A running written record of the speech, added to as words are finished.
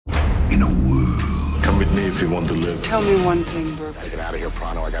in a world. Come with me if you want to live. Just tell me one thing, Burke. Get out of here,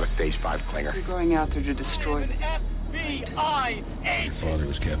 pronto. I got a stage 5 clinger. You're going out there to destroy them. Your father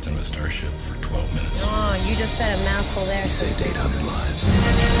was captain of a starship for 12 minutes. Oh, you just said a mouthful there. He saved 800 lives.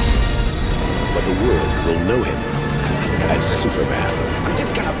 But the world will know him as Superman. I'm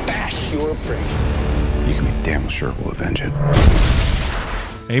just gonna bash your brains. You can be damn sure we'll avenge it.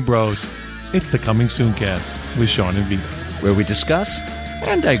 Hey, bros. It's the Coming Soon cast with Sean and Vito, where we discuss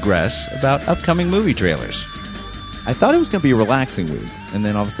and digress about upcoming movie trailers. I thought it was going to be a relaxing week, and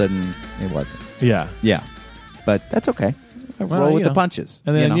then all of a sudden, it wasn't. Yeah. Yeah. But that's okay. Roll with the punches.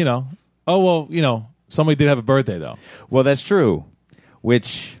 And then, somebody did have a birthday, though. Well, that's true,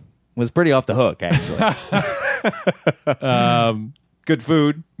 which was pretty off the hook, actually. Good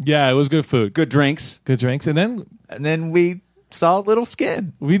food. Yeah, it was good food. Good drinks. Good drinks. And then we saw a little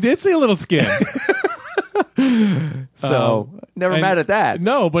skin. We did see a little skin. So, never mad at that.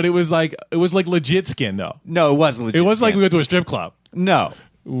 No, but it was like legit skin, though. No, it wasn't legit. It wasn't like skin. we went to a strip club. No.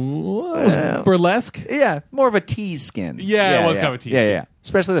 It was burlesque? Yeah, more of a tease skin. Yeah, it was kind of a tease skin. Yeah.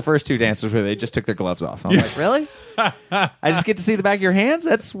 Especially the first two dances where they just took their gloves off. I'm like, really? I just get to see the back of your hands?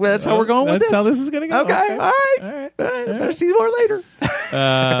 That's how we're going with this? That's how this is going to go? Okay, all right. Better see more later.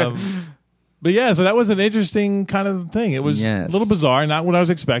 But yeah, so that was an interesting kind of thing. It was a little bizarre, not what I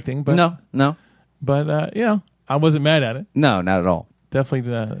was expecting. But No. But, I wasn't mad at it. No, not at all.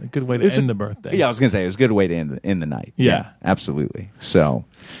 Definitely a good way to end the birthday. Yeah, I was going to say, it was a good way to end the night. Yeah. Absolutely. So.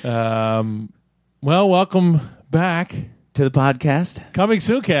 Well, welcome back to the podcast. Coming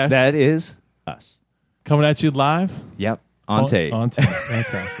Soon cast. That is us. Coming at you live. Yep. On tape. On tape.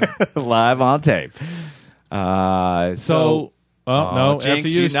 That's awesome. Live on tape. No, Jinx, after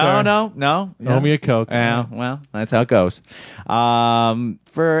you, sir. No. Owe me a Coke. Yeah, well, that's how it goes.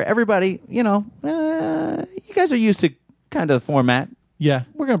 For everybody, you guys are used to kind of the format. Yeah.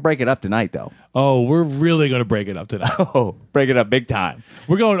 We're going to break it up tonight, though. Oh, we're really going to break it up tonight. Oh, break it up big time.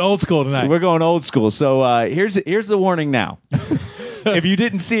 We're going old school tonight. We're going old school. So here's the warning now. If you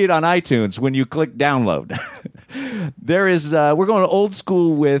didn't see it on iTunes when you click download, we're going old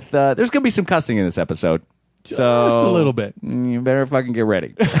school with, there's going to be some cussing in this episode. Just a little bit. You better fucking get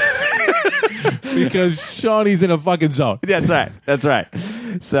ready. Because Shawnee's in a fucking zone. That's right.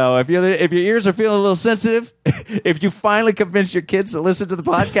 So if your ears are feeling a little sensitive, if you finally convince your kids to listen to the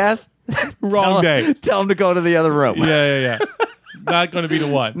podcast, wrong day. Tell them to go to the other room. Yeah. Not going to be the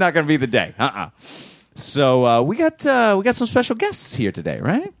one. Not going to be the day. So we got some special guests here today,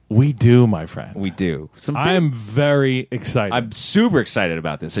 right? We do, my friend. We do. I'm very excited. I'm super excited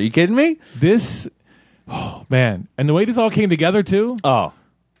about this. Are you kidding me? Oh man, and the way this all came together too. Oh,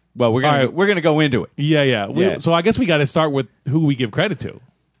 well, we're gonna go into it. Yeah. So I guess we got to start with who we give credit to.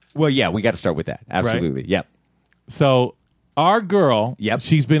 Well, yeah, we got to start with that. Absolutely. Right? Yep. So our girl, yep,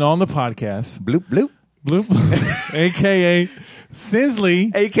 she's been on the podcast. Bloop, aka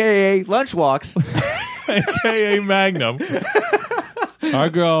Sinsley, aka Lunchwalks, aka Magnum. Our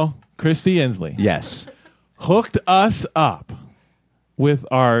girl Christy Inslee, yes, hooked us up with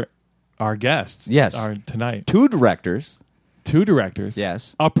our guests. Yes, tonight. Two directors.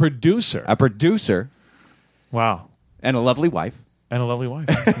 Yes. A producer. Wow. And a lovely wife.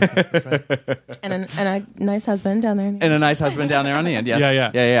 That's right. And a nice husband down there. And a nice husband down there on the end.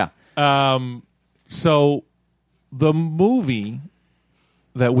 Yes. Yeah. So the movie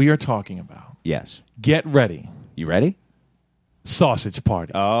that we are talking about. Yes. Get ready. You ready? Sausage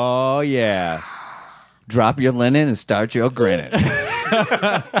Party. Oh yeah. Drop your linen and start your grinning.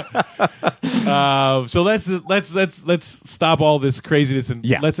 So let's stop all this craziness and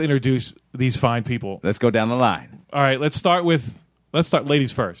let's introduce these fine people. Let's go down the line. All right, let's start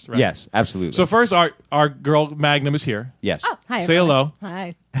ladies first, right? Yes, absolutely. So first our girl Magnum is here. Yes. Oh, hi. Say everybody. hello.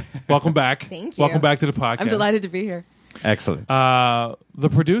 Hi. Welcome back. Thank you. Welcome back to the podcast. I'm delighted to be here. Excellent. The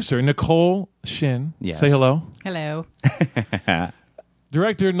producer, Nicole Shin. Yes. Say hello. Hello.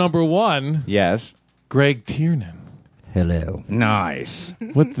 Director number 1. Yes. Greg Tiernan. Hello. Nice.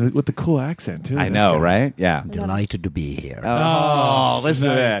 With the cool accent, too. I know, right? Yeah. Delighted to be here. Oh, listen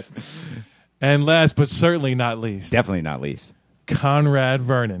to that. And last but certainly not least. Definitely not least. Conrad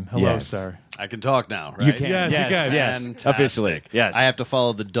Vernon. Hello, Yes. sir. I can talk now, right? You can. Yes, you can. Yes. Fantastic. Officially. Yes. I have to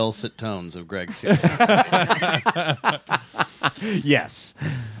follow the dulcet tones of Greg, too. Yes.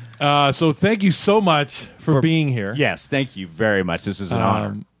 So thank you so much for being here. Yes, thank you very much. This is an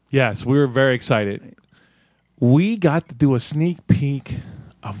honor. Yes, we were very excited. We got to do a sneak peek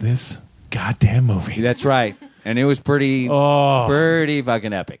of this goddamn movie. That's right. And it was pretty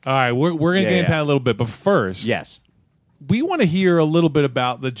fucking epic. All right, we're going to get into that a little bit. But first, yes, we want to hear a little bit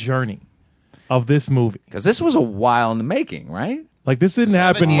about the journey of this movie. Because this was a while in the making, right? Like this didn't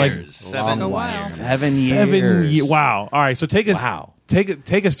happen years. like 7 wow. years. 7 7 years. Wow. All right. So take us. Wow.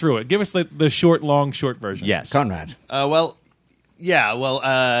 Take us through it. Give us the short version. Yes. Conrad.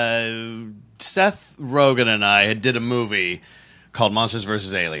 Seth Rogen and I did a movie called Monsters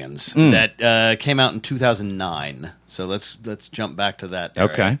vs. Aliens that came out in 2009. So let's jump back to that.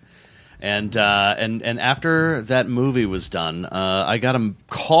 Area. Okay. And after that movie was done, I got a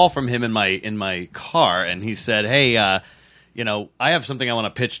call from him in my car, and he said, "Hey, I have something I want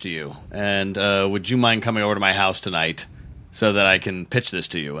to pitch to you, and would you mind coming over to my house tonight so that I can pitch this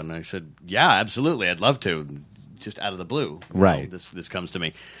to you?" And I said, "Yeah, absolutely, I'd love to." Just out of the blue, right? This comes to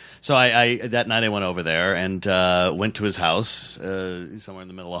me. So I that night I went over there and went to his house somewhere in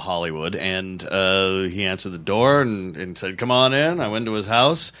the middle of Hollywood, and he answered the door and said, "Come on in." I went to his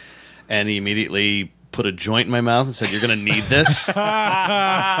house. And he immediately put a joint in my mouth and said, "You're going to need this." And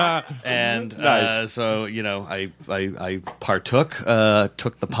Nice. so, I partook,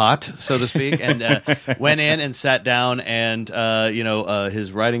 took the pot, so to speak, and went in and sat down. And,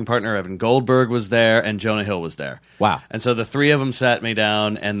 his writing partner, Evan Goldberg, was there, and Jonah Hill was there. Wow. And so the three of them sat me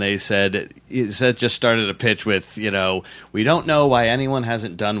down, and they said, just started a pitch with, "We don't know why anyone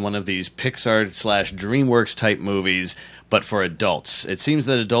hasn't done one of these Pixar/DreamWorks type movies, but for adults. It seems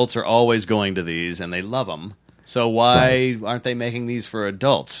that adults are always going to these, and they love them. So why aren't they making these for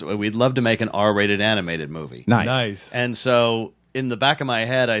adults? We'd love to make an R-rated animated movie." Nice. And so in the back of my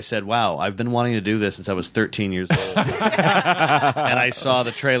head, I said, "Wow, I've been wanting to do this since I was 13 years old." And I saw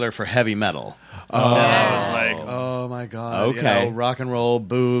the trailer for Heavy Metal. And I was like, "Oh my God." Okay. Rock and roll,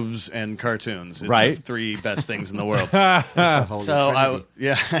 boobs, and cartoons. It's Right. the three best things in the world. Holy So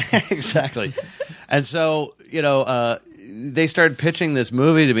Trinity. exactly. And so, they started pitching this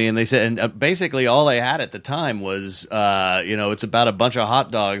movie to me, and they said, and basically all they had at the time was, it's about a bunch of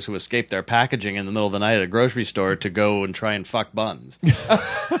hot dogs who escaped their packaging in the middle of the night at a grocery store to go and try and fuck buns.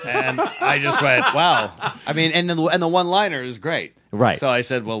 And I just went, wow. I mean, and the one-liner is great. Right. So I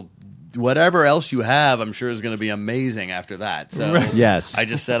said, well, whatever else you have, I'm sure is going to be amazing after that. So Yes. I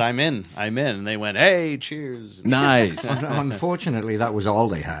just said, I'm in. And they went, "Hey, cheers." Nice. Unfortunately, that was all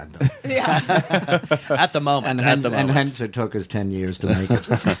they had. Though. At the moment. And hence it took us 10 years to make it.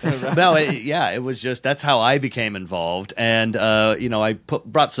 No, it was just, that's how I became involved. And, I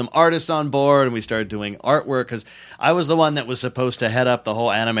brought some artists on board, and we started doing artwork, because I was the one that was supposed to head up the whole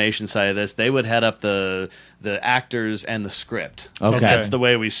animation side of this. They would head up the actors and the script. Okay. And that's the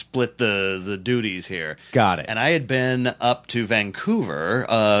way we split the duties here. Got it. And I had been up to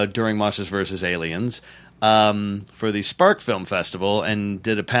Vancouver during Monsters vs. Aliens for the Spark Film Festival and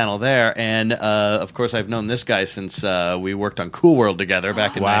did a panel there. And, of course, I've known this guy since we worked on Cool World together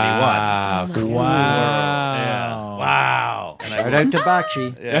back in 91. Wow. Wow. Shout out to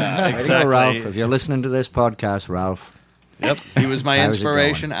Bachi. Yeah, There you go, Ralph. If you're listening to this podcast, Ralph. Yep, he was my How's it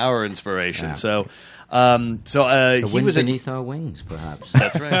inspiration, going? our inspiration. Yeah. So, The he wind was beneath our wings, perhaps.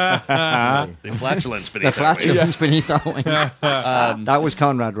 That's right. The flatulence beneath The our wings. flatulence beneath our wings. That was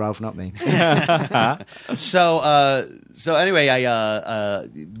Conrad, Ralph, not me. So anyway,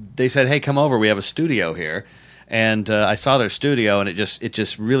 they said, "Hey, come over. We have a studio here." And I saw their studio, and it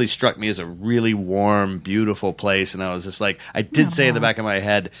just really struck me as a really warm, beautiful place. And I was just like, I did say in the back of my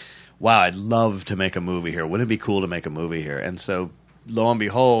head, "Wow, I'd love to make a movie here. Wouldn't it be cool to make a movie here?" And so, lo and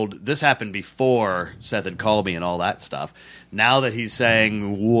behold, this happened before Seth had called me and all that stuff. Now that he's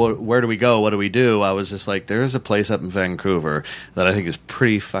saying, "Where do we go? What do we do?" I was just like, there's a place up in Vancouver that I think is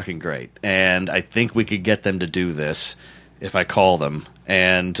pretty fucking great, and I think we could get them to do this if I call them.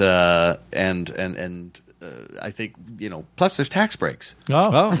 And I think, plus there's tax breaks.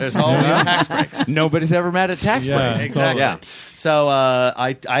 Oh. There's always tax breaks. Nobody's ever mad at tax Yeah. breaks. Exactly. Yeah. So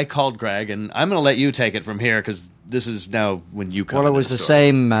I called Greg, and I'm going to let you take it from here, because this is now when you come. Well, it into was the story.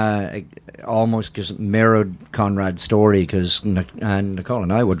 same, almost just mirrored Conrad's story, because Nicole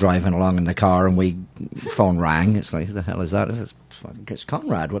and I were driving along in the car, and phone rang. It's like, who the hell is that? It's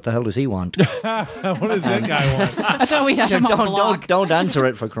Conrad. What the hell does he want? What does that guy want? I thought we had him on block. Don't answer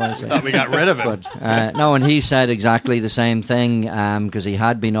it, for Christ's sake. Thought we got rid of him. But, no, and he said exactly the same thing, because he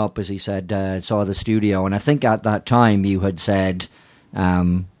had been up, as he said, saw the studio, and I think at that time you had said,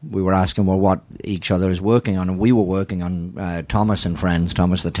 we were asking, well, what each other is working on, and we were working on Thomas and Friends,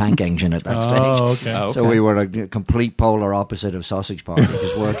 Thomas the Tank Engine at that stage. Okay. So we were a complete polar opposite of Sausage Party,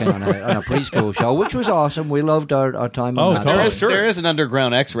 just working on a preschool show, which was awesome. We loved our time on that. totally. There is an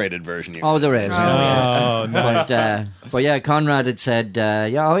underground X-rated version here. Oh, there is. Oh, nice. But yeah, Conrad had said,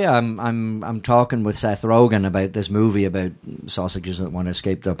 I'm talking with Seth Rogen about this movie about sausages that want to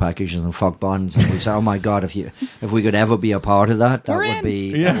escape their packages and fuck buns. And we said, oh my God, if we could ever be a part of that, that We're would in. be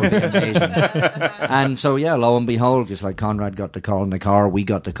Yeah. That would be amazing. And so, yeah, lo and behold, just like Conrad got the call in the car, we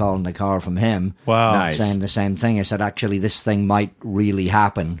got the call in the car from him. Wow. Nice. Saying the same thing. I said, actually, this thing might really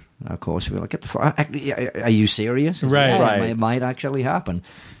happen. Of course, we were like, are you serious? Right. Yeah, Right. It might actually happen.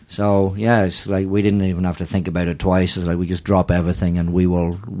 So, yeah, it's like we didn't even have to think about it twice. It's like we just drop everything and we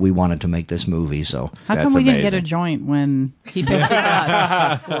wanted to make this movie. So How come That's we didn't get a amazing. joint when he pitched it to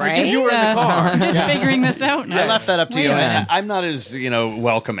us? Right? You were in the car. Just figuring this out now. I left that up to Wait you. a minute. And I'm not as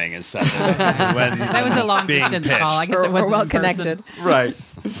welcoming as Seth. That was a long being distance pitched. call. I guess it We're wasn't well in person. connected. Right.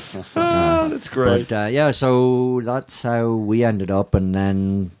 Oh, that's great. But yeah, so that's how we ended up, and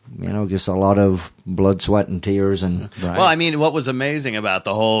then just a lot of blood, sweat, and tears, and Well, I mean, what was amazing about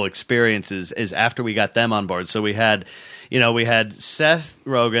the whole experience is after we got them on board. So we had, we had Seth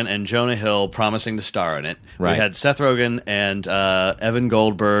Rogen and Jonah Hill promising to star in it. Right. We had Seth Rogen and Evan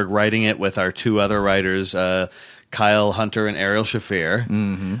Goldberg writing it with our two other writers, Kyle Hunter and Ariel Shafir.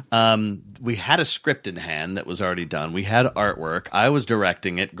 Mm-hmm. We had a script in hand that was already done. We had artwork. I was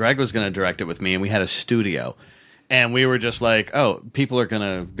directing it. Greg was going to direct it with me, and we had a studio. And we were just like, oh, people are going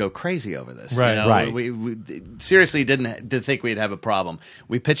to go crazy over this. Right, right. We seriously didn't think we'd have a problem.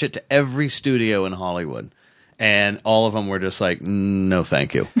 We pitch it to every studio in Hollywood. And all of them were just like, no,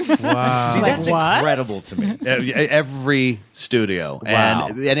 thank you. Wow. See, that's what? incredible to me. Every studio. Wow.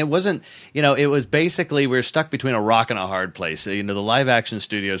 And it wasn't, it was basically, we were stuck between a rock and a hard place. The live action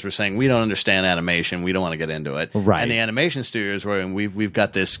studios were saying, we don't understand animation. We don't want to get into it. Right. And the animation studios were, and we've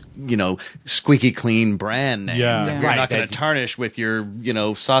got this, squeaky clean brand name Yeah. that Yeah. we're Right, not going that- to tarnish with your,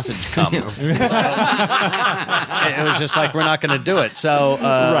 sausage cum. So, it was just like, we're not going to do it. So,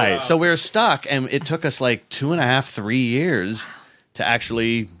 Right. So we were stuck, and it took us like 2.5, 3 years to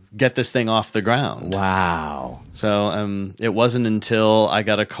actually get this thing off the ground. Wow. So it wasn't until I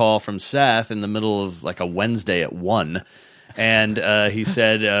got a call from Seth in the middle of like a Wednesday at 1, and he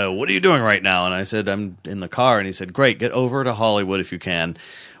said, what are you doing right now? And I said, I'm in the car. And he said, great, get over to Hollywood if you can.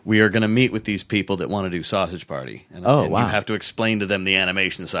 We are going to meet with these people that want to do Sausage Party. And, Oh, and wow. you have to explain to them the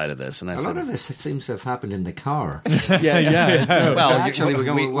animation side of this. And I a said, lot of this seems to have happened in the car. Yeah. well, Actually,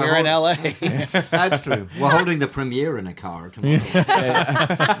 we're in L.A. That's true. We're holding the premiere in a car tomorrow. Exactly.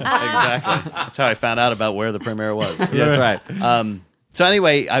 That's how I found out about where the premiere was. That's right. So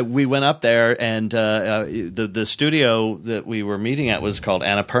anyway, we went up there, and the studio that we were meeting at was called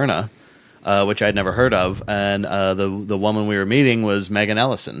Annapurna, which I'd never heard of, and the woman we were meeting was Megan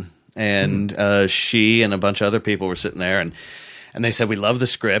Ellison, and she and a bunch of other people were sitting there, and they said, we love the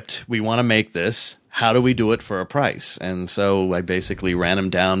script, we want to make this, how do we do it for a price? And so I basically ran them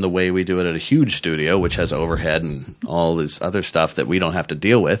down the way we do it at a huge studio, which has overhead and all this other stuff that we don't have to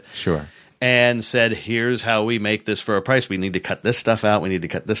deal with. Sure. And said, here's how we make this for a price. We need to cut this stuff out. We need to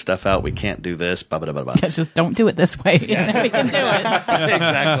cut this stuff out. We can't do this. Blah, blah, blah, blah. Just don't do it this way. And then we can do it.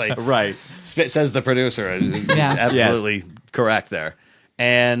 Exactly. Right. Says the producer. Absolutely correct there.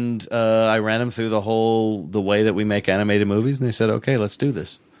 And I ran them through the way that we make animated movies, and they said, okay, let's do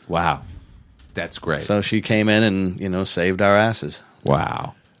this. Wow. That's great. So she came in and, saved our asses.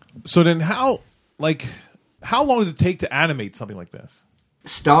 wow. So then how long does it take to animate something like this?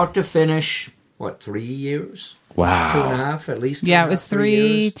 Start to finish, 3 years? Wow. 2.5 at least? Yeah, it was 3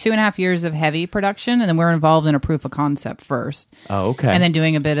 years? 2.5 years of heavy production, and then we're involved in a proof of concept first. Oh, okay. And then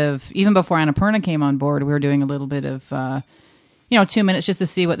doing a bit of, even before Annapurna came on board, we were doing a little bit of, 2 minutes just to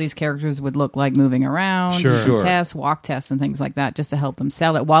see what these characters would look like moving around, Sure. some Sure. tests, walk tests, and things like that, just to help them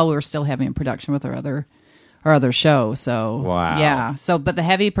sell it while we were still having production with our other show. So, Wow. yeah. So, but the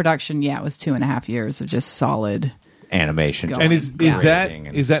heavy production, it was 2.5 years of just solid. Animation. Go. And is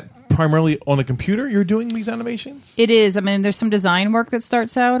Creating that primarily on a computer you're doing these animations? It is. I mean, there's some design work that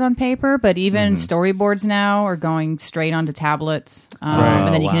starts out on paper, but even storyboards now are going straight onto tablets,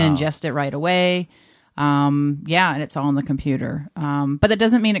 and then you can ingest it right away. And it's all on the computer. But that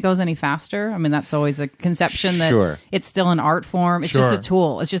doesn't mean it goes any faster. I mean, that's always a conception that Sure. it's still an art form. It's Sure. just a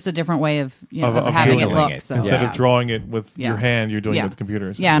tool. It's just a different way of, of having it doing look. it. So, Instead yeah. of drawing it with Yeah. your hand, you're doing Yeah. it with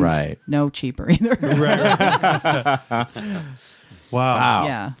computers. Yeah, and Right. no cheaper either. Wow.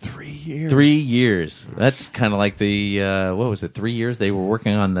 Yeah. 3 years. 3 years. That's kind of like the what was it? 3 years they were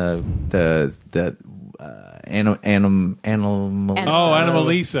working on the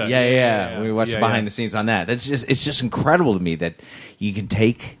Anomalisa. Yeah. We watched Yeah, behind yeah. the scenes on that. It's just incredible to me that you can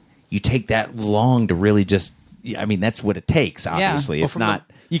take that long to really just. I mean, that's what it takes. Obviously, Well, it's from not.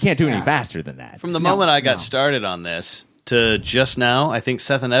 You can't do any faster than that. From the moment I got started on this to just now, I think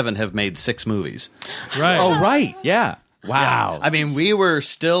Seth and Evan have made 6 movies. Right. Oh, right. Yeah. Wow. I mean, we were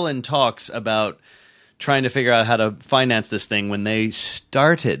still in talks about trying to figure out how to finance this thing when they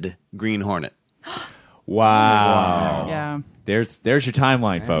started Green Hornet. Wow. Yeah. There's your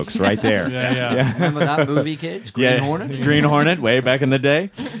timeline, folks, right there. Yeah. Remember that movie, kids? Green Hornet? Green Hornet, way back in the day.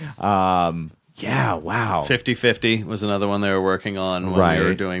 Yeah, wow. 50-50 was another one they were working on when we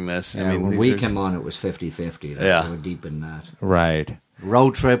were doing this. Yeah, when we came on, it was 50-50. Yeah. We were deep in that. Right.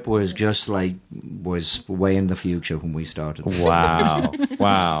 Road Trip was just like, was way in the future when we started. Wow.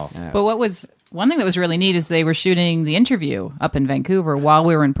 Wow. Yeah. But one thing that was really neat is they were shooting The Interview up in Vancouver while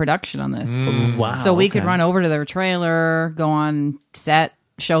we were in production on this. Wow. So we could run over to their trailer, go on set,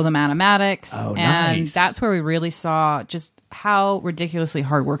 show them animatics. Oh, and nice. that's where we really saw just how ridiculously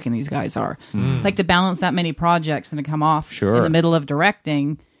hardworking these guys are. Like to balance that many projects and to come off in the middle of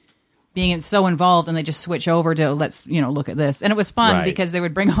directing, being so involved, and they just switch over to let's look at this. And it was fun because they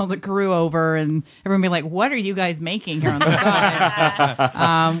would bring all the crew over and everyone would be like, what are you guys making here on the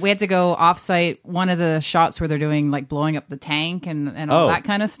side? We had to go offsite one of the shots where they're doing like blowing up the tank and all that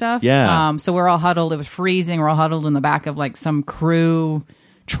kind of stuff. Yeah. So we're all huddled. It was freezing. We're all huddled in the back of like some crew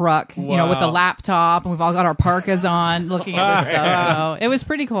truck, with the laptop, and we've all got our parkas on looking at this stuff. So it was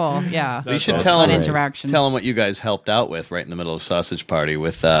pretty cool. Yeah. You should tell them interaction. Tell them what you guys helped out with right in the middle of Sausage Party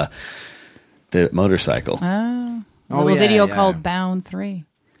with the motorcycle. A little video called Bound 3.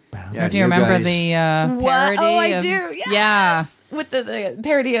 Yeah, do you remember the parody? Oh, I of- do. Yes. Yeah. With the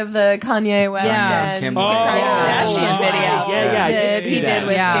parody of the Kanye West Yeah. and Kim Kim Kardashian video. Yeah, I did see He that. did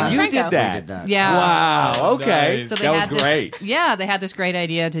with Yeah. James You Franco. did that. Yeah. Wow. Okay. Nice. So they that had was great. They had this great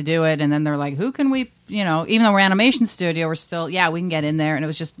idea to do it, and then they're like, "Who can we?" Even though we're animation studio, we're still, we can get in there, and it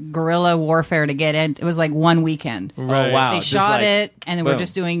was just guerrilla warfare to get in. It was like one weekend. Right. Oh, wow. They Just shot like, it, and then we're boom.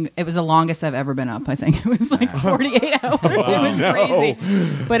 just doing. It was the longest I've ever been up. I think it was like 48 hours. It was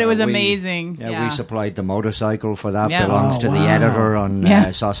crazy, but it was amazing. Yeah, we supplied the motorcycle for that. Yeah. Belongs to the editor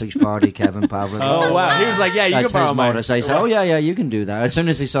on Sausage Party, Kevin Pavlik. Oh, wow. He was like, yeah, you That's can borrow his my motor. So I said, oh, yeah, you can do that. As soon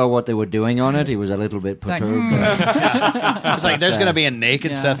as he saw what they were doing on it, he was a little bit like, perturbed. I was like, there's going to be a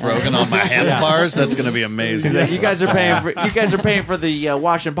naked Seth Rogen on my handlebars. That's going to be amazing. He's like, you guys are paying for the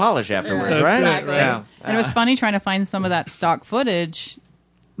wash and polish afterwards, right? Exactly. Yeah. And it was funny trying to find some of that stock footage,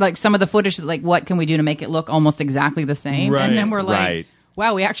 like some of the footage, like what can we do to make it look almost exactly the same? Right. And then we're like, Right.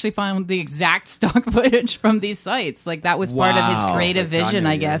 wow, we actually found the exact stock footage from these sites. Like that was part of his Wow. creative vision,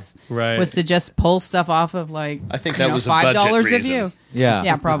 I guess, Right. was to just pull stuff off of like I think that was a $5 budget a reason. view. Yeah.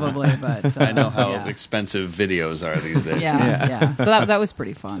 Yeah, probably. But I know how yeah. expensive videos are these days. Yeah. So that was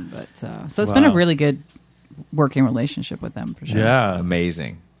pretty fun. But so it's been a really good working relationship with them for sure. Yeah.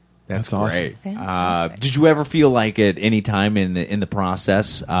 Amazing. That's awesome. great. Fantastic. Did you ever feel like at any time in the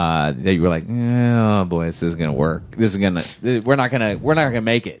process that you were like, oh boy, this isn't going to work. We're not gonna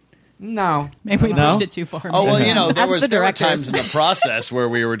make it. No. Maybe we No? pushed it too far. Oh, well, maybe. there Ask the were directors. times in the process where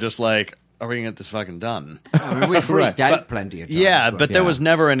we were just like, are we going to get this fucking done? I mean, we freaked out But- plenty of times. Yeah, but there Yeah. was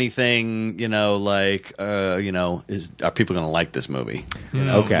never anything, like, are people going to like this movie?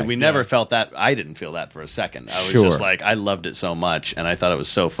 Okay. We never felt that. I didn't feel that for a second. I was Sure. just like, I loved it so much, and I thought it was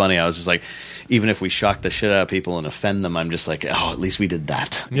so funny. I was just like, even if we shock the shit out of people and offend them, I'm just like, oh, at least we did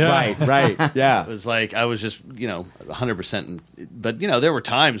that. Yeah. Right. Yeah. It was like I was just 100%. But there were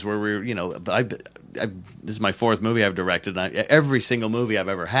times where we were but this is my fourth movie I've directed, and every single movie I've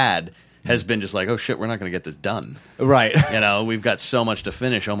ever had has been just like, oh shit, we're not going to get this done. Right. We've got so much to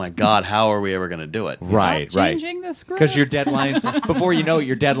finish. Oh my god, how are we ever going to do it? Right. Changing the script. Because your deadlines, before you know it,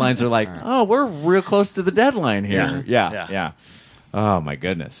 your deadlines are like, oh, we're real close to the deadline here. Yeah. Oh my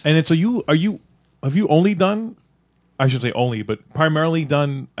goodness. And then, so have you only done? I should say only, but primarily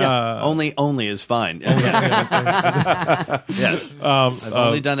done. Only is fine. Yes. I've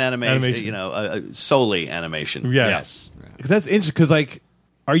only done animation. Solely animation. Yes. 'Cause that's interesting. Because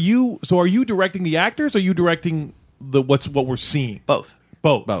are you directing the actors? Or are you directing what we're seeing? Both.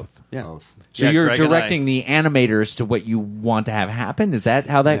 Yeah. So Yeah, you're Greg and directing the animators to what you want to have happen? Is that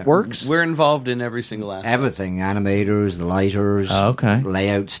how that works? We're involved in every single aspect. Everything. Animators, the lighters, Oh, okay.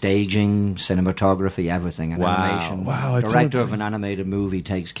 layout, staging, cinematography, everything. And Wow. animation. Wow, it's so Director of interesting. an animated movie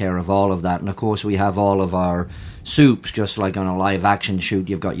takes care of all of that. And of course, we have all of our soups, just like on a live action shoot,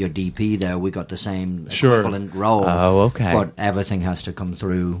 you've got your DP there. We got the same Sure. equivalent role. Oh, okay. But everything has to come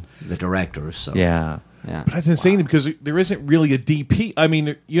through the directors. So. Yeah. Yeah. But that's insane because there isn't really a DP. I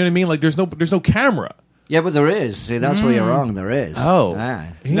mean, you know what I mean? Like there's no camera. Yeah, but there is. See, that's where you're wrong. There is. Oh. Yeah.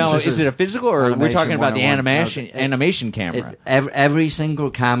 No, This is it a physical or we're Animation talking about the 101. animation camera? Every single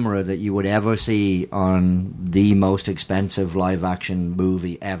camera that you would ever see on the most expensive live action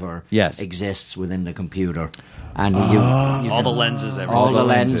movie ever exists within the computer. And all the lenses, everything. all the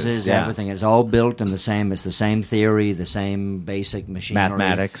lenses, yeah. everything is all built in the same. It's the same theory, the same basic machinery,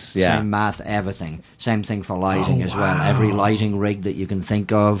 Mathematics, yeah. same math, everything. Same thing for lighting as well. Every lighting rig that you can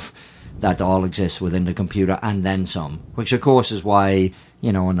think of, that all exists within the computer and then some, which of course is why,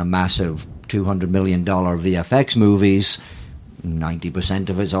 in the massive $200 million VFX movies, 90%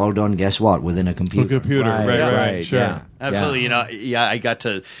 of it's all done, guess what, within a computer. Right, sure. Yeah. Absolutely. I got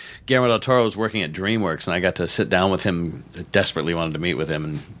to, Guillermo del Toro was working at DreamWorks, and I got to sit down with him. I desperately wanted to meet with him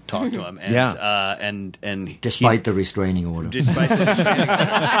and talk to him. And, and despite the restraining order. I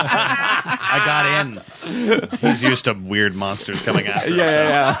got in. He's used to weird monsters coming after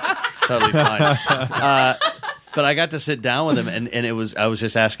him. It's totally fine. But I got to sit down with him, and I was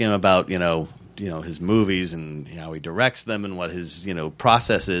just asking him about, his movies and how he directs them and what his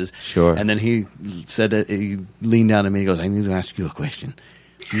process is. Sure. And then he said that he leaned down to me and he goes, I need to ask you a question.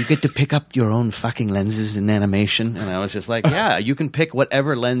 Do you get to pick up your own fucking lenses in animation? And I was just like, yeah, you can pick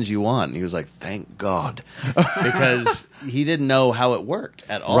whatever lens you want. And he was like, thank God. Because he didn't know how it worked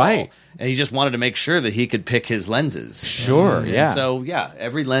at all. Right. And he just wanted to make sure that he could pick his lenses. Sure, yeah. So,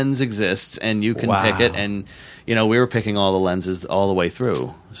 every lens exists, and you can pick it. And, we were picking all the lenses all the way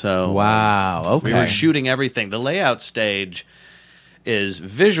through. So, wow, okay. We were shooting everything. The layout stage is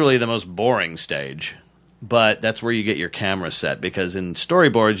visually the most boring stage, but that's where you get your camera set, because in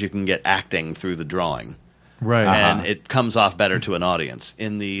storyboards you can get acting through the drawing. Right. And it comes off better to an audience.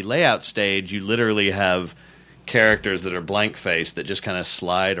 In the layout stage, you literally have characters that are blank-faced that just kind of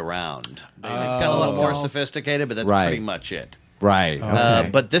slide around. It's kind of a little more sophisticated, but that's pretty much it. Right. Okay.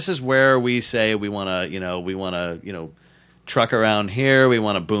 But this is where we say we want to, truck around here. We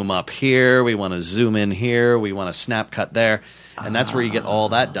want to boom up here. We want to zoom in here. We want to snap cut there. And that's where you get all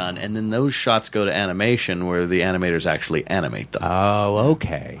that done. And then those shots go to animation, where the animators actually animate them. Oh,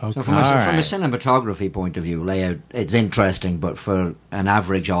 okay. So from a cinematography point of view, layout, it's interesting, but for an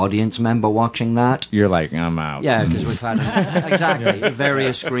average audience member watching that, you're like, I'm out. Yeah, because we've had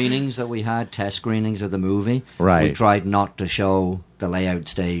various screenings that we had, test screenings of the movie. Right. We tried not to show the layout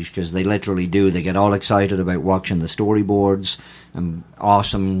stage, because they literally do. They get all excited about watching the storyboards and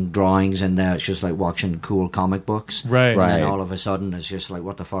awesome drawings in there. It's just like watching cool comic books. Right. And then all of a sudden, it's just like,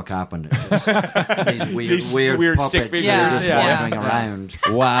 what the fuck happened? These weird stick puppets figures just wandering around.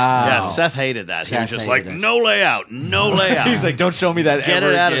 Wow. Yeah, Seth hated that. He was just like, hated it. no layout. He's like, don't show me that Get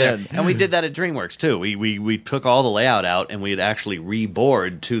ever it out again. of there. And we did that at DreamWorks, too. We took all the layout out, and we had actually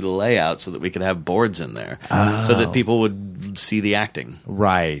reboard to the layout so that we could have boards in there, so that people would see the acting.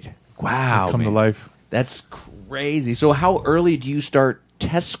 Right. Wow. Come to life. That's crazy. So how early do you start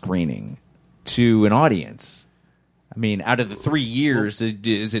test screening to an audience? I mean, out of the 3 years,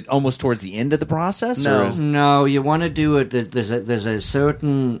 is it almost towards the end of the process? No, you want to do it. There's a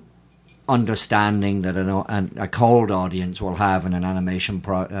certain understanding that a cold audience will have in an animation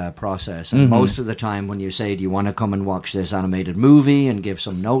process. And most of the time when you say, do you want to come and watch this animated movie and give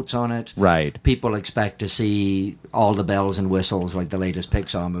some notes on it, right, people expect to see all the bells and whistles like the latest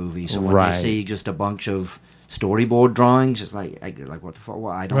Pixar movie. So when they see just a bunch of storyboard drawings, it's like what the fuck?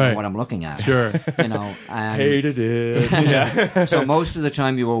 Well, I don't know what I'm looking at. Sure. And hated it. Yeah. So most of the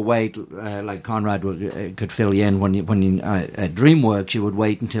time you will wait, like Conrad could fill you in when you at DreamWorks, you would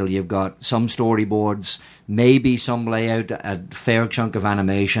wait until you've got some storyboards, maybe some layout, a fair chunk of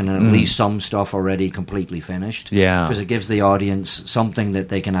animation, and at least some stuff already completely finished. Yeah. Because it gives the audience something that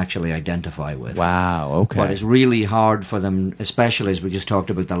they can actually identify with. Wow, okay. But it's really hard for them, especially as we just talked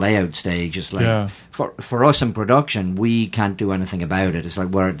about the layout stage. It's like, for us in production, we can't do anything about it. It's like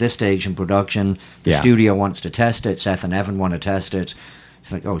we're at this stage in production, the studio wants to test it, Seth and Evan want to test it.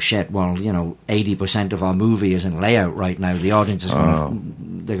 It's like, oh shit, well, 80% of our movie is in layout right now. The audience is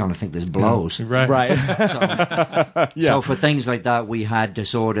they're going to think this blows. Right. So for things like that, we had to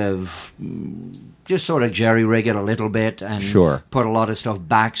sort of jerry-rig it a little bit and put a lot of stuff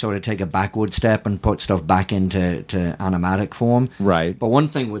back, sort of take a backward step and put stuff back into animatic form. Right. But one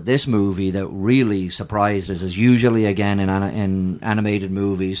thing with this movie that really surprised us is usually, again, in animated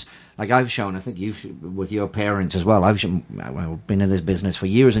movies, like I've shown, I think you've, with your parents as well, I've been in this business for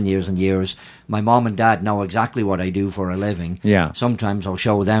years and years and years. My mom and dad know exactly what I do for a living. Yeah. Sometimes I'll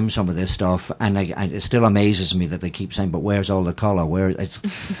show them some of this stuff, and it still amazes me that they keep saying, but where's all the colour? It's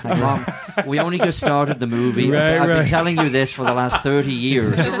like, Mom, we only just started the movie. I've been telling you this for the last 30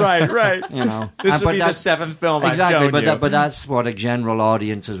 years. Right. This will be the 7th film I've shown you. But that's what a general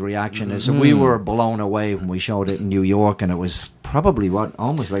audience's reaction is. So we were blown away when we showed it in New York, and it was probably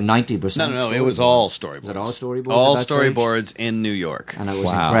almost like 90%. No, it was all storyboards. Was it all storyboards? All storyboards in New York. And it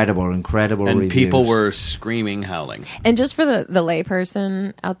was incredible and reviews. People were screaming, howling. And just for the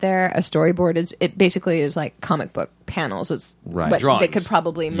layperson out there, a storyboard is basically like comic book panels. It's Right. what Drawings. they could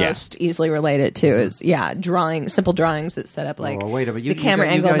probably most easily relate it to is simple drawings that set up like Oh, wait a minute. the camera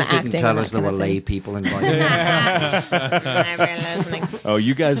angle you and guys the didn't acting. tell and us that there were kind of thing. lay people involved. Never listening. Oh,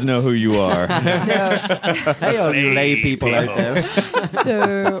 you guys know who you are. Hey, all you lay people out there.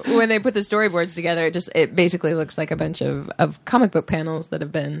 So when they put the storyboards together, it basically looks like a bunch of comic book panels that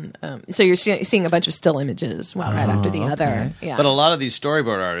have been. So you're seeing a bunch of still images one right after the other. Yeah. But a lot of these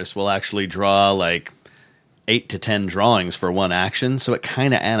storyboard artists will actually draw like 8 to 10 drawings for one action, so it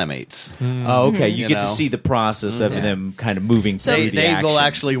kind of animates. Oh, okay. You You get to know? see the process of them kind of moving So through the They action. will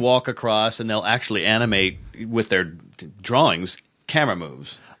actually walk across and they'll actually animate with their drawings camera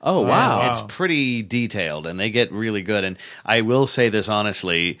moves. Oh, wow. It's pretty detailed and they get really good. And I will say this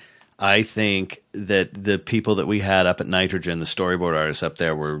honestly, I think that the people that we had up at Nitrogen, the storyboard artists up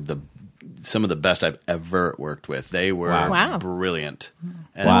there, were some of the best I've ever worked with. They were Wow. brilliant.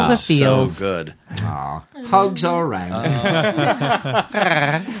 And Wow. it was The so feels. good. Hugs all around.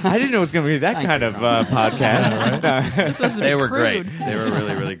 I didn't know it was going to be that kind of podcast. This was They were crude. great. They were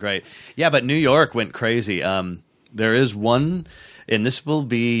really, really great. Yeah, but New York went crazy. There is one, and this will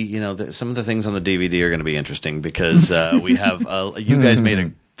be, some of the things on the DVD are going to be interesting because we have, you guys made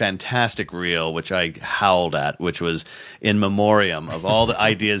a fantastic reel, which I howled at, which was in memoriam of all the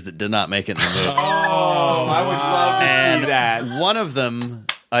ideas that did not make it in the movie. Oh, I would love to And see that. one of them,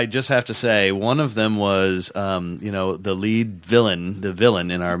 I just have to say, one of them was, the lead villain. The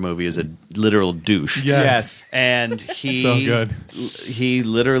villain in our movie is a literal douche. Yes. And he So good. He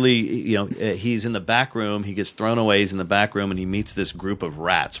literally, he's in the back room. He gets thrown away. He's in the back room, and he meets this group of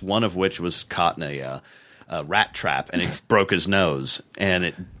rats. One of which was caught in a rat trap, and it broke his nose,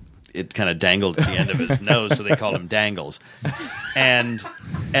 and it kind of dangled at the end of his nose, so they called him Dangles. And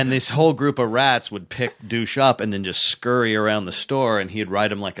this whole group of rats would pick Douche up and then just scurry around the store, and he'd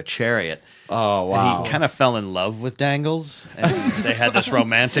ride him like a chariot. Oh, wow. And he kind of fell in love with Dangles, and they had this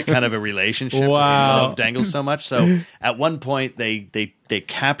romantic kind of a relationship. Wow. Because he loved Dangles so much. So at one point, they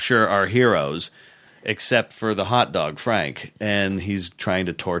capture our heroes, except for the hot dog, Frank, and he's trying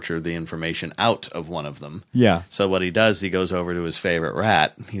to torture the information out of one of them. Yeah. So what he does, he goes over to his favorite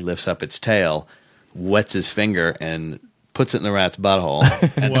rat, he lifts up its tail, wets his finger, and puts it in the rat's butthole,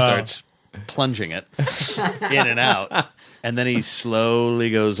 and starts plunging it in and out. And then he slowly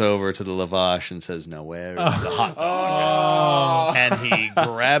goes over to the lavash and says, "Now where is the hot dog?" And he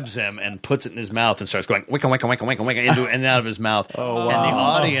grabs him and puts it in his mouth and starts going wicka wicka wicka wicka wicka in and out of his mouth. And the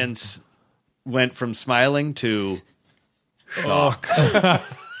audience went from smiling to shock.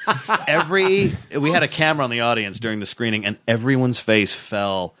 We had a camera on the audience during the screening, and everyone's face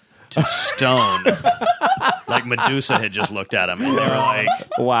fell to stone. Like Medusa had just looked at him, and they were like,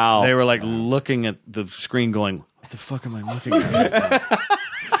 Wow. They were like looking at the screen, going, "What the fuck am I looking at?"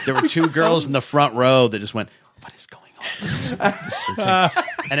 There were two girls in the front row that just went, "What is going on? This is insane."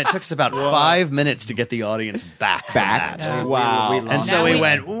 And it took us about 5 minutes to get the audience back. from that. Wow. And so we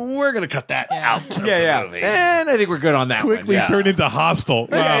went, "We're going to cut that out of the movie." And I think we're good on that Quickly one. turned into Hostile.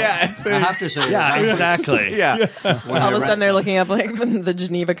 Wow. I have to say, Yeah, exactly. Yeah. All of a sudden, they're looking up like the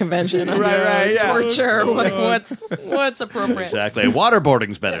Geneva Convention, and right, yeah. torture. Like what's appropriate? Exactly.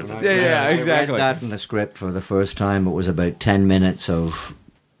 Waterboarding's better than Yeah, I exactly. read that in the script for the first time. It was about 10 minutes of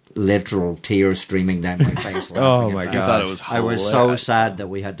literal tears streaming down my face. Oh, laughing my at God. that. You thought it was I was so hilarious. sad that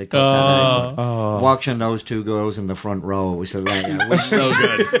we had to cut that out. Watching those two girls in the front row, we said, right, yeah, so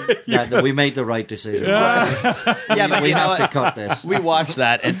good. that we made the right decision. Yeah, but we you know have to what? cut this. We watched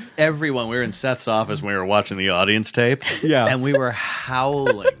that, and everyone, we were in Seth's office when we were watching the audience tape. Yeah. And we were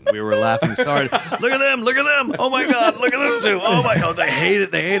howling. We were laughing so hard. Look at them. Look at them. Oh, my God. Look at those two. Oh, my God. They hate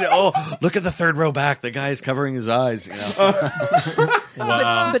it. They hate it. Oh, look at the third row back. The guy's covering his eyes. You know?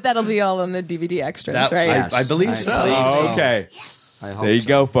 But that'll be all in the DVD extras, That- right? Yes. I believe I so. believe Oh, so. okay. I hope There you so.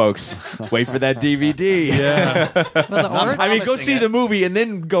 go, folks. Wait for that DVD. Yeah. Well, I mean, go promising see it. the movie and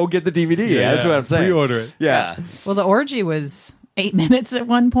then go get the DVD. Yeah, that's what I'm saying. Pre-order it. Yeah. Well, the orgy was 8 minutes at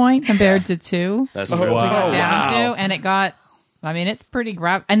one point compared to 2. That's Oh, true. wow. We got down wow. to, and it got. I mean, it's pretty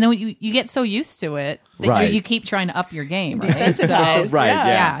and then you get so used to it that Right. you keep trying to up your game. Right? Desensitized. So, Right, Yeah.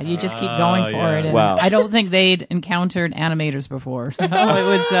 yeah. you just keep going for yeah. it. And Wow. I don't think they'd encountered animators before, so it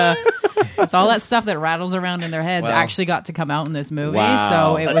was. It's all that stuff that rattles around in their heads Wow. actually got to come out in this movie. Wow.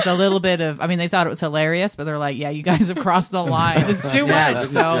 So it was a little bit of. I mean, they thought it was hilarious, but they're like, "Yeah, you guys have crossed the line. It's too Yeah, much."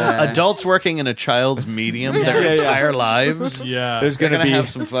 that's- So Adults working in a child's medium their Yeah, yeah. entire lives. Yeah. There's They're going to going to be have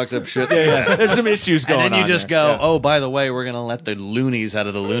some fucked up shit. yeah. There's some issues going on. And then you just there. go, Yeah. "Oh, by the way, we're going to let the loonies out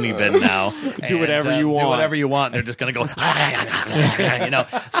of the loony bin now. Do whatever you want." Do whatever you want. They're just going to go, you know."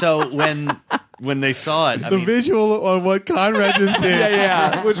 So when when they saw it, I The mean, visual on what Conrad just did.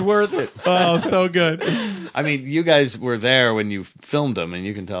 it was worth it. Oh, so good. I mean, you guys were there when you filmed them, and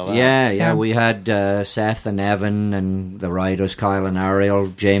you can tell that. Yeah. We had Seth and Evan and the writers, Kyle and Ariel,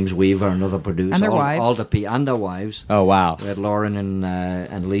 James Weaver, another producer, And their all, wives. all the and their wives. Oh wow. We had Lauren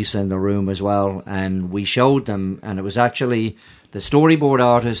and Lisa in the room as well, and we showed them, and it was actually the storyboard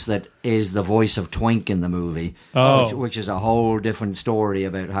artist that is the voice of Twink in the movie, which is a whole different story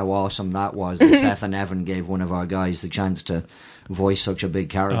about how awesome that was. That Seth and Evan gave one of our guys the chance to voice such a big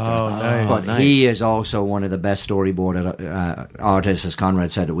character. Oh, nice. But he is also one of the best storyboard artists, as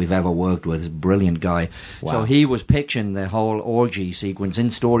Conrad said, that we've ever worked with. He's a brilliant guy. Wow. So he was pitching the whole orgy sequence in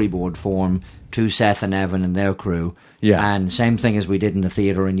storyboard form to Seth and Evan and their crew. Yeah. And same thing as we did in the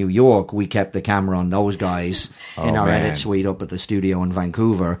theater in New York, we kept the camera on those guys in our man. edit suite up at the studio in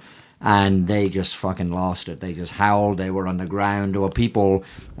Vancouver. And they just fucking lost it. They just howled. They were on the ground. There were people.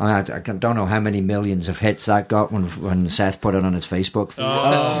 I don't know how many millions of hits that got when Seth put it on his Facebook feed.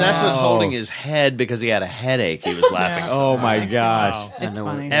 Seth was holding his head because he had a headache. He was laughing. Oh my gosh. It's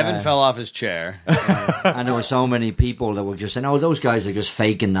funny. Evan fell off his chair. And there were so many people that were just saying, "Oh, those guys are just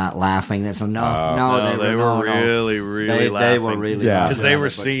faking that laughing." They said, No, they were really, really laughing. They were really because they were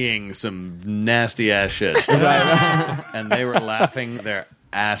laughing. seeing some nasty ass shit, and they were laughing their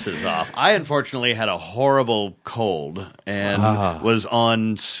asses off. I unfortunately had a horrible cold and was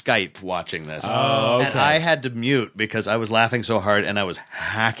on Skype watching this. And I had to mute because I was laughing so hard and I was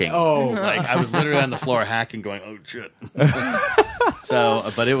hacking. Like I was literally on the floor hacking, going, "Oh shit!"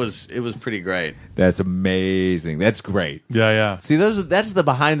 But it was pretty great. That's amazing. That's great. Yeah. See, that's the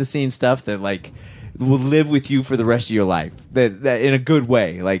behind the scenes stuff that like will live with you for the rest of your life. That in a good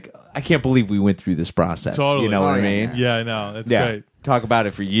way. Like I can't believe we went through this process. Totally. You know what I mean? Yeah, I know. That's Yeah. great. Talk about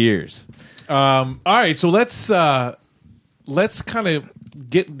it for years. All right, so let's kind of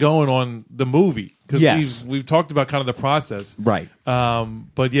get going on the movie because Yes. we've talked about kind of the process, Right.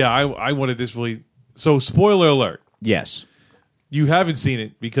 But yeah, I wanted this really. So, spoiler alert: Yes. you haven't seen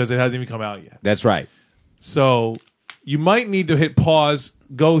it because it hasn't even come out yet. That's right. So you might need to hit pause,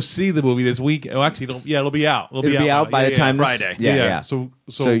 go see the movie this week. Oh, actually, it'll be out. It'll be out by the time this- Friday. Yeah. So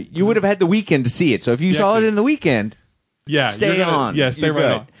So you would have had the weekend to see it. So if you saw it actually- in the weekend, yeah, stay you're gonna- on. Yeah, stay You're right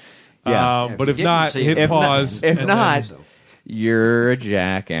good. on. Yeah. But if didn't not, see hit it- pause. if and not, then- you're a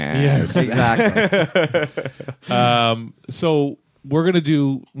jackass. Yes. Exactly. So we're gonna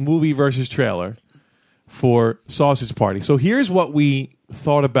do movie versus trailer for Sausage Party. So here's what we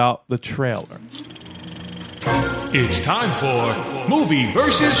thought about the trailer. It's time for Movie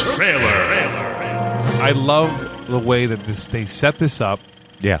versus Trailer. I love the way that they set this up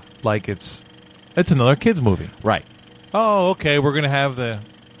Yeah. like it's another kids movie. Right. Oh, okay, we're gonna have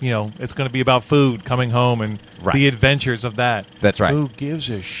it's gonna be about food coming home and Right. the adventures of that. That's right. Who gives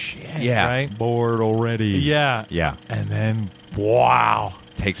a shit? Yeah. Right? Bored already. Yeah. Yeah. And then wow.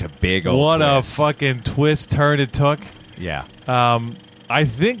 Takes a big old What twist. a fucking twist turn it took. Yeah. I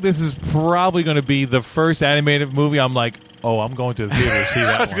think this is probably going to be the first animated movie I'm like, oh, I'm going to the theater to see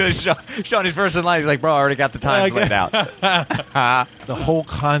that I was one. going to show his first in line. He's like, bro, I already got the times laid out. The whole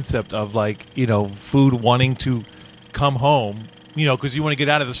concept of food wanting to come home, because you want to get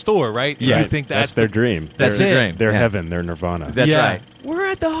out of the store, right? Yeah. You think That's their dream. That's their their dream. Their Yeah. heaven. Their nirvana. That's Yeah. right. We're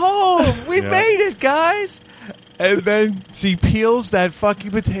at the home. We Yeah. made it, guys. And then she peels that fucking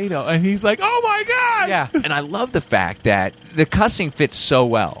potato, and he's like, oh my God! Yeah. And I love the fact that the cussing fits so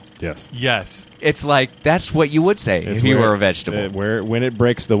well. Yes. Yes. It's like, that's what you would say if you were a vegetable. When it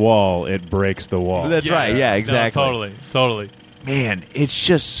breaks the wall, it breaks the wall. That's right. Yeah, exactly. No, totally. Man, it's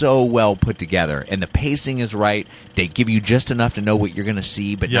just so well put together, and the pacing is right. They give you just enough to know what you're going to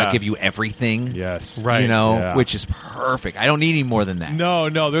see, but Yeah. not give you everything. Yes. Right. Yeah. Which is perfect. I don't need any more than that. No,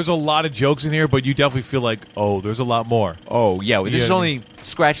 there's a lot of jokes in here, but you definitely feel like, oh, there's a lot more. Oh, yeah. This Yeah. is only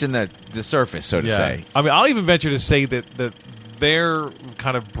scratching the surface, so to say. I mean, I'll even venture to say that their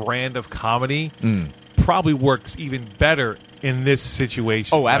kind of brand of comedy probably works even better in this situation.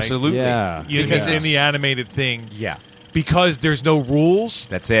 Oh, right? absolutely. Yeah. Because in the animated thing, Yeah. because there's no rules,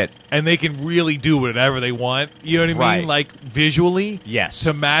 That's it. and they can really do whatever they want. You know what I mean? Right. Like visually, Yes.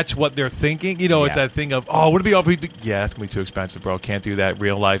 to match what they're thinking. It's Yeah. that thing of, oh, would it be over? Yeah, that's gonna be too expensive, bro. Can't do that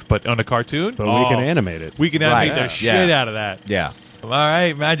real life. But on a cartoon, But we can animate it. We can animate Right. the Yeah. shit out of that. Yeah. All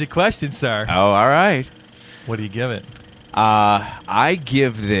right, magic question, sir. Oh, all right. What do you give it? I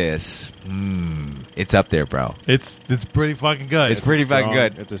give this. It's up there, bro. It's pretty fucking good. It's pretty fucking Strong-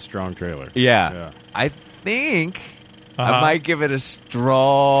 good. It's a strong trailer. Yeah. I think Uh-huh. I might give it a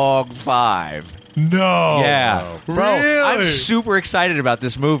strong 5. No. Yeah. Bro, Really? I'm super excited about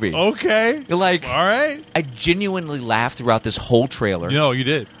this movie. Okay. Like, All right. I genuinely laughed throughout this whole trailer. No, you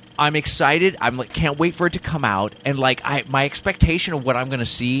did. I'm excited. I'm like, can't wait for it to come out. And like, my expectation of what I'm going to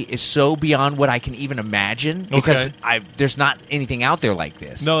see is so beyond what I can even imagine because there's not anything out there like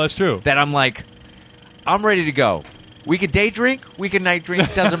this. No, that's true. That I'm like, I'm ready to go. We could day drink, we could night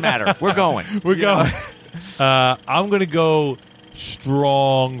drink. Doesn't matter. We're going. We're going. I'm going to go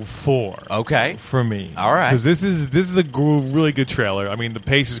strong 4. Okay, for me. All right, because this is a really good trailer. I mean, the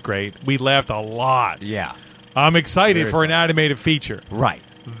pace is great. We laughed a lot. Yeah, I'm excited Very for an fun. animated feature. Right.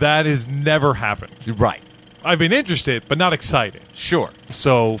 That has never happened. Right. I've been interested, but not excited. Sure.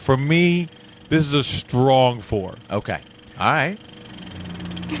 So for me, this is a strong 4. Okay. All right.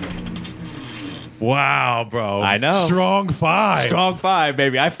 Wow, bro. I know. Strong 5. Strong 5,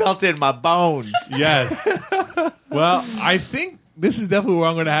 baby. I felt it in my bones. Yes. Well, I think this is definitely where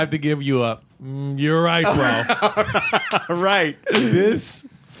I'm going to have to give you a. You're right, bro. Right. This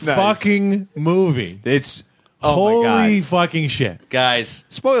fucking movie. It's holy my God. fucking shit, guys.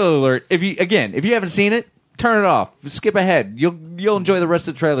 Spoiler alert! If you haven't seen it, turn it off. Skip ahead. You'll enjoy the rest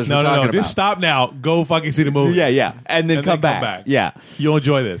of the trailers. No, we're talking about. Just stop now. Go fucking see the movie. Yeah, and then come back. Yeah, you'll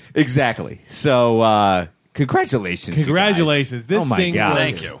enjoy this. Exactly. So, congratulations! you guys. This oh my thing God!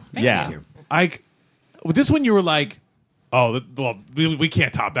 was, Thank you. This when you were like, oh, well, we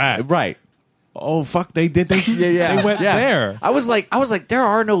can't top that, right? Oh fuck, they did. They Yeah. they went there. I was like, there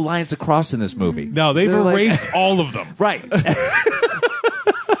are no lines to cross in this movie. No, they've erased all of them. Right.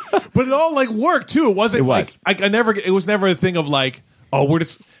 But it all like worked too. It wasn't It was. like it was never a thing of like, oh, we're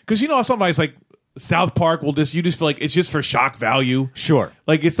just because somebody's like South Park will you just feel like it's just for shock value. Sure.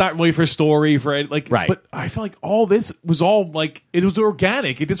 Like it's not really for story for like right. But I feel like all this was all like it was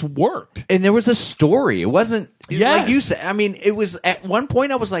organic. It just worked. And there was a story. It wasn't Yes. like you said. I mean, it was at one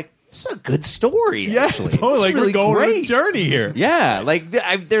point I was like, this is a good story. Yeah, actually. totally. It's Like really we're going on a great. journey here. Yeah, like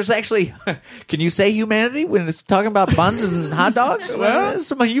there's actually. Can you say humanity when it's talking about buns and hot dogs? Well, there's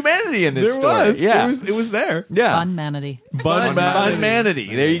some humanity in this There story. was. Yeah, It was there. yeah. Bunmanity.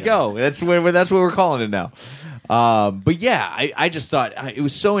 Bunmanity. There you go. That's what we're calling it now. But yeah, I just thought it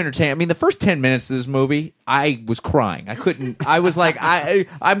was so entertaining. I mean, the first 10 minutes of this movie, I was crying. I couldn't. I was like,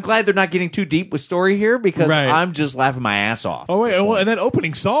 I'm glad they're not getting too deep with story here because Right. I'm just laughing my ass off. Oh wait, and that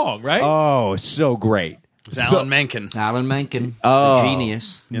opening song, right? Oh, so great. It's Alan Menken. Alan Menken, Oh. a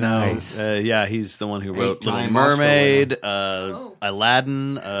genius. You know, Nice. yeah, he's the one who wrote Little Eight-time Mermaid,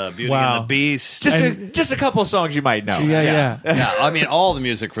 Aladdin, Beauty Wow. and the Beast. Just a couple of songs you might know. Yeah. Yeah, I mean, all the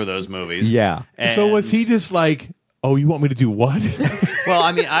music for those movies. Yeah. So was And- he just like, oh, you want me to do what? Well,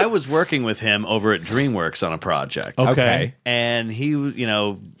 I mean, I was working with him over at DreamWorks on a project. Okay. And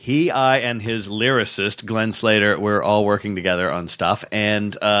he, I, and his lyricist, Glenn Slater, were all working together on stuff.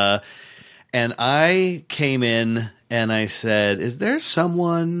 And I came in and I said, is there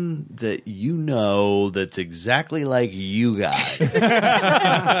someone that you know that's exactly like you guys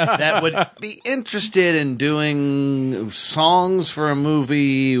that would be interested in doing songs for a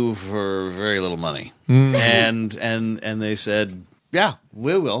movie for very little money? And they said, yeah,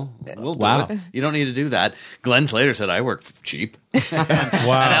 we will. We'll do Wow. it. You don't need to do that. Glenn Slater said, I work cheap. Wow.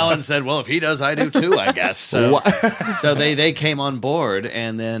 And Alan said, well, if he does, I do too, I guess. So they came on board,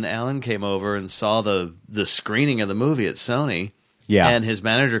 and then Alan came over and saw the screening of the movie at Sony. Yeah. And his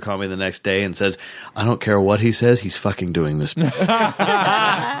manager called me the next day and says, I don't care what he says, he's fucking doing this movie.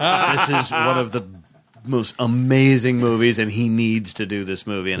 This is one of the most amazing movies, and he needs to do this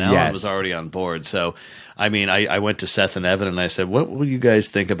movie. And Alan Yes. was already on board. So, I mean, I went to Seth and Evan, and I said, what would you guys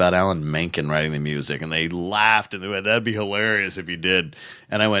think about Alan Menken writing the music? And they laughed, and they went, that'd be hilarious if he did.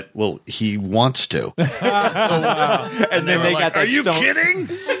 And I went, well, he wants to. And then they got that are you stone- kidding?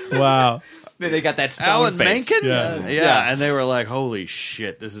 Wow. Then they got that stone Alan face. Menken? Yeah. Yeah. And they were like, holy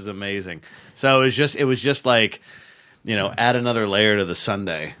shit, this is amazing. So it was just like, add another layer to the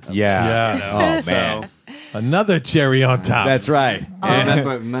sundae. Yeah. Yeah. Oh man. Another cherry on top. That's right.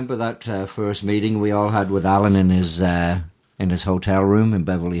 Remember that first meeting we all had with Alan in his hotel room in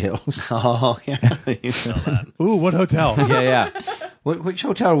Beverly Hills? Oh, yeah. You know that. Ooh, what hotel? Yeah. Which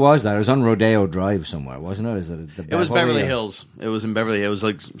hotel was that? It was on Rodeo Drive somewhere, wasn't it? Is it the It was Beverly or- Hills. It was in Beverly. It was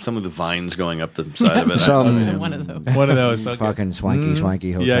like some of the vines going up the side of it. One of those. One of those. Okay. Fucking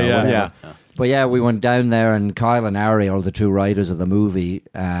swanky hotel. Yeah. whatever. But yeah, we went down there, and Kyle and Ariel, the two writers of the movie,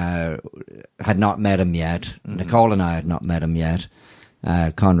 had not met him yet. Mm-hmm. Nicole and I had not met him yet.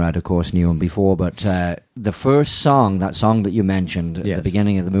 Conrad, of course, knew him before. But the first song, that song that you mentioned at the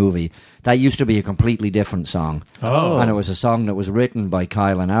beginning of the movie, that used to be a completely different song. Oh. And it was a song that was written by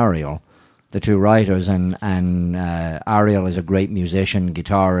Kyle and Ariel. the two writers, and Ariel is a great musician,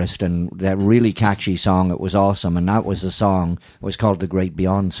 guitarist, and that really catchy song. It was awesome, and that was the song. It was called the Great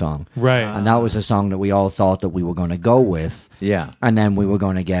Beyond song, right? And that was a song that we all thought that we were going to go with, yeah. And then we were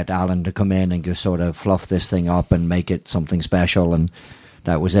going to get Alan to come in and just sort of fluff this thing up and make it something special, and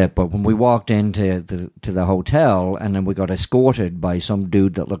that was it. But when we walked into the hotel, and then we got escorted by some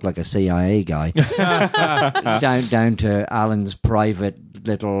dude that looked like a CIA guy down to Alan's private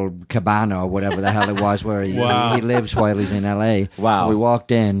little cabana or whatever the hell it was, where he lives while he's in LA. Wow. And we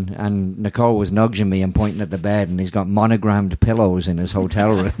walked in, and Nicole was nudging me and pointing at the bed, and he's got monogrammed pillows in his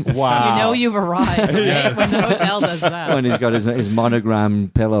hotel room. Wow. You know you've arrived when the hotel does that. When he's got his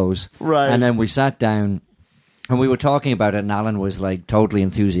monogrammed pillows. Right. And then we sat down, and we were talking about it, and Alan was like totally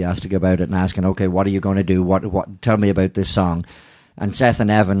enthusiastic about it and asking, okay, what are you going to do? What? Tell me about this song. And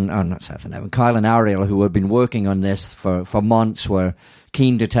Kyle and Ariel, who had been working on this for months, were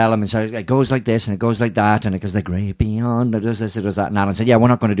keen to tell him, and said, it goes like this, and it goes like that, and it goes the great beyond, it does this, it does that. And Alan said, yeah, we're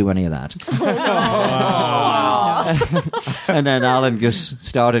not going to do any of that. And then Alan just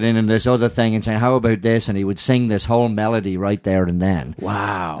started in this other thing and saying, how about this? And he would sing this whole melody right there and then.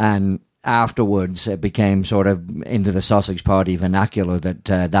 Wow. And afterwards, it became sort of into the Sausage Party vernacular that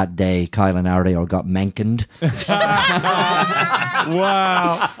that day Kyle and Ariel got menkened.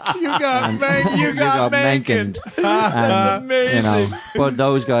 Wow, you got menkened. That's amazing. You know, but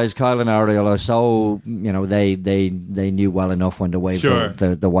those guys, Kyle and Ariel, are so, you know, they knew well enough when to wave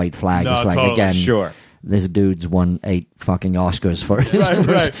the white flag. No, it's like totally. again, Sure. This dude's won 8 fucking Oscars for his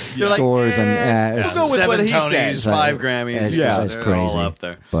scores, and we'll go with 7 what he Tonys, says. 5 Grammys. It's they're crazy. all up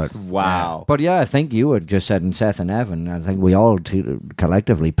there. But Wow. But yeah, I think you had just said, and Seth and Evan, I think we all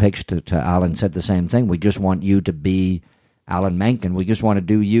collectively pitched to Alan, said the same thing. We just want you to be Alan Menken. We just want to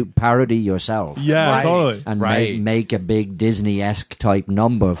do you parody yourself. Yeah, totally. And make a big Disney-esque type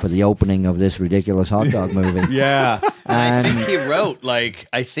number for the opening of this ridiculous hot dog movie. Yeah. And I think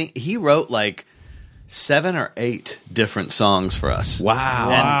he wrote like 7 or 8 different songs for us. Wow.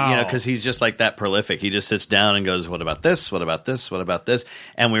 And, you know, because he's just like that prolific. He just sits down and goes, what about this? What about this? What about this?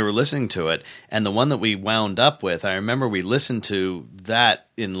 And we were listening to it. And the one that we wound up with, I remember we listened to that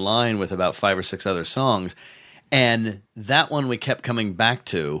in line with about 5 or 6 other songs. And that one we kept coming back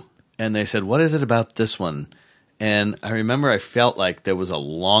to. And they said, what is it about this one? And I remember I felt like there was a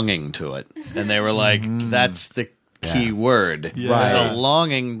longing to it. And they were like, that's the key word. Yeah. There's a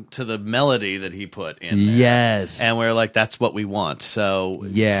longing to the melody that he put in there. Yes. And we're like, that's what we want. So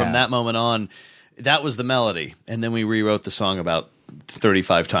from that moment on, that was the melody. And then we rewrote the song about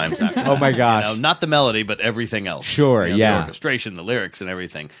 35 times after Oh my gosh. You know, not the melody, but everything else. Sure, You know, yeah. the orchestration, the lyrics, and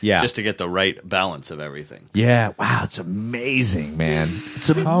everything. Yeah. Just to get the right balance of everything. Yeah. Wow. It's amazing, man. It's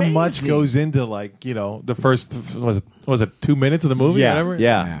amazing. How much goes into, like, you know, the first was it 2 minutes of the movie? Yeah. Or whatever?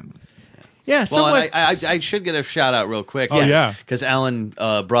 Yeah. Yeah. Well, and I should get a shout out real quick. Oh, yeah. Because Alan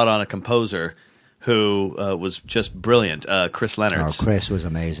brought on a composer who was just brilliant, Chris Leonards. Oh, Chris was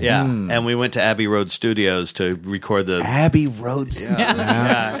amazing. Yeah, and we went to Abbey Road Studios to record the Abbey Road.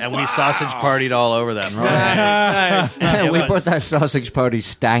 Yeah, and we sausage partied all over that. Nice. We put that sausage party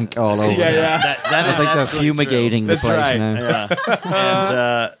stank all over. That I is think they're absolutely fumigating true. the place now.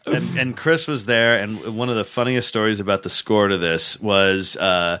 Yeah. And Chris was there, and one of the funniest stories about the score to this was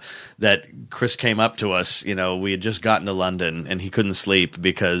that Chris came up to us. You know, we had just gotten to London, and he couldn't sleep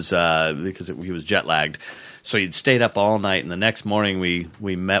because he was jet lagged. So he'd stayed up all night, and the next morning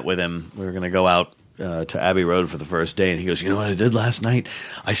we met with him. We were going to go out to Abbey Road for the first day, and he goes, you know what I did last night?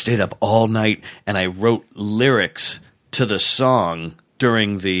 I stayed up all night, and I wrote lyrics to the song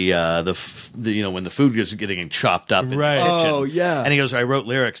during the you know, when the food was getting chopped up in the kitchen. Oh, yeah. And he goes, I wrote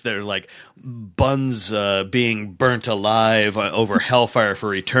lyrics that are like buns being burnt alive over hellfire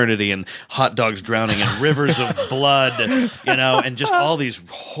for eternity, and hot dogs drowning in rivers of blood, you know, and just all these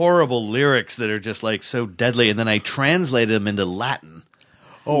horrible lyrics that are just like so deadly. And then I translated them into Latin.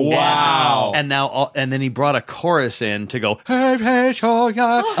 Oh, wow. And now, and then he brought a chorus in to go, and then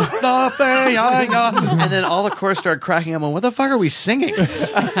all the chorus started cracking up. What the fuck are we singing?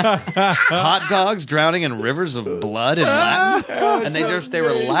 Hot dogs drowning in rivers of blood in Latin? And they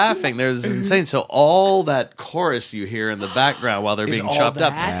were laughing. It was insane. So all that chorus you hear in the background while they're being chopped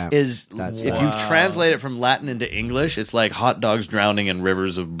up is, if you translate it from Latin into English, it's like hot dogs drowning in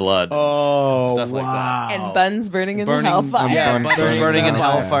rivers of blood. Oh, stuff like that. And buns burning in the hellfire. Yeah, buns burning in hellfire.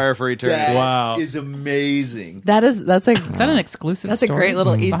 Hellfire for Eternity. Wow. is amazing. That's like Is that an exclusive that's a story? great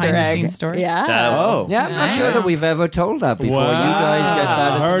little Easter Behind the egg. scenes story? Yeah. Oh, Yeah, I'm not sure that we've ever told that before. Wow. You guys get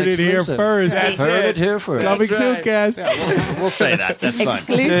that as Heard an it here exclusive. first. Heard it here first. Coming That's soon, right. cast. We'll say that. That's fine.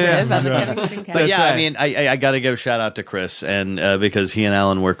 Exclusive on the Kennington Cast. But yeah, right. I mean, I got to give shout out to Chris, and because he and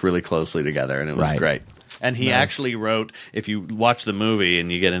Alan worked really closely together, and it was Right. great. And he actually wrote, if you watch the movie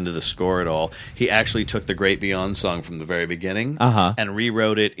and you get into the score at all, he actually took the Great Beyond song from the very beginning and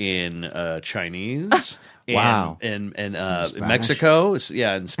rewrote it in Chinese. Wow. In Mexico,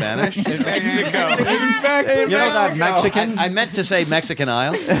 in Spanish. In Mexico. You know that Mexican? I meant to say Mexican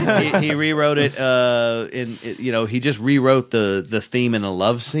Isle. He rewrote it he just rewrote the theme in a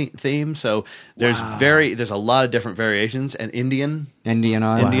love theme. So there's a lot of different variations, and Indian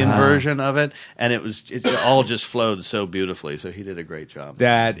version of it, and it all just flowed so beautifully. So he did a great job.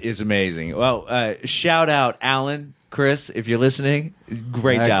 That is amazing. Well, shout out Alan, Chris, if you're listening.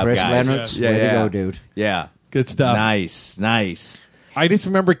 Great job, Chris guys. Leonard, Yeah, way to yeah. go, dude. Yeah. Good stuff. Nice. I just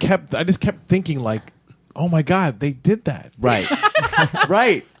remember I just kept thinking like, oh my God, they did that. Right.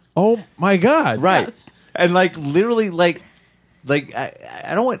 Right. Oh my God. Right. And literally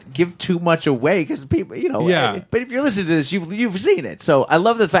I don't want to give too much away because people, Yeah. but if you're listening to this, you've seen it. So I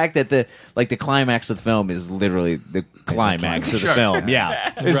love the fact that the climax of the film is literally the climax of the film.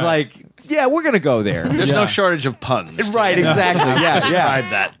 Yeah. It's Right. like, yeah, we're going to go there. There's no shortage of puns. Right, exactly. Yeah, Describe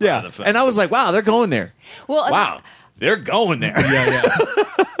that. Yeah. part of the film. And I was like, wow, they're going there. Well, Wow. They're going there.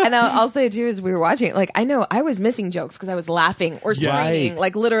 and I'll say too, as we were watching it, I know I was missing jokes because I was laughing or screaming,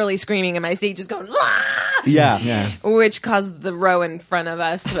 literally screaming in my seat, just going, "Ah!" Yeah. which caused the row in front of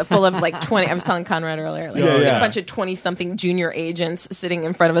us full of 20. I was telling Conrad earlier, a bunch of 20-something junior agents sitting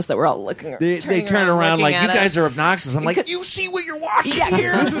in front of us that were all looking. They turn around like, you guys are. are obnoxious. I'm like, you see what you're watching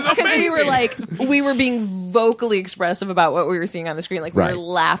here? This is Because we were being vocally expressive about what we were seeing on the screen. We Right. were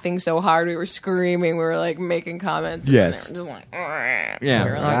laughing so hard, we were screaming, we were making comments. Yes. And they were just like, Yeah. we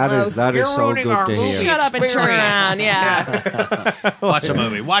were like, That is so ruining our good to movie. hear. shut up and turn around. Yeah. Watch a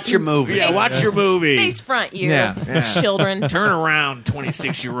movie. Watch your movie. Yeah, watch your movie. Face front, you Yeah. children. Turn around,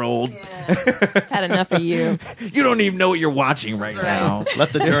 26-year-old. Had enough of you. You don't even know what you're watching right That's right. now.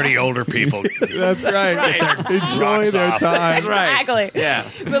 Let the dirty older people. That's right. Enjoy their time. Exactly. Yeah.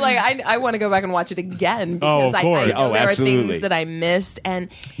 But I want to go back and watch it again Oh, because of I course. know Oh, there absolutely. are things that I missed, and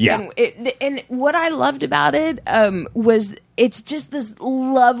Yeah. and what I loved about it was it's just this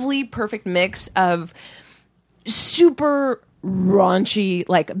lovely, perfect mix of super raunchy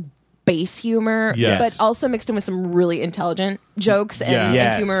base humor, Yes. but also mixed in with some really intelligent jokes and, Yeah. and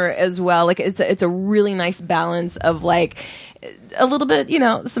Yes. humor as well. It's a really nice balance of a little bit,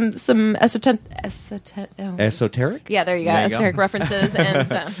 some Esoteric? yeah, there you go. There you go. Esoteric references and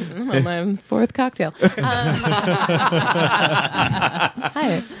so, my fourth cocktail.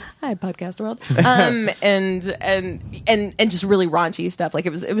 Hi, podcast world. And just really raunchy stuff. It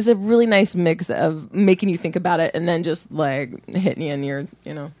was a really nice mix of making you think about it and then just hitting you in your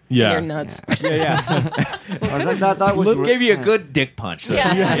in your nuts. Yeah. That was Gave you a good dick punch. So.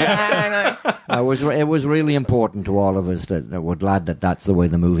 Yeah. it was really important to all of us that we're glad that that's the way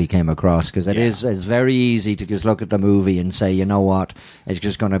the movie came across, because it's very easy to just look at the movie and say, you know what, it's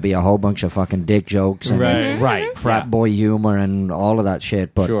just going to be a whole bunch of fucking dick jokes and Right. frat boy humor and all of that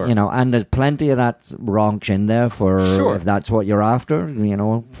shit. But Sure. and there's plenty of that raunch in there for Sure. if that's what you're after.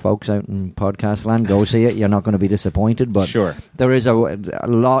 Folks out in podcast land, go see it. You're not going to be disappointed. But Sure. there is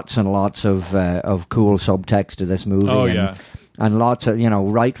lots and lots of cool subtext to this movie. Oh, and, yeah. And lots of,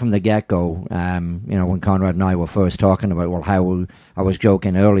 right from the get-go, when Conrad and I were first talking about, how I was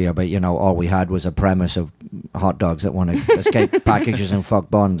joking earlier, but, all we had was a premise of hot dogs that want to escape packages and fuck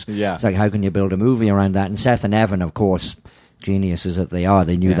buns. Yeah. It's like, how can you build a movie around that? And Seth and Evan, of course, geniuses that they are,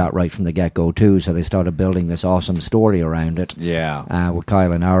 they knew that right from the get-go too, so they started building this awesome story around it. Yeah. With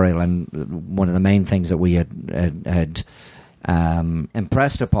Kyle and Ariel, and one of the main things that we had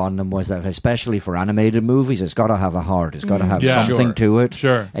impressed upon them was that, especially for animated movies, it's got to have a heart. It's got to have something Sure. to it.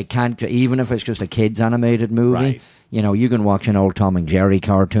 Sure. It can't, even if it's just a kids animated movie. Right. You can watch an old Tom and Jerry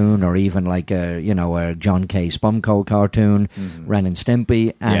cartoon, or even a John K. Spumco cartoon, Ren and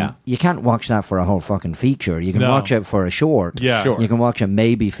Stimpy, and you can't watch that for a whole fucking feature. You can watch it for a short. Yeah. Sure. You can watch it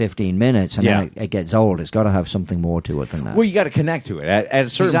maybe 15 minutes, and then it gets old. It's got to have something more to it than that. Well, you got to connect to it. At a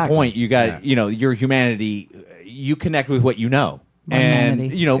certain Exactly. point, you got, your humanity, you connect with what you know. And,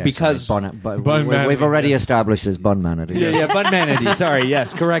 Bunmanity. because... We've already established this Bunmanity. Yeah, Bunmanity. Sorry,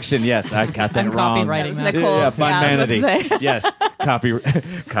 yes. Correction, yes. I got that I'm wrong. copywriting That was that. Nicole. Yeah, I was about to say. Yes.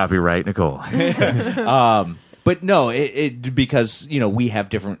 Copyright Nicole. But no, because we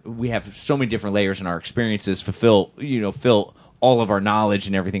have so many different layers, and our experiences fill all of our knowledge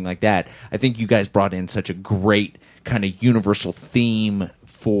and everything like that. I think you guys brought in such a great kind of universal theme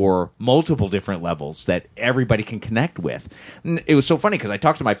for multiple different levels that everybody can connect with. And it was so funny because I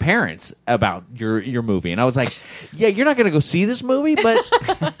talked to my parents about your movie, and I was like, "Yeah, you're not going to go see this movie, but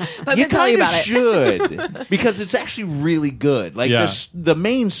you kind of should because it's actually really good. Like the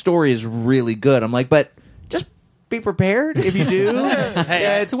main story is really good." I'm like, "But just be prepared if you do."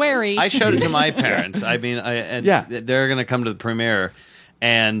 Hey, sweary. I showed it to my parents. I mean, they're going to come to the premiere,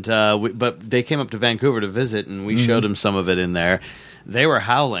 and but they came up to Vancouver to visit, and we showed them some of it in there. They were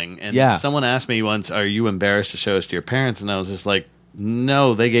howling, and someone asked me once, "Are you embarrassed to show us to your parents?" And I was just like,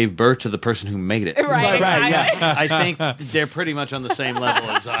 "No, they gave birth to the person who made it." Right. Yeah. I think they're pretty much on the same level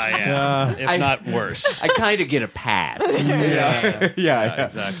as I am, if not worse. I kind of get a pass. Yeah,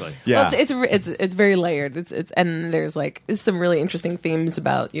 exactly. Well, it's very layered. It's and there's like some really interesting themes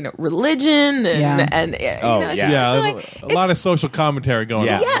about religion and a lot of social commentary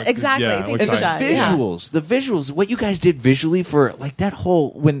going on. Yeah, exactly. Yeah, Thank which you, I- Shai. The visuals, what you guys did visually for like that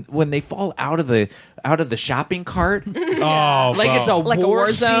whole when they fall out of the shopping cart. Oh, like it's a Like a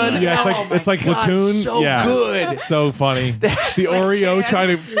war zone. scene. Yeah, it's like God, Platoon. so yeah. good. So funny. The Oreo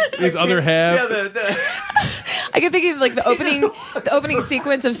trying to his other half. I can think of like the opening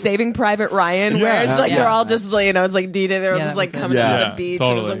sequence of Saving Private Ryan, where it's like they're all just it's like D-Day. They're all just like coming out of the beach.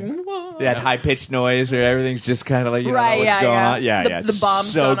 Totally. And it's like, whoa. That high pitched noise where everything's just kind of like you Right, don't know what's going on. yeah. Yeah, The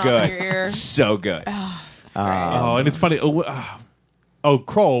bomb's so going off good. in your ear. So good. Oh, and it's funny.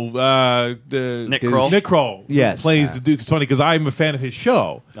 Kroll. Nick Kroll. Nick Kroll. Yes. Plays the Duke. It's funny because I'm a fan of his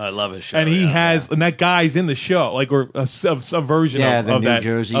show. I love his show. And he and that guy's in the show, like, or some version Yeah, of the New that.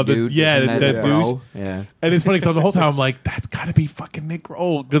 Jersey of the, dude. Yeah, Isn't that it? douche. Yeah. And it's funny because the whole time I'm like, that's got to be fucking Nick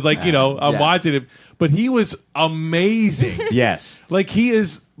Kroll. Because, like, I'm watching it. But he was amazing. Yes. Like, he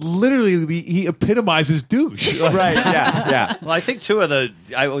is literally, he epitomizes douche. Right, yeah. Well, I think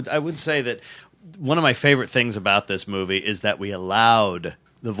I would say that one of my favorite things about this movie is that we allowed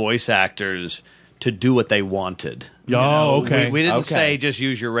the voice actors to do what they wanted. Okay. We didn't say just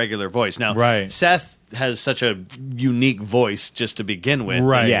use your regular voice. Now, Right. Seth has such a unique voice just to begin with.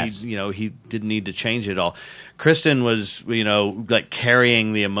 Right. that Yes. he didn't need to change it all. Kristen was, like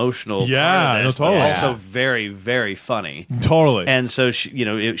carrying the emotional part of this, totally. but also very, very funny. Totally. And so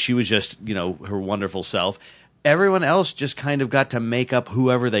she was just, her wonderful self. Everyone else just kind of got to make up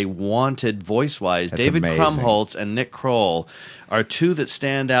whoever they wanted voice-wise. That's David amazing. Krumholtz and Nick Kroll are two that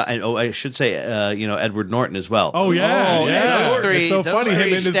stand out. And I should say, Edward Norton as well. Oh, yeah. Those three, It's so funny, him in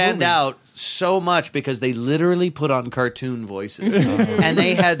three this stand movie. out so much because they literally put on cartoon voices, and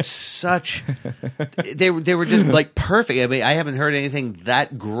they had such. They were just like perfect. I mean, I haven't heard anything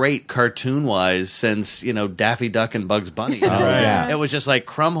that great cartoon-wise since Daffy Duck and Bugs Bunny. yeah. It was just like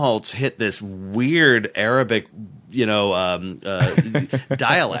Krumholtz hit this weird Arabic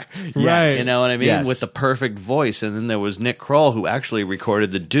dialect. Right. You know what I mean? Yes. With the perfect voice. And then there was Nick Kroll, who actually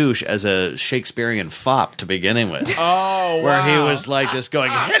recorded the douche as a Shakespearean fop to beginning with. Oh, Where he was like just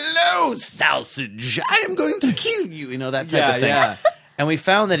going, "Hello, sausage, I am going to kill you." That type of thing. Yeah. And we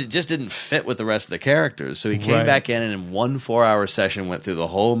found that it just didn't fit with the rest of the characters. So he came Right. back in and in 1 4-hour session went through the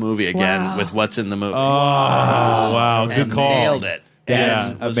whole movie again with what's in the movie. Oh, wow. Good And call. nailed it. Yeah.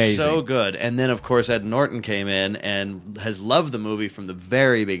 And it was Amazing. so good. And then, of course, Ed Norton came in and has loved the movie from the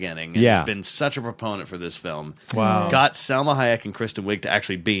very beginning. And Yeah. has been such a proponent for this film. Wow. Got Salma Hayek and Kristen Wiig to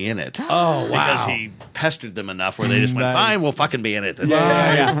actually be in it. Oh, wow. Because he pestered them enough where they just went, Nice. "Fine, we'll fucking be in it."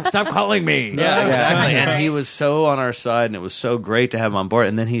 Yeah. Stop calling me. Yeah, exactly. And he was so on our side, and it was so great to have him on board.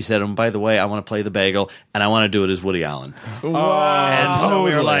 And then he said, by the way, I want to play the bagel, and I want to do it as Woody Allen. Wow. And so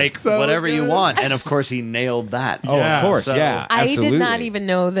we were Totally. like, So whatever you good. want. And of course, he nailed that. Oh, Yeah. of course. So- Yeah. I Absolutely. did not even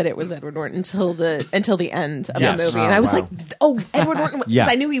know that it was Edward Norton until the end of Yes. the movie, Oh, and I was wow. like, Edward Norton, because Yeah.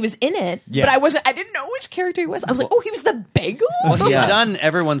 I knew he was in it, Yeah. but I didn't know which character he was. I was like, oh, he was the bagel. Well, he Yeah. had done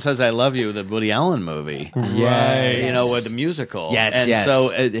Everyone Says I Love You, the Woody Allen movie. Yes. With the musical. Yes, and yes. so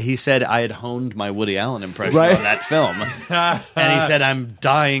he said I had honed my Woody Allen impression Right. on that film. And he said, I'm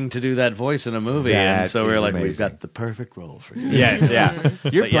dying to do that voice in a movie. That and so we were is like, we've amazing. got the perfect role for you. Yes, yeah.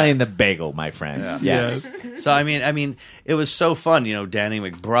 You're But yeah. playing the bagel, my friend. Yes. So I mean, it was so fun. Danny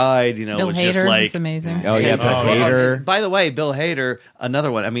McBride. Bill was just Hader like is amazing. Oh, yeah, Bill Hader. By the way, Bill Hader,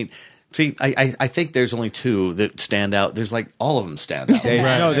 another one. I mean, see, I think there's only two that stand out. There's like all of them stand out.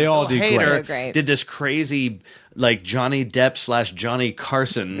 No, they all do Hader great. They're great. did this crazy like Johnny Depp / Johnny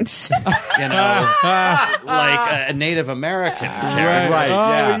Carson, like a Native American character. Right.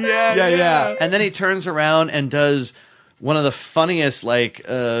 Oh, Yeah. And then he turns around and does one of the funniest, like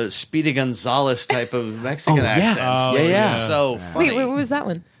Speedy Gonzalez type of Mexican accents. Oh, which is yeah. so funny. Wait, what was that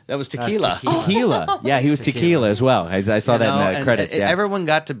one? That was Tequila. Tequila. Yeah, he was Tequila as well. I saw that in the and credits. Yeah. Everyone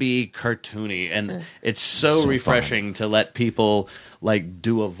got to be cartoony, and it's so refreshing to let people like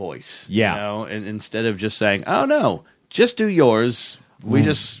do a voice. Yeah. You know, and instead of just saying, "Oh no, just do yours." We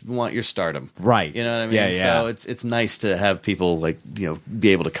just want your stardom, right? You know what I mean? Yeah. So it's nice to have people like be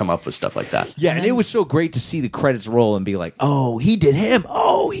able to come up with stuff like that. Yeah, and it was so great to see the credits roll and be like, "Oh, he did him!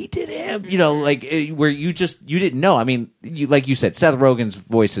 Oh, he did him!" You know, like where you didn't know. I mean, like you said, Seth Rogen's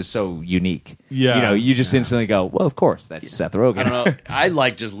voice is so unique. Yeah, you know, you just instantly go, "Well, of course, that's Seth Rogen." I don't know. I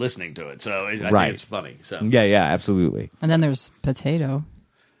like just listening to it, so I think it's funny. So yeah, absolutely. And then there's Potato.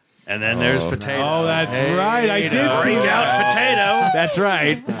 And then there's Potato. Oh, that's right. I did freak out Potato. That's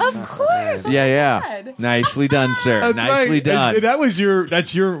right. Of course. Yeah. Nicely done, sir. That's Nicely right. done. And that's your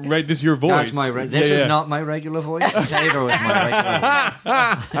this is your voice. That's my this is not my regular voice. Potato is my regular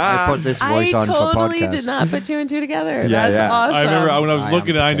voice. I put this voice on for podcast. I totally did not put two and two together. Yeah, That's awesome. I remember when I was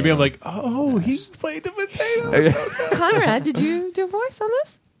looking at IMDb, Potato. I'm like, oh, he played the Potato. Conrad, did you do a voice on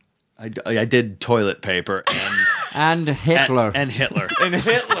this? I did toilet paper And Hitler. and Hitler. And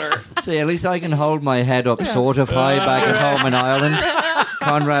Hitler. See, at least I can hold my head up sort of high back at home in Ireland.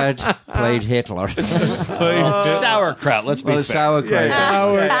 Conrad played Hitler. Sauerkraut. Let's be fair. Sauerkraut.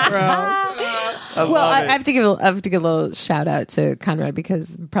 Well, I have to give a little shout out to Conrad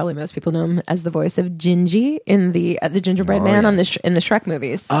because probably most people know him as the voice of Gingy in the gingerbread man on in the Shrek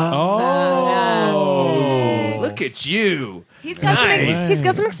movies. Look at you. He's got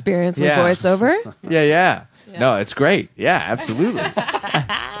some experience with voiceover. Yeah. No, it's great. Yeah, absolutely.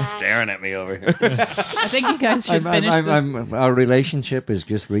 Staring at me over here. I think you guys should finish. Our relationship has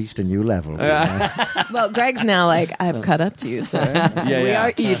just reached a new level. Well, Greg's now like, I've caught up to you, sir. We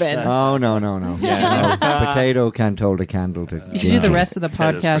are even. Oh, no. Yeah, no. Potato can't hold a candle to You should do the rest of the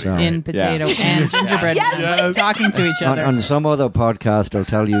podcast in Potato and gingerbread, talking to each other. On some other podcast, I'll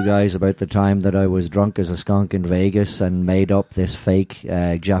tell you guys about the time that I was drunk as a skunk in Vegas and made up this fake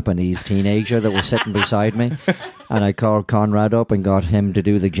Japanese teenager that was sitting beside me. And I called Conrad up and got him to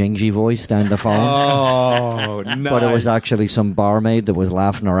do the Gingy voice down the phone. Oh, nice. But it was actually some barmaid that was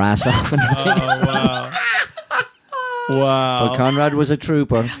laughing her ass off in Vegas. Wow. So Conrad was a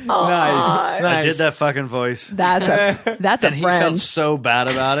trooper. Nice. I did that fucking voice. That's a And he friend. felt so bad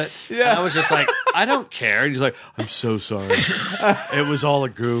about it. Yeah. And I was just like, I don't care. And he's like, I'm so sorry. It was all a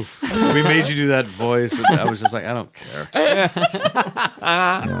goof. We made you do that voice. And I was just like, I don't care.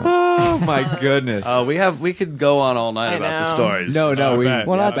 Oh my goodness. We could go on all night about the stories. No.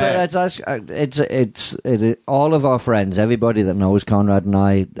 It's all of our friends, everybody that knows Conrad and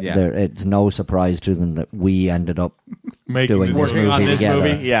I. It's no surprise to them that we ended up doing this movie on this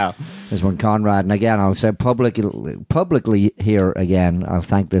together. movie. Yeah, is when Conrad, and again, I'll say publicly here again, I'll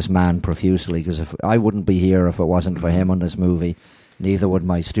thank this man profusely because if I wouldn't be here if it wasn't for him on this movie. Neither would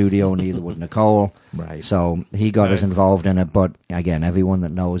my studio, neither would Nicole. Right. So he got us involved in it. But again, everyone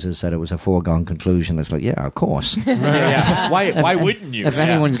that knows has said it was a foregone conclusion. It's like, yeah, of course. Why wouldn't you? If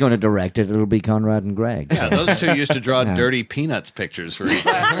anyone's going to direct it, it'll be Conrad and Greg. Yeah, those two used to draw Dirty Peanuts pictures for each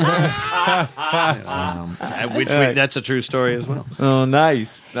other. That's a true story as well. Oh,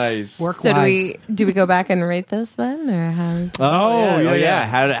 nice. So do we go back and rate this then, or how's? Yeah.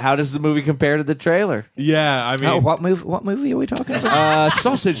 How does the movie compare to the trailer? Yeah, I mean, what movie are we talking about?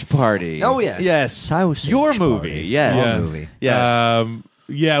 Sausage Party. Oh yes, Sausage. Your movie. Party. Yes. Our movie. Yes.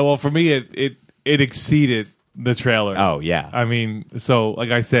 Well, for me, it exceeded the trailer. Oh yeah. I mean, so like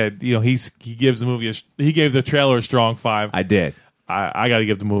I said, he gives the movie he gave the trailer a strong 5. I did. I got to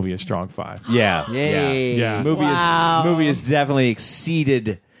give the movie a strong 5. Yeah. Yay. Yeah. Movie has definitely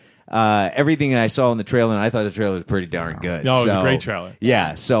exceeded everything that I saw in the trailer, and I thought the trailer was pretty darn good. No, it was a great trailer.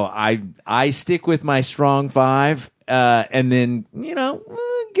 Yeah, so I stick with my strong 5, and then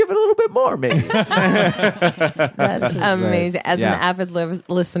give it a little bit more, maybe. That's amazing. As an avid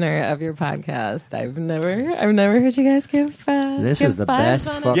listener of your podcast, I've never heard you guys give. This is the best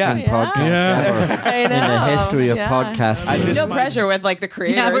fucking podcast ever I know. in the history of podcasting. No pressure with like the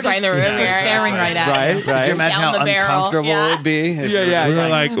creators right in the room. We're staring right at it. Could you imagine how uncomfortable it would be? We were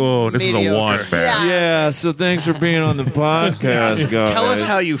like, oh, this is a 1. Yeah, so thanks for being on the podcast, guys. Tell us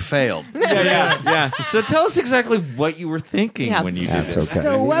how you failed. Yeah. So tell us exactly what you were thinking when you did this. Okay.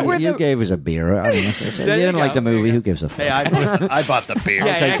 So what were you gave us a beer. I mean, if you didn't like the movie, who gives a fuck? Hey, I bought the beer.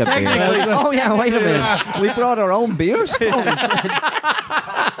 I'll take the beer. Oh yeah, wait a minute. We brought our own beers. Holy shit.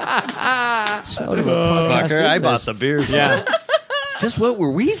 Fucker, I bought the beers. Yeah. Just what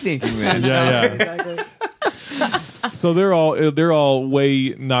were we thinking, man? So they're all way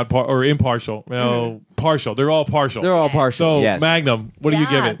not impartial. partial. They're all partial. They're all partial. So, yes. Magnum, what do you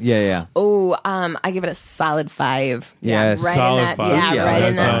give it? Yeah. Oh, I give it a solid 5. Yes. right Solid in that. 5. Yeah, Yeah, right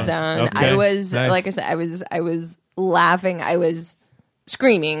in that's that fine. zone. Okay. I was Nice. like I said, I was laughing. I was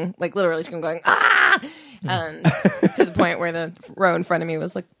screaming, like literally screaming, going ah, to the point where the row in front of me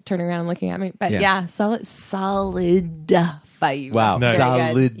was like turning around and looking at me. But Yeah. solid 5. Wow. Very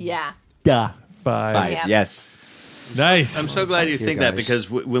Solid. good. Yeah. 5. Yeah. Yes. Nice. I'm so glad you think that guys. because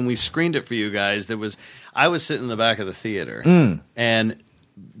when we screened it for you guys, I was sitting in the back of the theater, and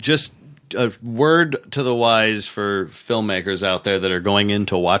just a word to the wise for filmmakers out there that are going in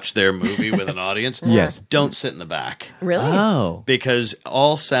to watch their movie with an audience. Yes. Don't sit in the back. Really? Oh. Because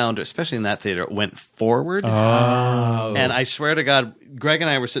all sound, especially in that theater, went forward. Oh. And I swear to God, Greg and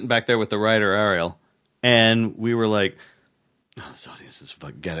I were sitting back there with the writer, Ariel, and we were like, oh, this audience is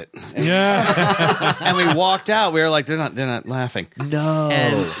fucking get it. Yeah. And we walked out. We were like, they're not laughing. No.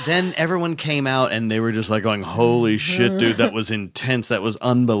 And then everyone came out and they were just like going, holy shit, dude, that was intense. That was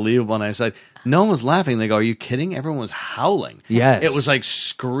unbelievable. And I said, no one was laughing. They go, are you kidding? Everyone was howling. Yes. It was like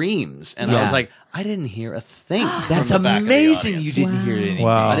screams. And I was like, I didn't hear a thing. That's from the back of the amazing. audience. You didn't hear anything.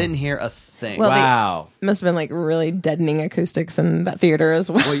 Wow. I didn't hear a thing. Well, Wow. Must have been like really deadening acoustics in that theater as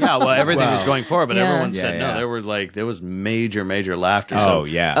well. Well, yeah, everything was Wow. going forward, but Yeah. everyone Yeah, said yeah. no. There was major laughter. Oh, so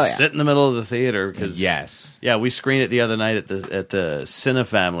yeah. Oh, yeah. sit in the middle of the theater because Yes. yeah, we screened it the other night at the Cine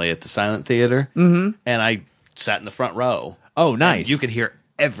Family at the Silent Theater, and I sat in the front row. Oh, nice. And you could hear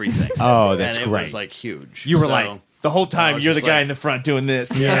everything. Oh, that's and it great. was like huge. You were So, like, the whole I time, was you're the just guy like- in the front doing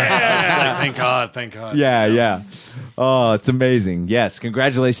this. yeah, I was like, thank God. Yeah. Oh, it's amazing. Yes.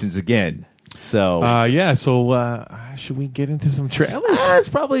 Congratulations again. So So should we get into some trailers? that's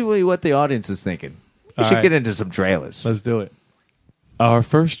probably what the audience is thinking. We All should right. get into some trailers. Let's do it. Our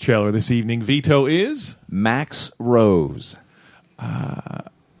first trailer this evening, Vito, is... Max Rose.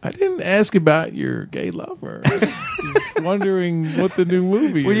 I didn't ask about your gay lover. Just wondering what the new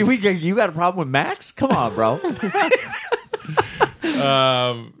movie What, is. you got a problem with Max? Come on, bro.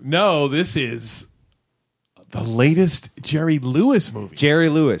 No, this is the latest Jerry Lewis movie. Jerry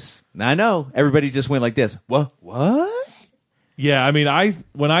Lewis. I know. Everybody just went like this. What? Yeah, I mean,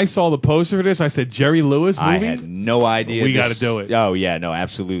 when I saw the poster for this, I said Jerry Lewis movie. I had no idea. We this- gotta do it. Oh, yeah. No,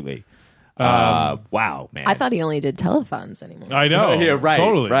 absolutely. Wow, man. I thought he only did telethons anymore. I know. Yeah, right,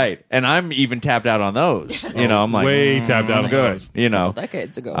 Totally. right. And I'm even tapped out on those. You know, I'm like, way tapped out on good. those. You know,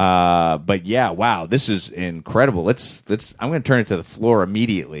 Decades ago. but yeah, wow, this is incredible. Let's. I'm going to turn it to the floor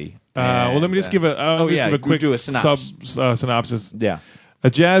immediately. Well, let me just give a give a quick do a synopsis. synopsis. Yeah. A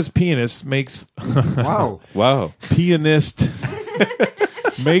jazz pianist makes Whoa. pianist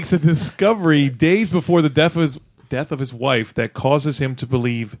makes a discovery days before the death of his wife that causes him to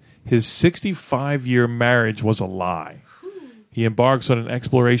believe his 65-year marriage was a lie. He embarks on an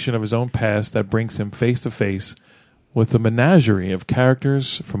exploration of his own past that brings him face to face with a menagerie of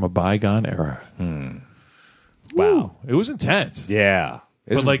characters from a bygone era. Wow, it was intense. Yeah.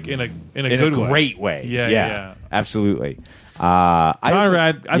 But like in a in good a way. great way. Yeah. Absolutely.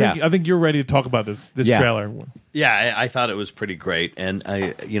 Conrad, I think you're ready to talk about this Yeah. trailer. Yeah, I thought it was pretty great, and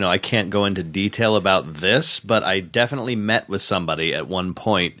I can't go into detail about this, but I definitely met with somebody at one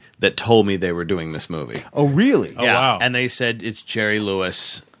point that told me they were doing this movie. Oh, really? Oh, wow. And they said it's Jerry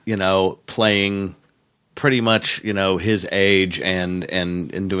Lewis, playing pretty much, his age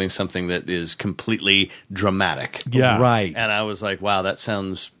and doing something that is completely dramatic. Yeah. Right. And I was like, wow, that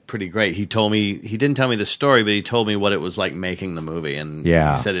sounds pretty great. He didn't tell me the story, but he told me what it was like making the movie, and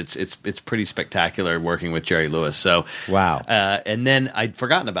Yeah. he said it's pretty spectacular working with Jerry Lewis. So Wow. and then I'd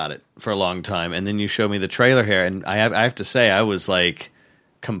forgotten about it for a long time, and then you showed me the trailer here, and I have to say I was like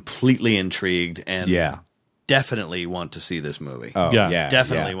completely intrigued, and Yeah. definitely want to see this movie. Oh, Yeah. yeah.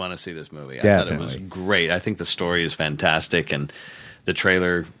 Definitely yeah. want to see this movie. I thought it was Definitely. great. I think the story is fantastic, and the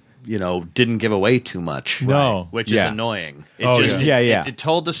trailer, didn't give away too much. No. Which Yeah. is annoying. It Oh, just yeah. Yeah, yeah. It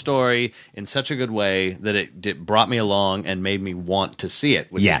told the story in such a good way that it brought me along and made me want to see it,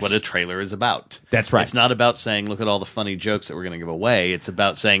 which Yes. is what a trailer is about. That's right. It's not about saying, look at all the funny jokes that we're going to give away. It's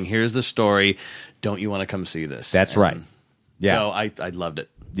about saying, here's the story. Don't you want to come see this? That's And right. Yeah. So I loved it.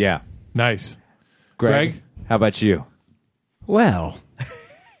 Yeah. Nice. Greg, Greg? how about you? Well,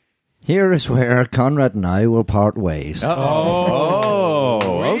 here is where Conrad and I will part ways. Oh,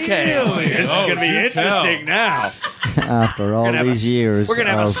 okay. Really? This is Oh, going to be do tell. interesting now. After all these years, We're going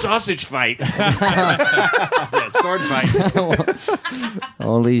to have a of- sausage fight. Sword fight.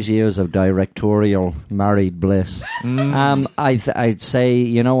 all these years of directorial married bliss. I'd say,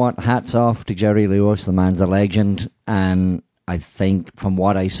 you know what? Hats off to Jerry Lewis. The man's a legend, and I think from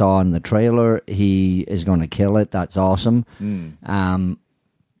what I saw in the trailer, he is going to kill it. That's awesome.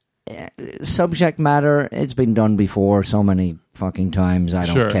 subject matter, it's been done before so many fucking times. I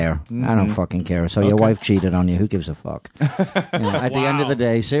don't Sure. care. I don't fucking care. So your wife cheated on you. Who gives a fuck? At the end of the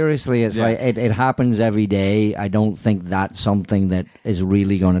day, seriously, it's like it happens every day. I don't think that's something that is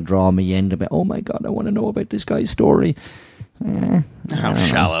really going to draw me in to be, oh my God, I want to know about this guy's story. How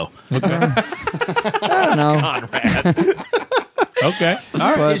shallow. I don't know. Okay.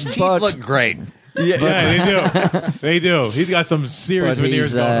 All right. His teeth look great. Yeah, they do. They do. He's got some serious But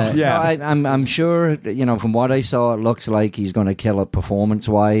veneers he's, going on. no, I'm sure, from what I saw, it looks like he's going to kill it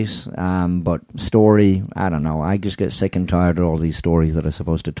performance-wise. But story, I don't know. I just get sick and tired of all these stories that are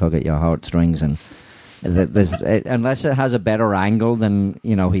supposed to tug at your heartstrings. And unless it has a better angle than,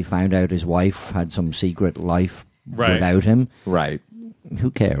 he found out his wife had some secret life without him. Right. Who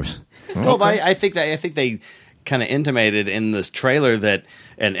cares? Well, but I think they kind of intimated in this trailer that,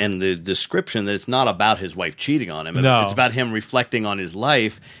 and the description, that it's not about his wife cheating on him. No. It's about him reflecting on his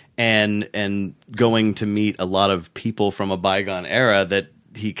life and going to meet a lot of people from a bygone era that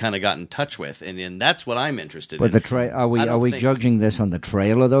he kind of got in touch with, and that's what I'm interested But in. are we judging this on the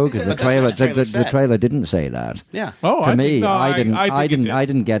trailer though? Because the trailer didn't say that. Yeah. Oh, I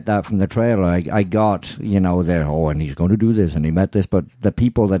didn't get that from the trailer. I got and he's going to do this, and he met this, but the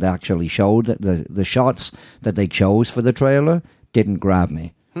people that actually showed the shots that they chose for the trailer didn't grab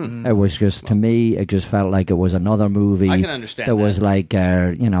me. It was just, to me, it just felt like it was another movie. I can understand that was like,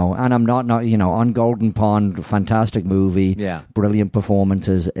 and I'm not, on Golden Pond, fantastic movie, brilliant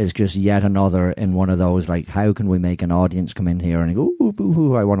performances, is just yet another in one of those, like, how can we make an audience come in here and go, ooh, boo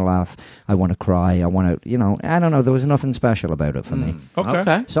hoo, I want to laugh, I want to cry, I want to, I don't know, there was nothing special about it for me.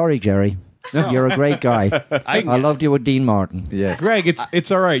 Okay. Sorry, Jerry. You're a great guy. I loved you with Dean Martin. Yeah, Greg,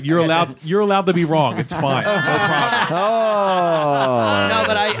 it's all right. You're allowed to be wrong. It's fine. No problem. No,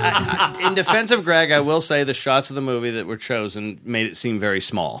 but I, in defense of Greg, I will say the shots of the movie that were chosen made it seem very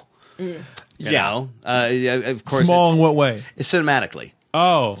small. You know? Of course. Small in what way? Cinematically.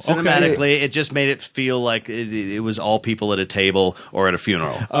 Oh, okay. Cinematically, it just made it feel like it was all people at a table or at a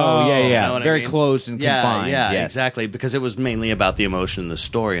funeral. Oh, yeah. You know what I Very mean? close and confined. Yeah, yes. exactly. Because it was mainly about the emotion, the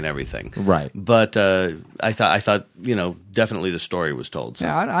story, and everything. Right. But I thought, definitely the story was told. So.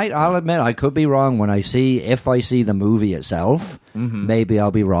 Yeah, I'll admit I could be wrong if I see the movie itself. Maybe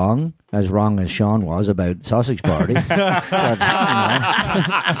I'll be wrong as Sean was about Sausage Party. But,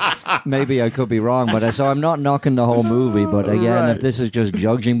 maybe I could be wrong, but so I'm not knocking the whole movie. But again, if this is just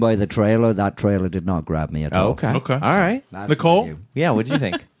judging by the trailer, that trailer did not grab me at all. Okay. Okay. All right. That's Nicole? my view. Yeah, what do you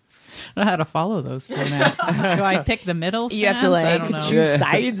think? I don't know how to follow those two now. Do I pick the middle? You have to stance? I don't know. choose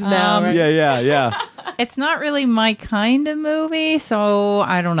sides now. Right? Yeah. It's not really my kind of movie, so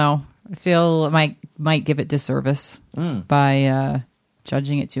I don't know. I feel it might give it disservice by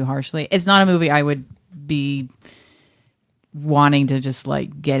judging it too harshly. It's not a movie I would be wanting to just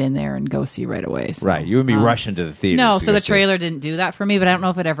like get in there and go see right away. So, Right, you would be rushing to the theater. No, to so go the see trailer didn't do that for me, but I don't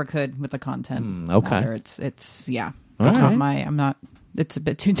know if it ever could with the content. okay. matter. It's All right. I'm not. It's a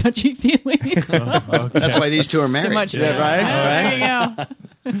bit too touchy feely. So. That's why these two are married. Too much. Yeah, right?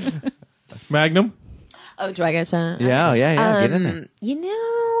 There you go. Magnum? Oh, do I get to? Yeah. Get in there.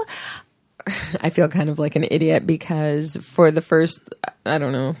 I feel kind of like an idiot because for the first,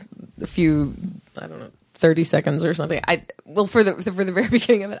 30 seconds or something. For the very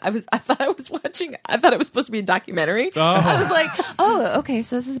beginning of it, I thought it was supposed to be a documentary. Oh. I was like, oh, okay,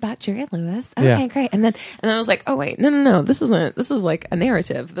 so this is about Jerry Lewis. Okay, great. And then I was like, oh wait, no, this is like a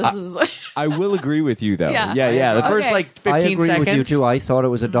narrative. This is like I will agree with you though. Yeah. Yeah. The first Okay. 15 I agree seconds. with you too. I thought it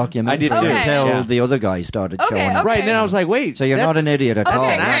was a documentary I did too. until Yeah. the other guy started showing up. Right, and then I was like, wait. So you're not an idiot at all.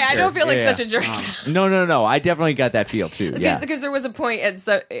 okay, great. I actor. don't feel like Yeah. such a jerk. No. I definitely got that feel too. Yeah. Because there was a point, and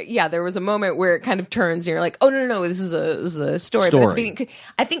so there was a moment where it kind of turns, and you're like, oh no, this is a story. But at the beginning,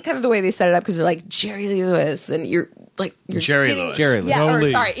 I think kind of the way they set it up, because they're like Jerry Lee Lewis, and you're Jerry getting- Lewis. Jerry Lewis. Yeah, No or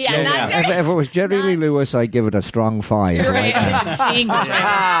Lee. sorry, not Jerry. If it was Jerry Lee Lewis, I'd give it a strong 5. You're right now. right. Seeing the trailer.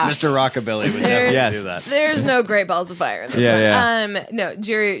 Mr. Rockabilly would definitely Yes. do that. There's no great balls of fire in this Yeah, one. No,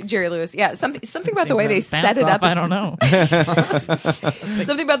 Jerry Lewis. Yeah, something about the way they set Bounce it off, up. I don't know.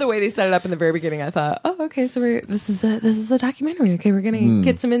 Something about the way they set it up in the very beginning. I thought, oh, okay, so this is a documentary. Okay, we're gonna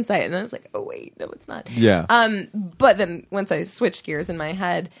get some insight. And then I was like, oh wait, no, it's not. Yeah. But then once I switched gears in my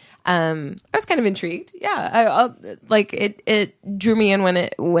head, I was kind of intrigued. Yeah, it drew me in when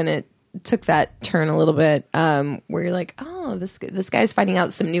it took that turn a little bit, where you're like, oh, oh, this guy's finding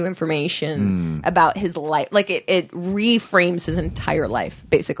out some new information about his life. Like it reframes his entire life,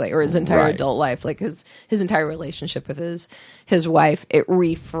 basically, or his entire adult life, like his entire relationship with his wife. It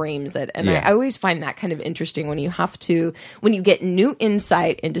reframes it, and I always find that kind of interesting when you get new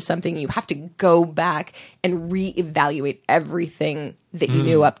insight into something, you have to go back and reevaluate everything that you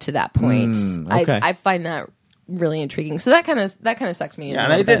knew up to that point. Okay. I find that really intriguing. So that kind of sucks me in. Yeah,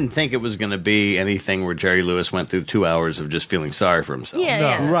 and I didn't think it was going to be anything where Jerry Lewis went through 2 hours of just feeling sorry for himself.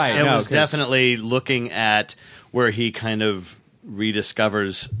 Yeah. Right. It no, was 'cause- definitely looking at where he kind of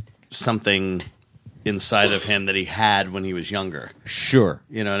rediscovers something inside of him that he had when he was younger. Sure.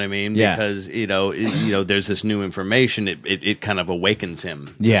 You know what I mean? Yeah. Because there's this new information. It kind of awakens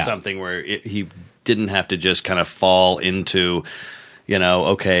him to something where he didn't have to just kind of fall into,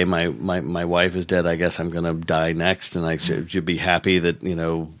 okay, my wife is dead. I guess I'm going to die next, and I should be happy that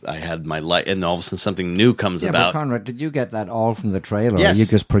I had my life. And all of a sudden, something new comes But about. Conrad, did you get that all from the trailer? Yes. Or are you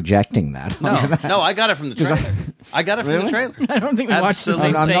just projecting that? No, I got it from the trailer. I got it from the trailer. I don't think we watched the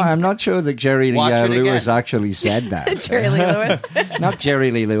same Absolutely. thing. I'm not sure that Jerry Watch it Lewis again. actually said that. Jerry Lee Lewis. Not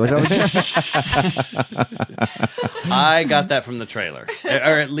Jerry Lee Lewis. I got that from the trailer, or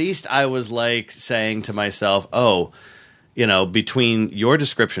at least I was like saying to myself, "Oh, between your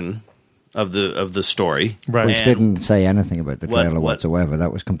description of the story, Right. Which and- didn't say anything about the What- trailer what- whatsoever.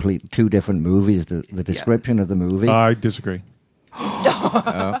 That was complete two different movies. The description of the movie. I disagree.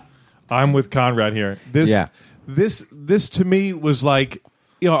 I'm with Conrad here. This to me was like,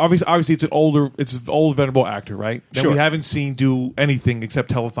 obviously it's an old venerable actor, right? That Sure. we haven't seen do anything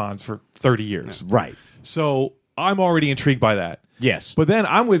except telethons for 30 years. Right. So I'm already intrigued by that. Yes. But then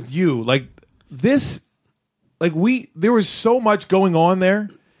I'm with you. Like this, there was so much going on there.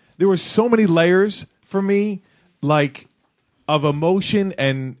 There were so many layers for me, like of emotion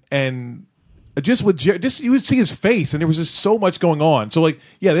and just with you would see his face, and there was just so much going on. So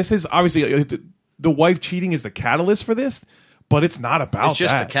this is obviously the wife cheating is the catalyst for this, but it's not about It's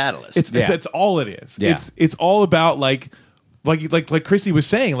just that. the catalyst. It's all it is. Yeah. It's all about like Christy was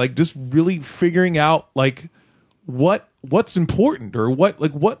saying, like just really figuring out like what's important or what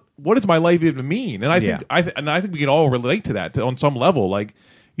does my life even mean? And I think we can all relate to that on some level. Like,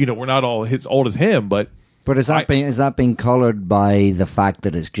 we're not all as old as him, but is that being colored by the fact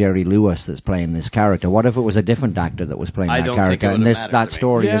that it's Jerry Lewis that's playing this character? What if it was a different actor that was playing I that don't think character? it And would've mattered that to me.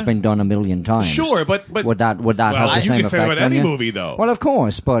 story has Yeah. been done a million times. Sure, but would that have the you same can say effect about on any you? movie, though. Well, of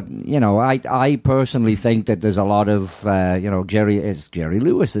course, but I personally think that there's a lot of Jerry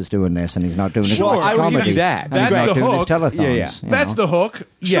Lewis is doing this, and he's not doing Sure, it I as would a give you comedy. that. And That's he's not the doing his hook. telethons. Yeah. that's the hook.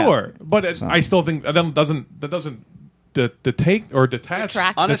 Yeah. Sure, but I still think that doesn't detach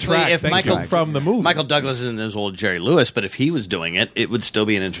Detract. Honestly, if thank Michael you, from the movie. Michael Douglas isn't as old Jerry Lewis, but if he was doing it, it would still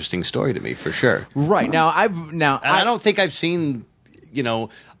be an interesting story to me for sure. Right. Now And I don't think I've seen,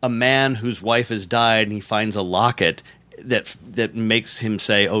 a man whose wife has died and he finds a locket that makes him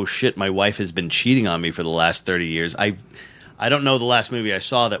say, "Oh shit, my wife has been cheating on me for the last 30 years." I don't know the last movie I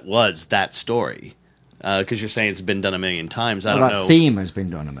saw that was that story. Because you're saying it's been done a million times. I don't know. That theme has been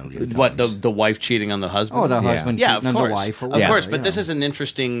done a million times. What, the wife cheating on the husband? Oh, the husband Yeah, cheating of on the course. wife or Of whatever, course, but you this know. is an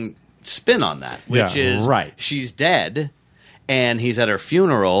interesting spin on that, which Yeah, is right. she's dead, and he's at her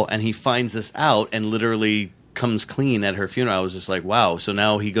funeral, and he finds this out and literally comes clean at her funeral. I was just like, wow. So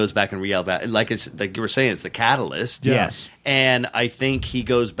now he goes back and it's like you were saying, it's the catalyst. Yes. And I think he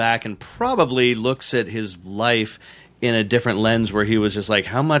goes back and probably looks at his life in a different lens where he was just like,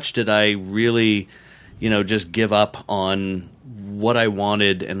 how much did I really, just give up on what I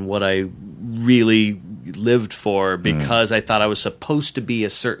wanted and what I really lived for because I thought I was supposed to be a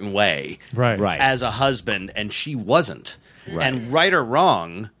certain way Right. as a husband, and she wasn't. Right. And right or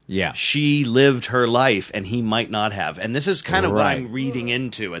wrong, Yeah. she lived her life, and he might not have. And this is kind of what Right. I'm reading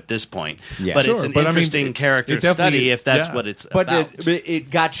into at this point. Yeah. But Sure, it's an but I mean, interesting character it definitely- study if that's yeah. what it's But about. it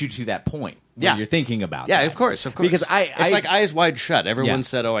got you to that point. When Yeah. you're thinking about. Yeah, that. of course. Because it's like Eyes Wide Shut. Everyone Yeah.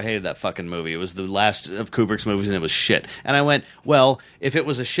 said, "Oh, I hated that fucking movie. It was the last of Kubrick's movies, and it was shit." And I went, "Well, if it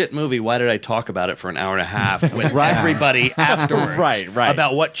was a shit movie, why did I talk about it for an hour and a half with everybody afterwards? Right.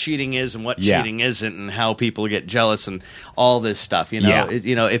 About what cheating is and what Yeah. cheating isn't, and how people get jealous and all this stuff. Yeah.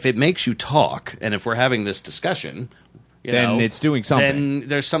 If it makes you talk, and if we're having this discussion, Then it's doing something. Then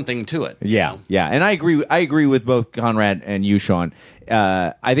there's something to it. Yeah, yeah, and I agree with both Conrad and you, Sean.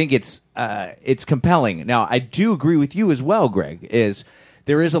 I think it's compelling. Now, I do agree with you as well, Greg.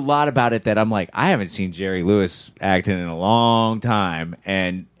 There is a lot about it that I'm like, I haven't seen Jerry Lewis acting in a long time,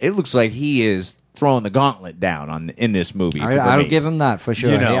 and it looks like he is throwing the gauntlet down in this movie. I'll give him that for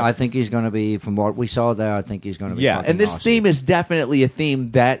sure. You know? I think he's going to be, from what we saw there, I think he's going to be. Yeah, and this awesome. theme is definitely a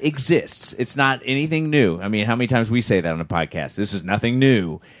theme that exists. It's not anything new. I mean, how many times we say that on a podcast? This is nothing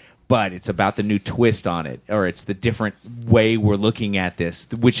new, but it's about the new twist on it, or it's the different way we're looking at this,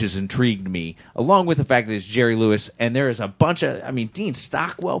 which has intrigued me, along with the fact that it's Jerry Lewis, and there is a bunch of, I mean, Dean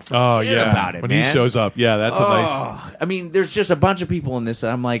Stockwell, forget about it, when man. he shows up, that's a nice. I mean, there's just a bunch of people in this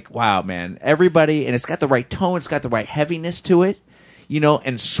that I'm like, wow, man, everybody, and it's got the right tone, it's got the right heaviness to it,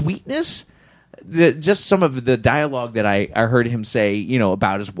 and sweetness. Just some of the dialogue that I heard him say,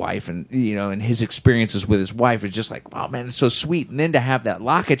 about his wife and, and his experiences with his wife is just like, wow, man, it's so sweet. And then to have that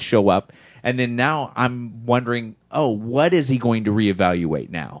locket show up, and then now I'm wondering, what is he going to reevaluate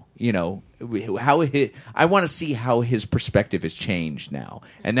now? I want to see how his perspective has changed now.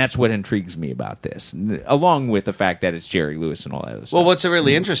 And that's what intrigues me about this, along with the fact that it's Jerry Lewis and all that other stuff. Well, what's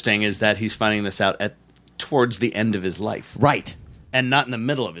really interesting is that he's finding this out towards the end of his life. Right. And not in the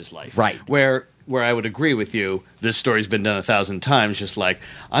middle of his life. Right. Where I would agree with you, this story's been done 1,000 times, just like,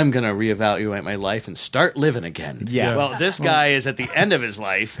 I'm going to reevaluate my life and start living again. Yeah. Well, this guy is at the end of his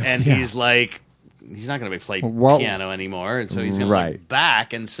life, and he's like, he's not going to play piano anymore, and so he's going to look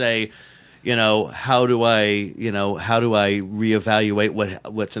back and say, how do I reevaluate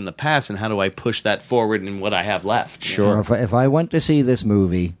what's in the past, and how do I push that forward in what I have left? Sure. If I went to see this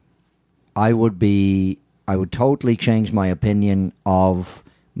movie, I would totally change my opinion of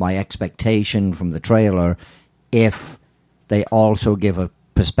my expectation from the trailer if they also give a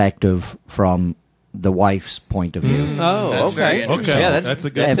perspective from the wife's point of view. That's very interesting. Yeah, that's a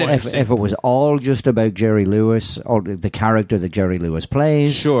good. If it was all just about Jerry Lewis or the character that Jerry Lewis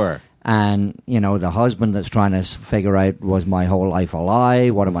plays, Sure. And the husband that's trying to figure out, was my whole life a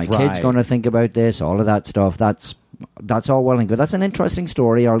lie? What are my kids going to think about this? All of that stuff. That's all well and good. That's an interesting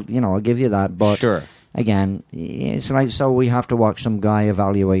story. I'll give you that. But sure. Again, it's like, so we have to watch some guy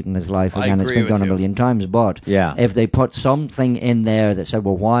evaluating his life again. It's been done a million times. But if they put something in there that said,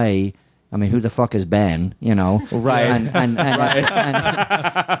 well, why? I mean, who the fuck is Ben?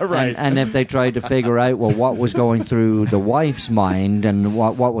 Right. And if they tried to figure out, well, what was going through the wife's mind and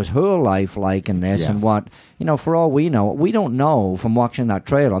what was her life like in this, and what, for all we know, we don't know from watching that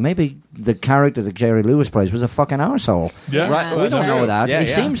trailer. Maybe the character that Jerry Lewis plays was a fucking arsehole. Yeah. Right. We don't know that. Yeah, He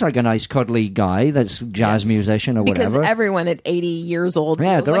seems like a nice, cuddly guy that's jazz musician or Because whatever. everyone at 80 years old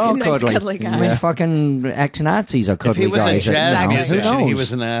Yeah, feels they're like all a nice cuddly. guy. I mean, fucking ex-Nazis are If cuddly he was guys. a jazz who musician, he knows?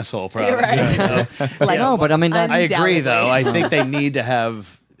 was an asshole, probably. Right. No, but I mean, that, I agree, Undoubtedly. though. I think they need to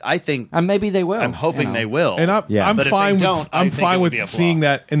have. and maybe they will. I'm hoping they will. And I'm But if fine they with don't, I think it would be a seeing flaw.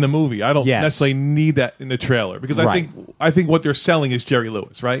 that in the movie. I don't Yes. necessarily need that in the trailer because I think what they're selling is Jerry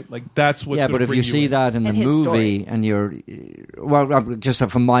Lewis, right? Like that's what. But if you see that in the And his movie story. and you're, just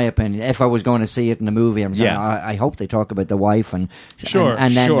from my opinion, if I was going to see it in the movie, I'm saying Yeah. I hope they talk about the wife and Sure,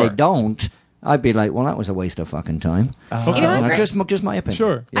 and then sure. they don't. I'd be like, well, that was a waste of fucking time. You know what? Just my opinion.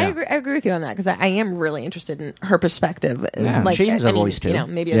 Sure. I agree with you on that because I am really interested in her perspective. Yeah, she has a voice too.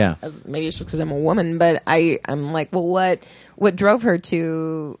 Maybe Yeah. maybe it's just because I'm a woman, but I'm like, well, what drove her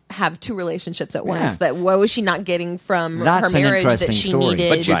to have two relationships at once? Yeah. That what was she not getting from That's her an marriage that interesting she story.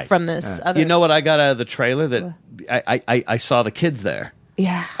 needed But from this other? You know what I got out of the trailer? That I saw the kids there.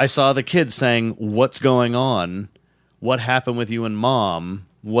 Yeah. I saw the kids saying, "What's going on? What happened with you and Mom?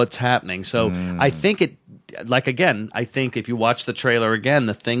 What's happening?" So I think I think if you watch the trailer again,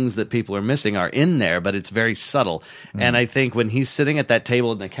 the things that people are missing are in there, but it's very subtle. And I think when he's sitting at that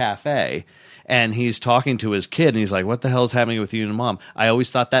table in the cafe and he's talking to his kid and he's like, what the hell's happening with you and Mom? I always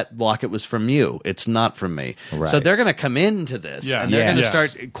thought that locket was from you. It's not from me. Right. So they're going to come into this Yeah. and they're going to Yeah.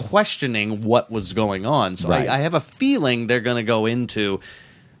 start questioning what was going on. So Right. I have a feeling they're going to go into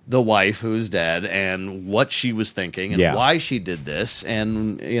the wife who's dead and what she was thinking and Yeah. why she did this.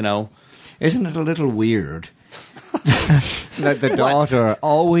 And, Isn't it a little weird that the daughter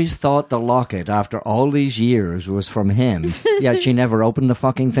always thought the locket, after all these years, was from him, yet she never opened the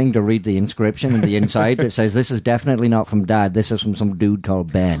fucking thing to read the inscription in the inside that says, this is definitely not from Dad, this is from some dude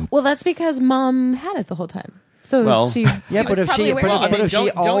called Ben. Well, that's because Mom had it the whole time. So Well- she Yeah, but was if probably she- aware but- of it. but if she don't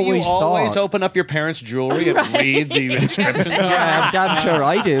you always always thought- open up your parents' jewelry and read the inscription? Yeah, I'm sure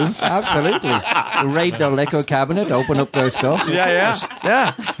I do. Absolutely. Raid their liquor cabinet, open up their stuff.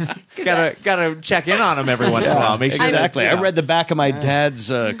 Yeah. Gotta check in on them every once in a while. Make sure Exactly. I read the back of my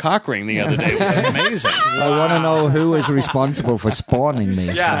dad's cock ring the other day. It was amazing. I want to know who is responsible for spawning me.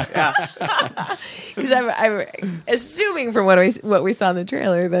 Because I'm assuming from what we saw in the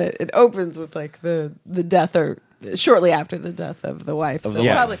trailer that it opens with like the death or shortly after the death of the wife. So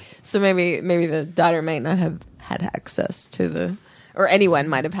wife. probably maybe the daughter might not have had access to the or anyone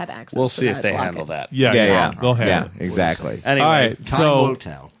might have had access. We'll to see if that they locket. handle that. Yeah, they'll handle it. exactly. Anyway, All right, Time so will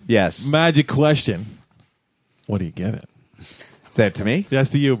tell. Yes. magic question. What do you give it? Say it to me.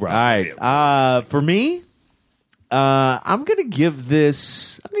 That's to you, bro. All right. For me, I'm gonna give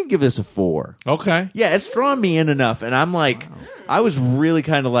this a 4. Okay. Yeah, it's drawn me in enough, and I'm like, I was really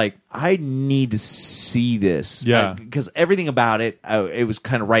kind of like, I need to see this. Yeah. Because everything about it, it was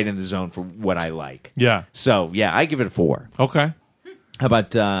kind of right in the zone for what I like. Yeah. So yeah, I give it a 4. Okay. How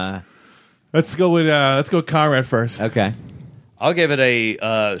about? Let's go with Conrad first. Okay. I'll give it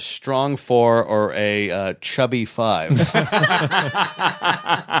a strong 4 or a chubby 5.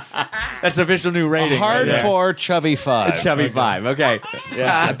 That's the official new rating. A hard right there. 4, chubby 5. Chubby 5. Okay.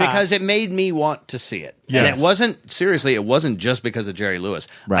 Yeah, because it made me want to see it. Yes. And it wasn't just because of Jerry Lewis.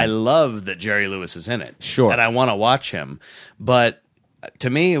 Right. I love that Jerry Lewis is in it. Sure. And I want to watch him. But to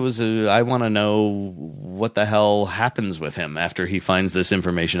me, it was I want to know what the hell happens with him after he finds this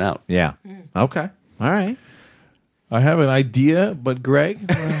information out. Yeah. Okay. All right. I have an idea, but Greg,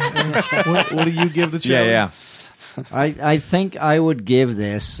 what do you give the challenge? Yeah. I think I would give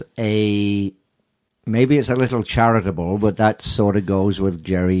this a. Maybe it's a little charitable, but that sort of goes with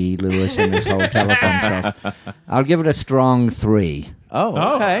Jerry Lewis and this whole telephone stuff. I'll give it a strong 3.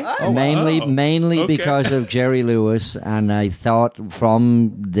 Oh, okay. Mainly Okay. because of Jerry Lewis, and I thought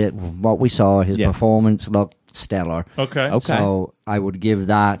from what we saw, his performance looked stellar. Okay. So I would give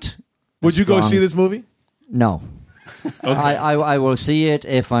that. Would you go strong- see this movie? No. I will see it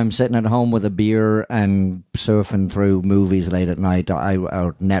if I'm sitting at home with a beer and surfing through movies late at night,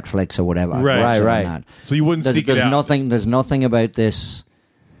 or Netflix or whatever. Right. That. So you wouldn't seek it there's out? There's nothing about this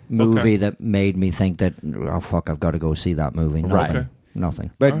movie Okay. that made me think that, oh fuck, I've got to go see that movie. Nothing. Okay.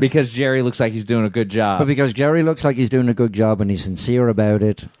 Nothing. But because Jerry looks like he's doing a good job. But because Jerry looks like he's doing a good job and he's sincere about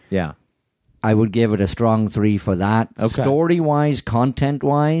it, yeah. I would give it a strong 3 for that. Okay. Story-wise,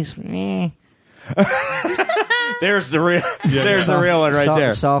 content-wise, There's the real. There's the real one right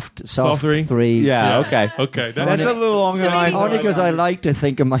there. Soft Soft 3? 3. Yeah. Okay. Okay. That's a little longer than I Only because I like to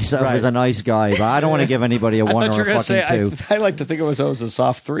think of myself Right. as a nice guy, but I don't want to give anybody a 1 or a fucking 2. I like to think of myself as a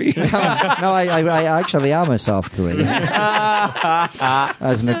soft 3. No, I actually am a soft 3.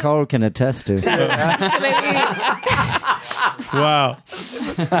 As Nicole can attest to. So maybe, Wow.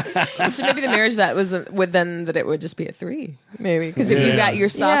 so maybe the marriage of that would then that it would just be a 3, maybe because if you've got your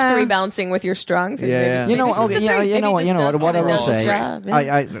soft Yeah. 3 balancing with your strong, maybe, Yeah. maybe You know, it's just a 3. Maybe it just does what I kinda will does its say. job,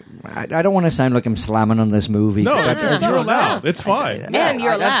 yeah. I don't want to sound like I'm slamming on this movie. No, but it's no, you're no. allowed. It's fine. And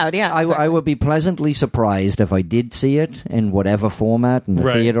you're allowed, yeah. I would be pleasantly surprised if I did see it in whatever format, in the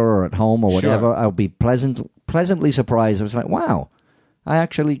Right. theater or at home or whatever. Sure. I'll be pleasantly surprised. I was like, wow, I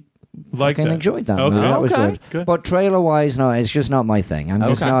actually Like fucking that. enjoyed that Okay. movie. That was Okay. good. But trailer-wise, no, it's just not my thing. I'm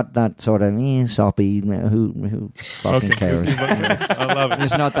just Okay. not that sort of soppy. Who fucking cares? I love it.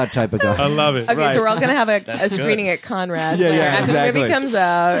 It's not that type of guy. I love it. Okay, so we're all going to have a That's screening at Conrad. Yeah, later. yeah, After exactly. the movie comes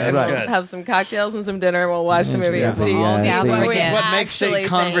out, and That's we'll good. have some cocktails and some dinner, and we'll watch the movie and see, Yeah. see Yeah. what we Yeah. What makes actually a think.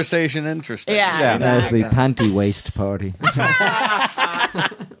 conversation interesting? Yeah, Yeah. exactly. That's the panty waist party.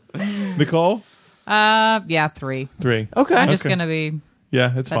 Nicole? Yeah, 3. 3. Okay. I'm just gonna be.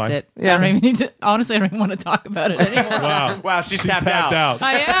 Yeah, it's That's fine. it. Yeah. I don't even need to. Honestly, I don't even want to talk about it anymore. Wow. Wow, she's tapped tapped out.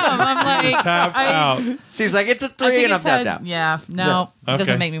 I am. I'm like Tapped out. She's like, it's a I 3, think and I'm it's had- tapped out. Yeah, no, it Okay.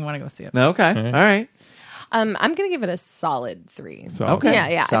 doesn't make me want to go see it. Okay. All right. I'm going to give it a solid 3. So, Okay.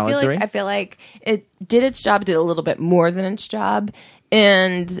 Yeah. Solid 3. I feel like it did its job, did a little bit more than its job,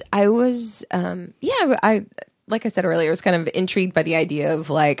 and I was, I like I said earlier, I was kind of intrigued by the idea of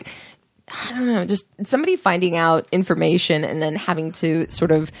like, I don't know, just somebody finding out information and then having to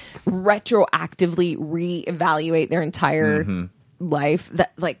sort of retroactively reevaluate their entire life.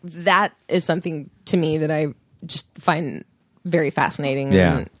 That is something to me that I just find very fascinating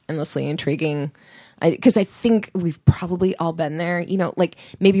Yeah. and endlessly intriguing. Because I think we've probably all been there, like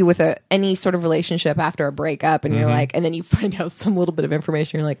maybe with any sort of relationship after a breakup, and you're like, and then you find out some little bit of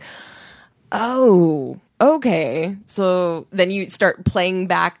information, you're like, oh, okay. So then you start playing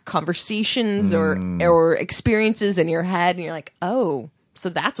back conversations or experiences in your head, and you're like, oh, so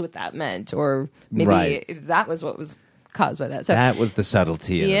that's what that meant, or maybe Right. that was what was caused by that. So That was the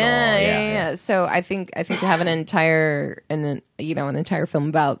subtlety of it all. yeah. So I think to have an entire film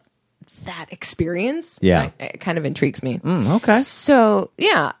about that experience, Yeah. it kind of intrigues me. Okay. So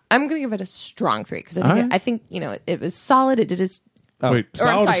yeah, I'm gonna give it a strong 3 because I think it was solid. It did its Wait, or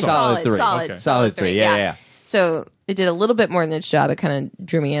I'm sorry, solid 3. solid, Okay. Solid 3. Yeah. So it did a little bit more than its job. It kind of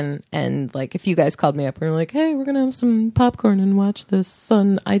drew me in, and like if you guys called me up and were like, "Hey, we're gonna have some popcorn and watch this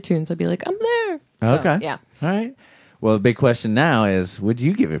on iTunes," I'd be like, "I'm there." So, Okay. yeah. All right. Well, the big question now is, would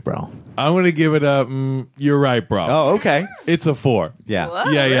you give it, bro? I'm going to give it a. You're right, bro. Oh, okay. It's a 4. Yeah.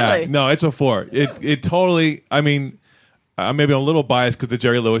 What? Yeah. Really? No, it's a 4. It totally. I mean, maybe I'm a little biased because the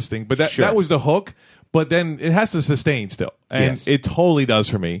Jerry Lewis thing, but Sure. that was the hook. But then it has to sustain still, and Yes. it totally does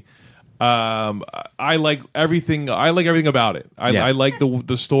for me. I like everything. I like everything about it. I like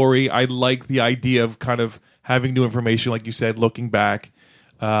the story. I like the idea of kind of having new information, like you said, looking back.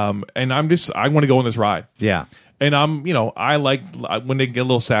 And I want to go on this ride. Yeah. And I like when they get a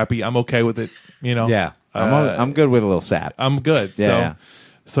little sappy. I'm okay with it. Yeah. I'm good with a little sap. I'm good. Yeah.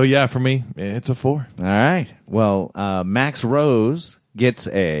 So yeah, for me, it's a 4. All right. Well, Max Rose gets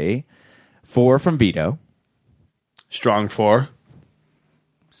a 4 from Vito. Strong 4.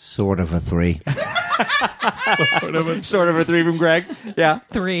 Sort of a 3. Sort of a 3 from Greg. Yeah.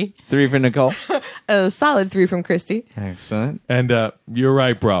 3. 3 from Nicole. A solid 3 from Christy. Excellent. And you're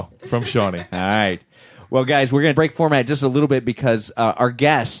right, bro, from Shawnee. All right. Well, guys, we're going to break format just a little bit because our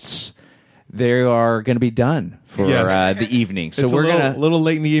guests, they are going to be done for the evening. So it's we're a little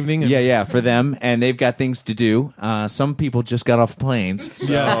late in the evening. Yeah, for them, and they've got things to do. Some people just got off planes,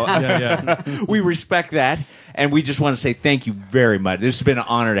 so Yeah. we respect that, and we just want to say thank you very much. This has been an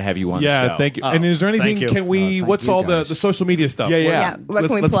honor to have you on the show. Thank you. And is there anything? thank you. Can we? thank What's you, all guys. the social media stuff? Yeah. What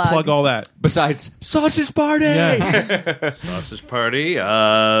can we let's plug? plug all that. Besides Sausage Party, Sausage Party.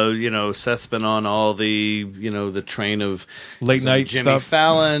 Seth's been on all the train of Late he was on night Jimmy stuff.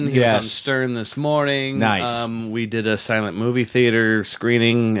 Fallon. He was Yes. on Stern this morning. Nice. We did a silent movie theater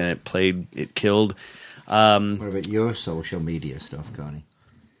screening, and it killed. What about your social media stuff, Connie?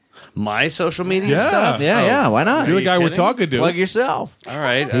 My social media Yeah. stuff. yeah. Why not? You're the guy we're kidding? talking to. Plug yourself. All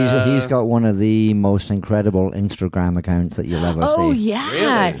right. He's got one of the most incredible Instagram accounts that you'll ever Oh see.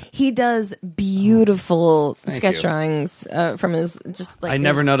 yeah, Really? he does beautiful sketch you. drawings from his just like I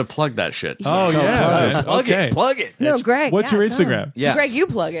never his- know to plug that shit. Oh yeah. man. Plug Okay. it. Plug it. No, Greg. What's yeah, your it's on. Instagram? Yes. Greg, you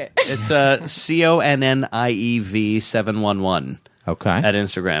plug it. It's CONNIEV 711 Okay. at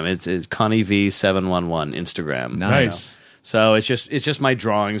Instagram. It's Connie V 711 Instagram. Nice. So it's just my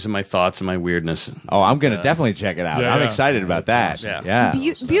drawings and my thoughts and my weirdness. Oh, I'm going to definitely check it out. Yeah, I'm yeah. excited about that. awesome. Yeah.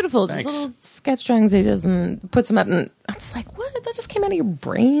 Beautiful, just thanks. little sketch drawings he does and puts them up, and it's like, what? That just came out of your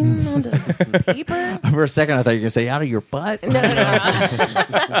brain onto paper? For a second, I thought you were going to say out of your butt. No.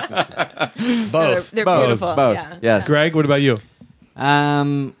 Both. They're Both. beautiful. Both. Yeah. Yes. Greg, what about you?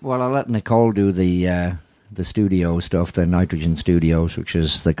 Well, I'll let Nicole do the studio stuff, the Nitrogen Studios, which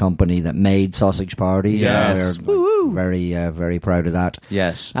is the company that made Sausage Party. Yes. They're very proud of that.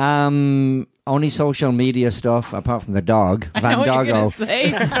 Yes. Only social media stuff, apart from the dog, I know what you're Vandago. going to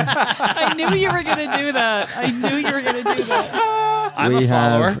say. I knew you were going to do that. I'm a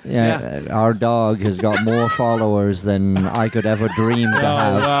follower. Our dog has got more followers than I could ever dream to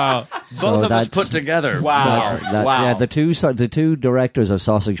have. Wow. Both of us that's- put together. Wow. Yeah, the two directors of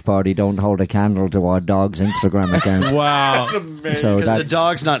Sausage Party don't hold a candle to our dog's Instagram account. Wow. So Because the that's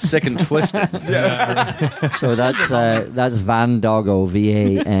dog's not sick and twisted. so that's Vandago,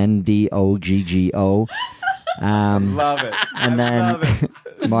 VANDOGGO. Love it. And then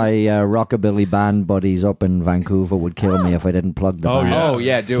my rockabilly band buddies up in Vancouver would kill me if I didn't plug the Oh, band. yeah. Oh,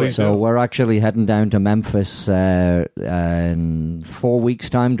 yeah, do it. So we're actually heading down to Memphis in 4 weeks'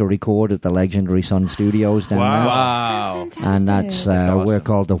 time to record at the legendary Sun Studios down Wow. there. Wow. That's fantastic. And that's we're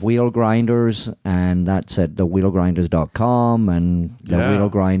called the Wheel Grinders, and that's at thewheelgrinders.com and the Yeah. Wheel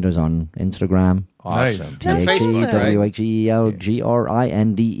Grinders on Instagram. Nice. Nice.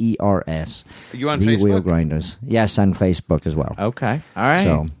 THEWHELGRINDERS. You on The Facebook? Wheel Grinders. Yes, and Facebook as well. Okay. All right.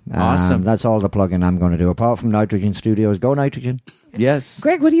 So awesome. that's all the plugging I'm going to do. Apart from Nitrogen Studios, go Nitrogen. Yes.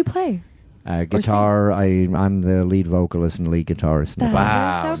 Greg, what do you play? Guitar. I'm the lead vocalist and lead guitarist. In the band. That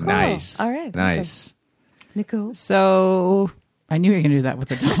is Wow. so cool. Nice. All right. Nice. Awesome. Nicole. So I knew you were going to do that with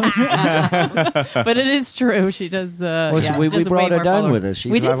the dog. But it is true. She does. Well, yeah, we she does brought way her more down follower- with us. She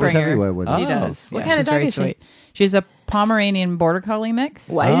we did travels bring her. everywhere with us. She Oh. does. What Yeah, kind of she's dog very is she? sweet. She's a Pomeranian Border Collie mix.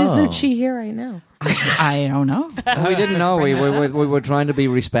 Why Oh. isn't she here right now? I don't know. We didn't know. We were trying to be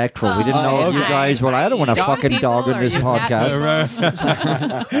respectful. We didn't know if you guys. Well, I don't want a Dog fucking dog people in this or you cat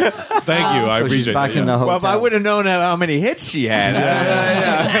podcast. Thank you. I So she's appreciate back that. in the yeah. hotel. Well, if I would have known how many hits she had.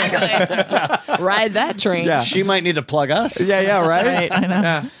 Ride that train. Yeah. She might need to plug us. Yeah, right? Right,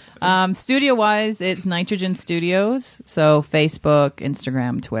 I know. Studio wise, it's Nitrogen Studios. So Facebook,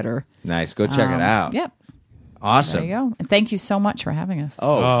 Instagram, Twitter. Nice. Go check it out. Yep. Awesome. There you go. And thank you so much for having us.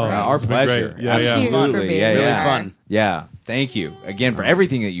 Oh, our it's been pleasure. great. Yeah, yeah. Thank you for Absolutely. being Yeah, here. yeah. Really fun. Yeah. Thank you again for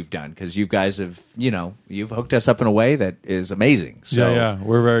everything that you've done because you guys have, you've hooked us up in a way that is amazing. So, Yeah.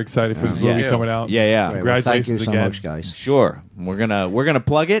 We're very excited for this movie yes. coming out. Yeah, yeah. Well, thank you Congratulations so again. much, guys. Sure. We're gonna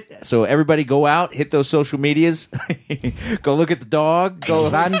plug it. So everybody go out, hit those social medias, go look at the dog, go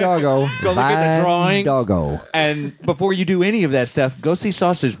Van Doggo. go look at the drawings. Doggo. And before you do any of that stuff, go see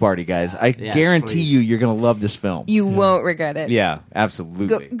Sausage Party, guys. I guarantee please. you're gonna love this film. You won't regret it. Yeah,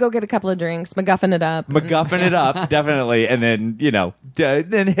 absolutely. Go get a couple of drinks, MacGuffin it up. MacGuffin it up, definitely, and then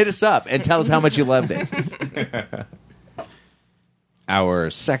then hit us up and tell us how much you loved it. Our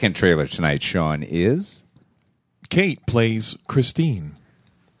second trailer tonight, Sean, is Kate plays Christine.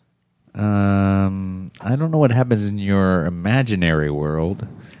 I don't know what happens in your imaginary world,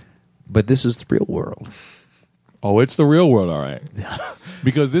 but this is the real world. Oh, it's the real world, all right.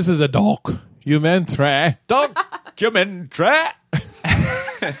 Because this is a documentary. Documentary.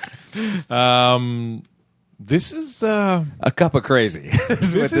 This is a cup of crazy.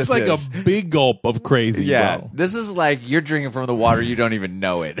 This is like a big gulp of crazy. Yeah, bro. this is like you're drinking from the water, you don't even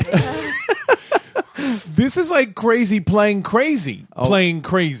know it. This is like crazy playing crazy. Playing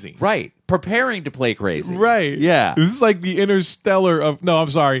crazy. Right. Preparing to play crazy. Right. Yeah. This is like the Interstellar of... No, I'm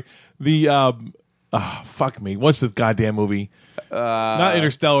sorry. The... fuck me. What's this goddamn movie? Not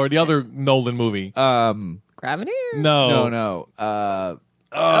Interstellar. The other Nolan movie. Gravity? No.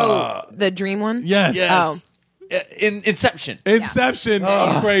 The dream one? Yes. Oh. In Inception. Inception.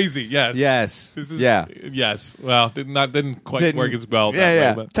 Crazy. Yes. Yes. This is, yeah. Yes. Well, didn't quite work as well. Yeah, that yeah.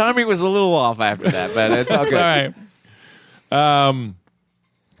 way, but. Timing was a little off after that, but it's all It's good. all right.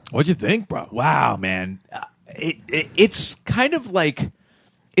 What'd you think, bro? Wow, man. It's kind of like...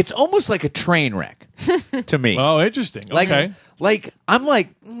 It's almost like a train wreck to me. Oh, interesting. Okay. Like I'm like,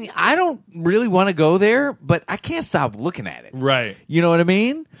 I don't really want to go there, but I can't stop looking at it. Right. You know what I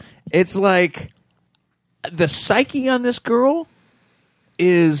mean? It's like the psyche on this girl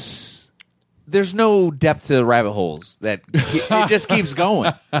is... There's no depth to the rabbit holes. That it just keeps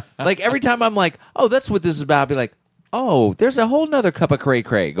going. Like every time I'm like, oh, that's what this is about. I'll be like, oh, there's a whole nother cup of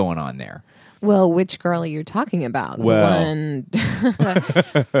cray-cray going on there. Well, which girl are you talking about? Well. The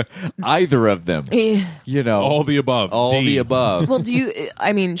one... Either of them. You know. All the above. All D. the above. Well, do you...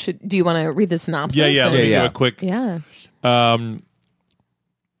 I mean, do you want to read the synopsis? Yeah. Let me Yeah. do a quick... Yeah.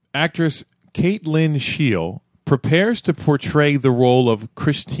 Actress Caitlin Scheel prepares to portray the role of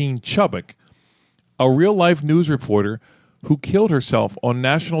Christine Chubbuck, a real-life news reporter who killed herself on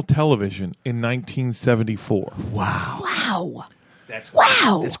national television in 1974. Wow.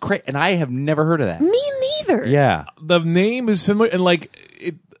 Wow. That's crazy. And I have never heard of that. Me neither. Yeah. The name is familiar,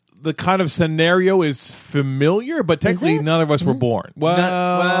 and the kind of scenario is familiar, but technically it? none of us were born. Well,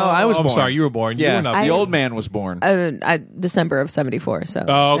 I was I'm born. sorry, you were born. You Yeah. were not. The old man was born. December of 74, so...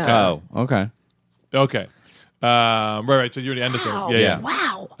 Oh, okay. Oh, okay. Okay. Right. So you're the end of Wow. it. Yeah.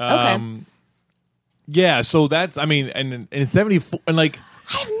 Wow. Okay. Yeah. So that's, I mean, and in 74, and like,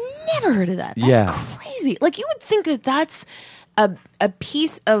 I've never heard of that. That's Yeah. crazy. Like, you would think that that's a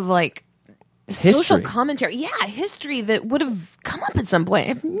piece of, like, social History. commentary. Yeah, history that would have come up at some point.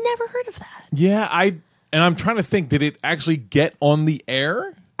 I've never heard of that. yeah, I'm trying to think, did it actually get on the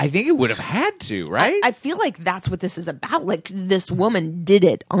air? I think it would have had to, right? I feel like that's what this is about. Like, this woman did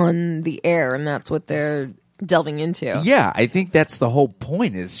it on the air, and that's what they're delving into. Yeah, I think that's the whole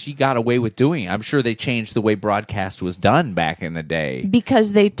point is she got away with doing it. I'm sure they changed the way broadcast was done back in the day.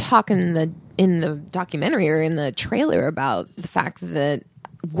 Because they talk in the documentary or in the trailer about the fact that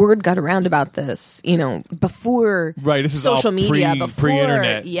word got around about this, before Right, this is social all media, before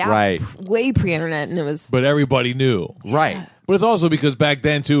pre-internet. yeah, Right. way pre-internet, and it was But everybody knew. Right. But it's also because back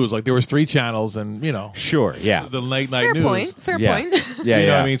then, too, it was like there was 3 channels and, Sure, yeah. the late night fair news. point. Fair Yeah. point. Yeah, You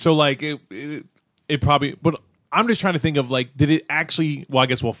know yeah. what I mean? So, like, it probably... But I'm just trying to think of, like, did it actually... Well, I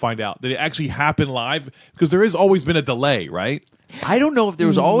guess we'll find out. Did it actually happen live? Because there has always been a delay, right? I don't know if there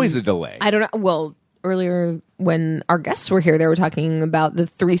was always a delay. I don't know. Well, earlier when our guests were here, they were talking about the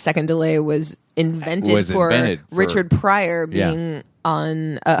 3-second delay was invented for Richard Pryor being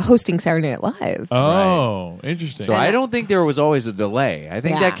on hosting Saturday Night Live. Oh, interesting. So I don't think there was always a delay. I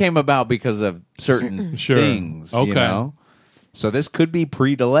think Yeah. that came about because of certain Sure. things. Okay. You know? So this could be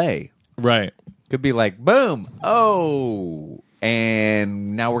pre-delay. Right. Could be like, boom, oh,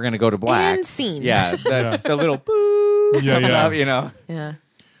 and now we're going to go to black. And scene. Yeah, the little boo Yeah, comes yeah. up, you know. Yeah.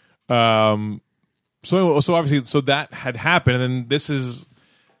 So obviously, so that had happened, and then this is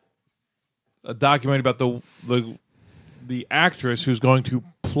a documentary about the actress who's going to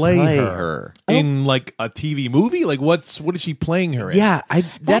play her in like a TV movie. Like, what is she playing her in? Yeah,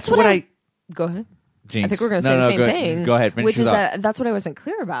 that's what I... Go ahead. Jinx. I think we're going to say the same thing. Go ahead, finish which it is up. that's what I wasn't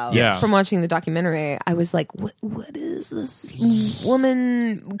clear about. Yeah. From watching the documentary, I was like, "What is this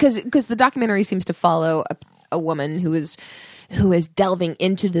woman?" Because the documentary seems to follow a woman who is who is delving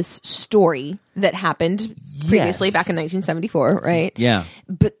into this story that happened previously Yes. back in 1974, right? Yeah.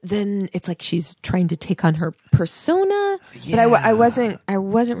 But then it's like she's trying to take on her persona, but I wasn't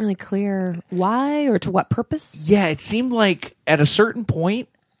really clear why or to what purpose. Yeah, it seemed like at a certain point,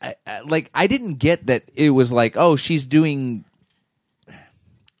 I didn't get that it was like, oh, she's doing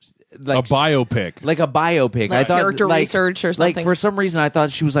like a biopic. like a biopic. Like I thought character research or something. Like for some reason, I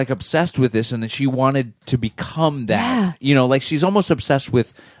thought she was like obsessed with this, and that she wanted to become that. Yeah. You know, like she's almost obsessed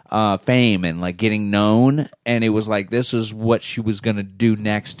with fame and like getting known. And it was like this is what she was going to do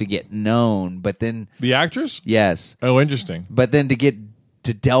next to get known. But then The actress? yes, Oh, interesting. but then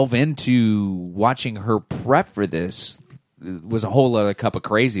to delve into watching her prep for this was a whole other cup of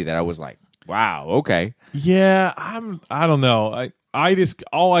crazy that I was like, wow, okay. Yeah, I don't know. I just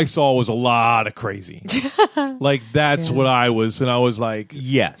all I saw was a lot of crazy. Like that's what I was, and I was like,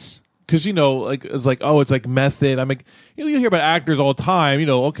 Yes. because like it's like, oh, it's like method. I'm like, you hear about actors all the time.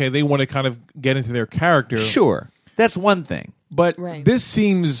 Okay, they want to kind of get into their character. Sure. That's one thing. But Right. this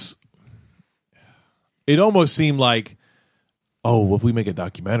seems, it almost seemed like, oh, if we make a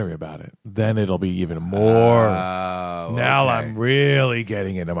documentary about it, then it'll be even more. Now okay. I'm really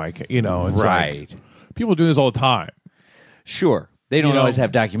getting into my, it's Right. like, people do this all the time. Sure. They don't You know- always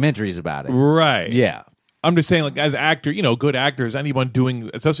have documentaries about it. Right. Yeah. I'm just saying, like, as an actor, good actors, anyone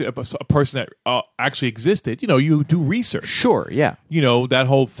doing, especially a person that actually existed, you do research. Sure, yeah. That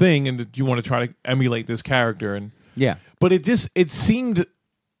whole thing, and that you want to try to emulate this character. And Yeah. But it didn't seem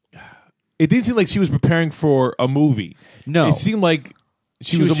like she was preparing for a movie. No. It seemed like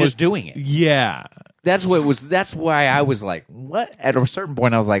She was almost just doing it. Yeah. That's why I was like, what? At a certain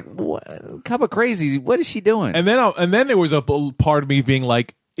point I was like, what? Cup of crazy. What is she doing? And then there was a part of me being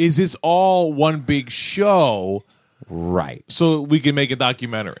like, is this all one big show right. so we can make a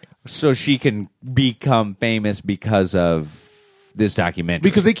documentary? So she can become famous because of this documentary.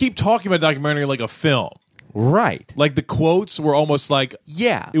 Because they keep talking about documentary like a film. Right. Like the quotes were almost like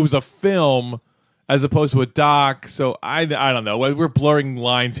Yeah. it was a film as opposed to a doc. So I don't know. We're blurring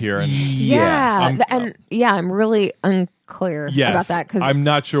lines here. And Yeah, I'm really unclear yes, about that because I'm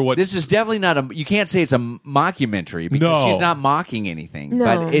not sure what This is definitely not you can't say it's a mockumentary because No. she's not mocking anything. No.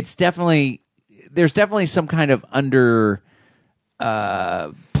 But it's there's definitely some kind of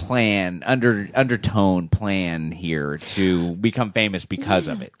undertone plan here to become famous because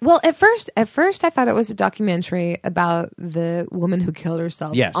of it. Well, at first, I thought it was a documentary about the woman who killed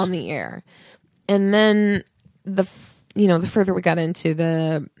herself Yes. on the air, and then the further we got into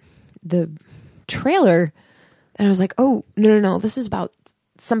the trailer, then I was like, oh no, this is about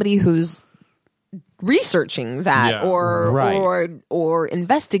somebody who's researching that Yeah. Right. or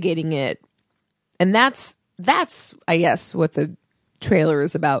investigating it, and that's I guess what the trailer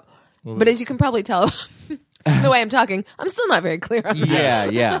is about. But as you can probably tell the way I'm talking, I'm still not very clear on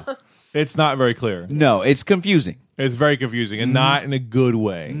that. Yeah. it's not very clear. No, it's confusing. It's very confusing and not in a good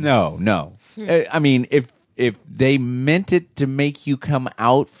way. No. I mean, if they meant it to make you come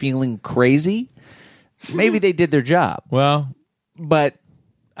out feeling crazy, maybe they did their job. Well, But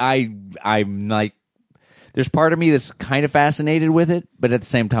I'm like, there's part of me that's kind of fascinated with it, but at the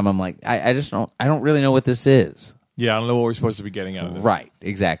same time, I'm like, I don't really know what this is. yeah, I don't know what we're supposed to be getting out of this. Right,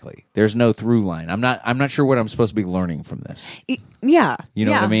 exactly. There's no through line. I'm not sure what I'm supposed to be learning from this. Yeah. You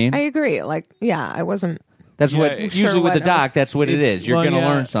know what I mean? I agree. Like, yeah, I wasn't. That's Yeah, what it's- usually Sure with the what I doc. was- That's what it is. You're Well, going to yeah,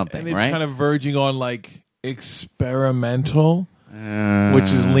 learn something, and it's right? kind of verging on like experimental, which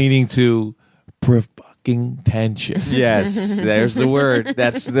is leaning to fucking tentious. Yes, there's the word.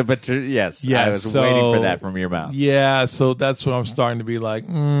 That's the yes. Yeah, I was so- waiting for that from your mouth. Yeah, so that's what I'm starting to be like,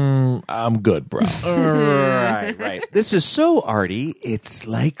 I'm good, bro. Right. This is so arty. It's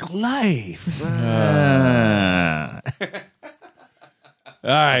like life. All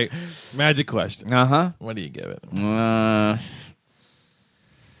right, magic question. Uh-huh. What do you give it?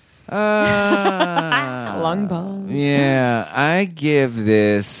 Long balls. Yeah, I give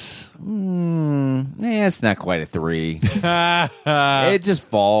this. It's not quite a 3. It just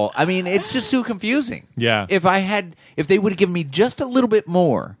fall. I mean, it's just too confusing. Yeah. If they would have given me just a little bit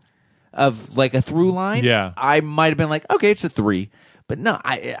more of like a through line, Yeah. I might have been like, okay, it's a 3. But no,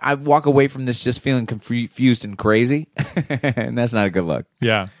 I walk away from this just feeling confused and crazy, and that's not a good look.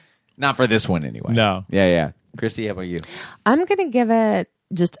 Yeah. Not for this one anyway. No. Yeah. Christy, how about you? I'm going to give it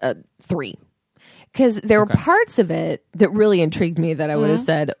just a 3. Because there were parts of it that really intrigued me that I would have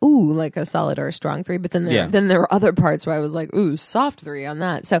said, ooh, like a solid or a strong 3. But then there were other parts where I was like, ooh, soft 3 on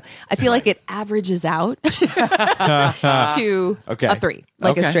that. So I feel like it averages out to a 3.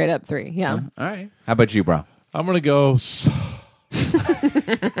 Like a straight up 3. Yeah. All right. How about you, bro? I'm going to go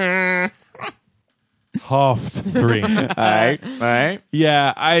Soft 3. All right.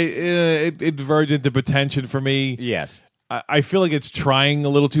 Yeah, it verged into pretension for me. Yes. I feel like it's trying a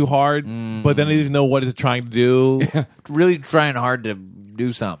little too hard, but then I didn't know what it's trying to do. Really trying hard to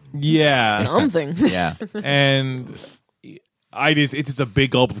do something. Yeah. Something. Yeah. And it's just a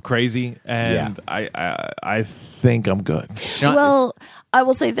big gulp of crazy, and I think I'm good. Well, I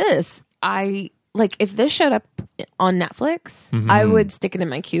will say this. If this showed up on Netflix, I would stick it in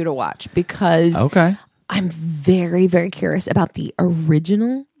my queue to watch because I'm very, very curious about the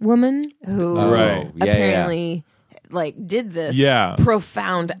original woman who apparently did this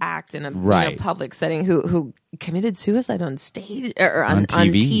profound act in a public setting who committed suicide on stage or on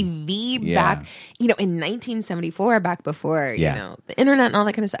TV back in 1974, back before the internet and all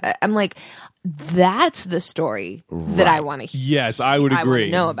that kind of stuff. I'm like, that's the story that I want to hear. Yes, I would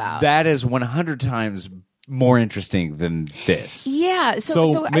agree. Know about that is 100 times more interesting than this. Yeah.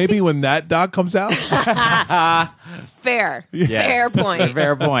 So maybe when that doc comes out. Fair point.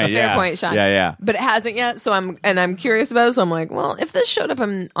 Fair point. Fair point, Sean. Yeah. But it hasn't yet, so I'm curious about it. So I'm like, well, if this showed up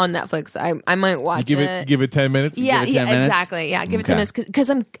on Netflix, I might watch it. Give it 10 minutes. Yeah, give it 10 minutes? exactly. Yeah, give it 10 minutes because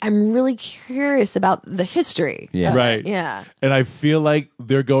I'm really curious about the history. Yeah. Right. Yeah. And I feel like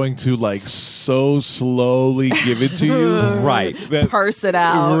they're going to so slowly give it to you. Right. Parse it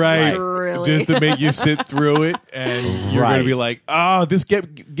out. Right. Just to make you sit through it, and you're going to be like, oh, just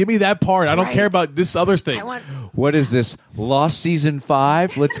give me that part. I don't care about this other thing. What is this? Lost season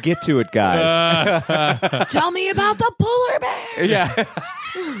 5? Let's get to it, guys. Tell me about the polar bear. Yeah.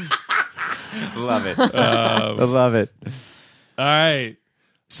 Love it. I love it. All right.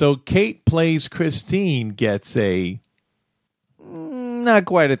 So Kate plays Christine gets a not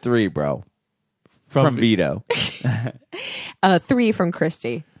quite a 3, bro. From Vito. 3 from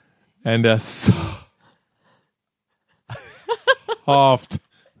Christy. And a soft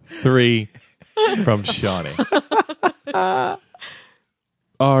 3 from Shawnee.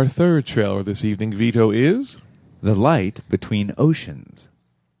 Our third trailer this evening, Vito, is The Light Between Oceans.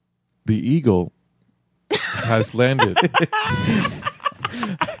 The Eagle has landed.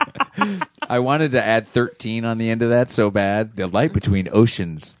 I wanted to add 13 on the end of that so bad. The Light Between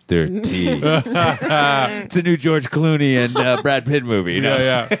Oceans 13. It's a new George Clooney and Brad Pitt movie.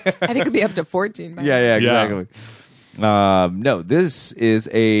 Yeah. I think it could be up to 14. Yeah, exactly. No, this is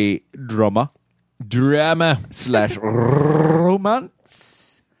a drama slash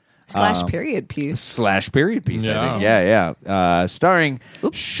romance slash period piece. I think. Yeah. Starring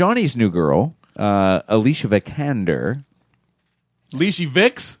Shawnee's new girl, Alicia Vikander. Leashy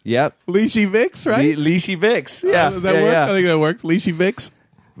Vicks? Yep. Leashy Vicks, right? Leashy Vicks. Yeah. Does that work? Yeah. I think that works. Leashy Vicks.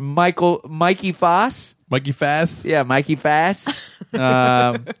 Mikey Foss. Mikey Fass. Yeah, Mikey Fass.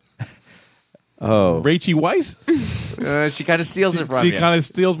 Rachie Weisz? She kind of steals it from you. She kind of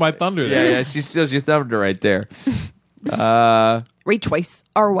steals my thunder there. Yeah, she steals your thunder right there. Ray Twice.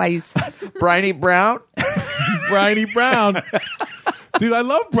 R. Wise. Bryony Brown. Bryony Brown. Dude, I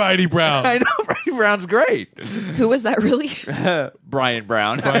love Bryony Brown. I know, Bryony Brown's great. Who was that really? Brian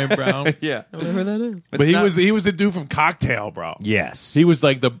Brown. Brian Brown. Yeah. I don't know who that is. But he was the dude from Cocktail, bro. Yes. He was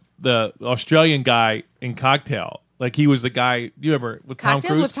like the Australian guy in Cocktail. Like he was the guy, you remember, with Cocktails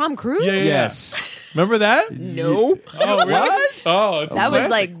Tom Cruise? with Tom Cruise? Yeah. Yes. Remember that? No. Oh, really? What? Oh, it's that was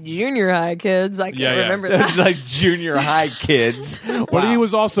classic. like junior high kids. I can't remember that. That's like junior high kids. But he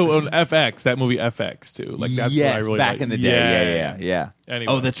was also on FX, that movie FX too. Like that's what I really back liked. in the day. Yeah.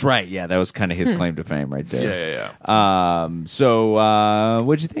 Anyway. Oh, that's right. Yeah, that was kind of his claim to fame right there. Yeah. So,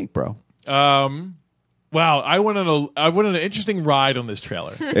 what'd you think, bro? Wow, I went on an interesting ride on this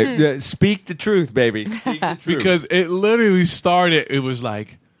trailer. Speak the truth, baby. Speak the truth. Because it literally started, it was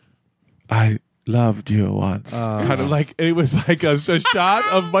like, I loved you once. Kind of like, it was like a shot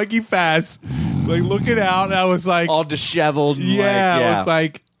of Mikey Fass, like looking out, and I was like, all disheveled. I was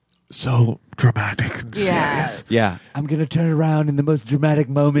like, so dramatic. And Yes. Yeah. I'm going to turn around in the most dramatic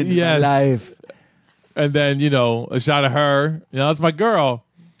moment in my life. And then, a shot of her, that's my girl.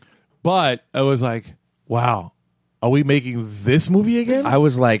 But I was like, wow, are we making this movie again? I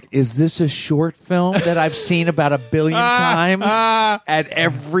was like, is this a short film that I've seen about 1 billion times at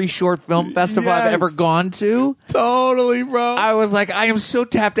every short film festival I've ever gone to? Totally, bro. I was like, I am so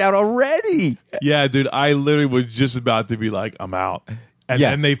tapped out already. Yeah, dude, I literally was just about to be like, I'm out. And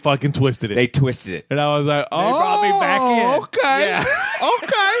then they fucking twisted it. They twisted it. And I was like, oh, they brought me back in. Okay. Yeah.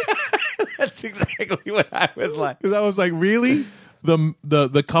 Okay. That's exactly what I was like. Because I was like, really?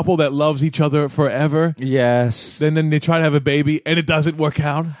 The couple that loves each other forever? Yes. And then they try to have a baby and it doesn't work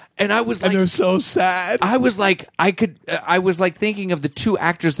out. And I was like, and they're so sad. I was like, I was like thinking of the 2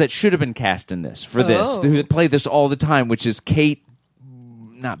 actors that should have been cast in this for this, who play this all the time, which is Kate,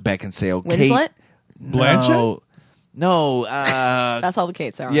 not Beckinsale. Winslet? Blanchett? No. That's all the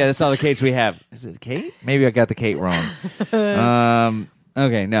Kates are. Yeah, that's all the Kates we have. Is it Kate? Maybe I got the Kate wrong.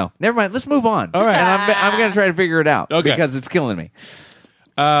 Okay, no. Never mind. Let's move on. All right. And I'm going to try to figure it out because it's killing me.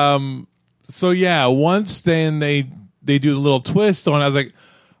 So yeah, once then they do the little twist on. I was like,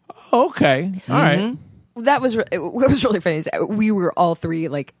 oh, okay, all right. That was what was really funny is we were all three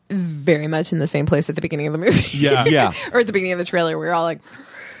like very much in the same place at the beginning of the movie. Yeah. Yeah. Or at the beginning of the trailer, we were all like,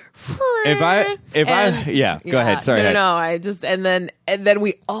 Go ahead. Sorry. No, I just and then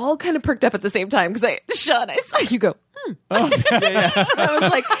we all kind of perked up at the same time because Sean, I saw you go. I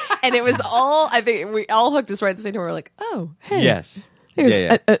was like, and it was all. I think we all hooked us right at the same time. We were like, oh, hey, Yes.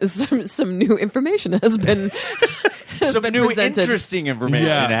 Here's some new information has been Some new presented. interesting information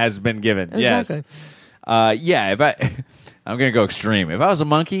has been given. Exactly. Yes. I'm going to go extreme. If I was a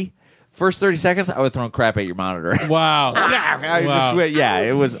monkey, first 30 seconds, I would have thrown crap at your monitor. Wow.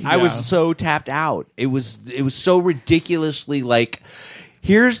 It was. I was so tapped out. It was so ridiculously like.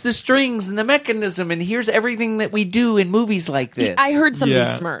 Here's the strings and the mechanism, and here's everything that we do in movies like this. I heard somebody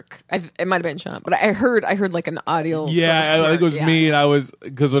smirk. It might have been Sean, but I heard like an audio. Yeah, sort of I think it was smirk. me, and I was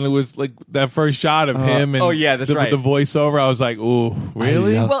because when it was like that first shot of him and that's the, right. the voiceover, I was like, "Ooh,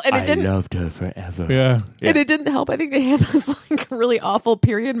 really?" Well, and it didn't. loved her forever. Yeah. And it didn't help. I think they had this like really awful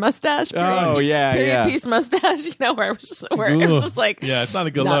period mustache. Period piece mustache. You know, where it was just like, yeah, it's not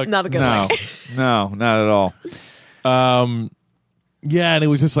a good look. Not a good look. No, not at all. Yeah, and it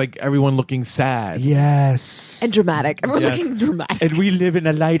was just like everyone looking sad. Yes. And dramatic. Everyone Yes. looking dramatic. And we live in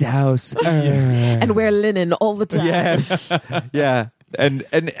a lighthouse. And wear linen all the time. Yes. Yeah. And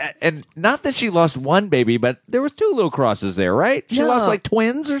not that she lost one baby, but there was two little crosses there, right? She No. lost like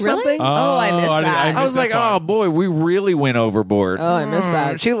twins or Really? something. Oh, I missed that. I was like, oh boy, we really went overboard. Oh, I missed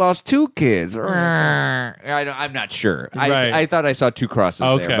that. She lost two kids. I'm not sure. Right. I thought I saw two crosses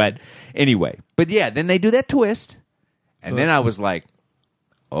Okay. there, but anyway. But yeah, then they do that twist, and then I was like,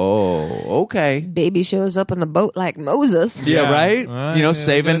 oh, okay. Baby shows up in the boat like Moses. Yeah, right.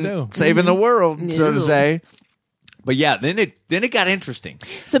 Saving the world, so to Yeah. say. But yeah, then it got interesting.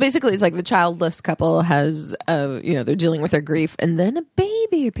 So basically, it's like the childless couple has, they're dealing with their grief, and then a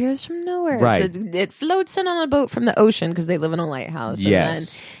baby appears from nowhere. Right. So it floats in on a boat from the ocean because they live in a lighthouse.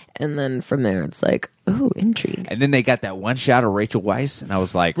 Yes. And then from there, it's like, ooh, intrigue. And then they got that one shot of Rachel Weisz, and I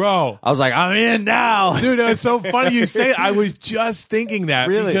was like, Bro. I'm in now. Dude, it's so funny you say it. I was just thinking that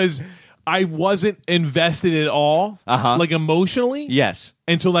Really? because I wasn't invested at all, like emotionally, Yes.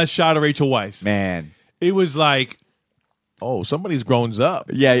 until that shot of Rachel Weisz. Man. It was like, oh, somebody's grown up.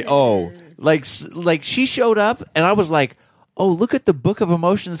 Yeah. Oh, like she showed up, and I was like, oh, look at the book of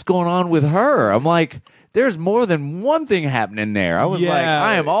emotions going on with her. I'm like, there's more than one thing happening there. I was like,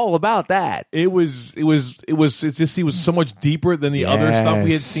 I am all about that. It just he was so much deeper than the other stuff we had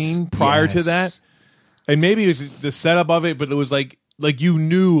Yes. seen prior to Yes. that. And maybe it was the setup of it, but it was like you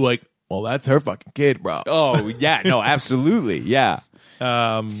knew, like, well, that's her fucking kid, bro. Oh, yeah. No, absolutely. Yeah.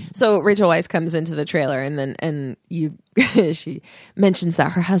 So Rachel Weisz comes into the trailer, and she mentions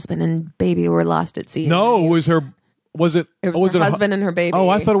that her husband and baby were lost at sea. No, it was her. Was it? It was her husband and her baby. Oh,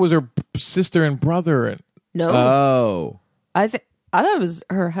 I thought it was her sister and brother. No, Oh. I thought it was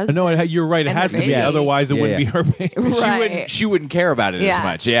her husband. No, you're right. It And has her to be. baby. Otherwise, it Yeah, wouldn't yeah. be her baby. Right. She wouldn't care about it Yeah. as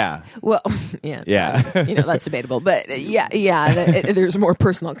much. Yeah. Well, yeah, Yeah. that's debatable, but there's more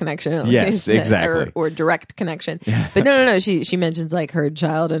personal connection. at Yes, least, exactly. or direct connection. But no. She mentions like her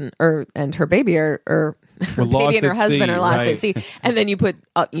child and her baby are her Were baby lost and her at husband sea, are lost right. at sea, and then you put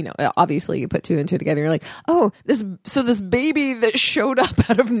obviously you put two and two together. You're like, oh, this baby that showed up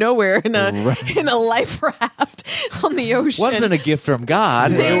out of nowhere in a life raft on the ocean Wasn't a gift from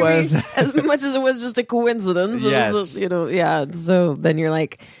God. Maybe, It was. as much as it was just a coincidence. Yes. It was, So then you're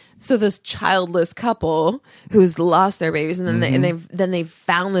like, so this childless couple who's lost their babies, and then they've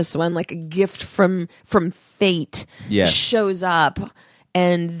found this one like a gift from fate. Yes. Shows up,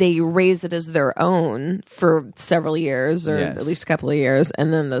 and they raise it as their own for several years, or Yes. at least a couple of years,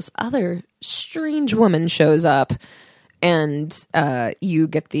 and then this other strange woman shows up, and you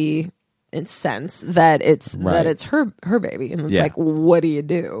get the sense that it's her baby, and it's Yeah. like, what do you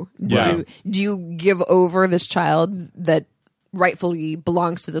do? Do you give over this child that rightfully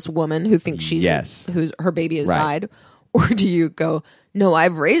belongs to this woman who thinks who's her baby has died, or do you go, no,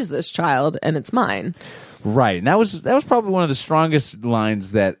 I've raised this child and it's mine? Right. And that was probably one of the strongest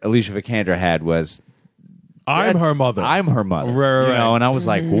lines that Alicia Vikander had was, I'm her mother. I'm her mother. Right. You know, and I was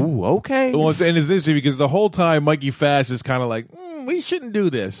like, ooh, okay. Well, and it's interesting because the whole time Mikey Fast is kind of like, we shouldn't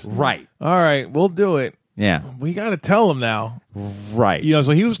do this. Right. All right, we'll do it. Yeah. We got to tell him now. Right.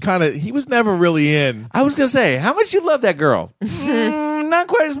 So he was never really in. I was going to say, how much you love that girl? not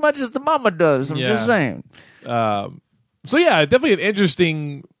quite as much as the mama does. I'm just saying. So yeah, definitely an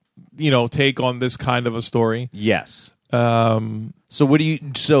interesting, take on this kind of a story. Yes. So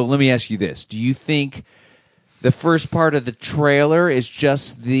let me ask you this. Do you think the first part of the trailer is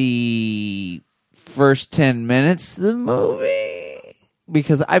just the first 10 minutes of the movie?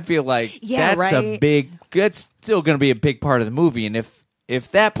 Because I feel like that's still going to be a big part of the movie. And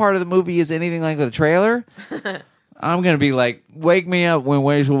if that part of the movie is anything like the trailer, I'm going to be like, wake me up when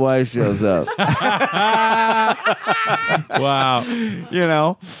Rachel Weisz shows up.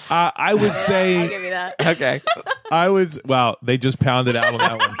 Wow. I would say... I'll give you that. Okay. Wow, they just pounded out on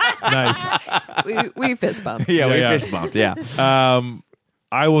that one. Nice. We fist bumped. We fist bumped, yeah.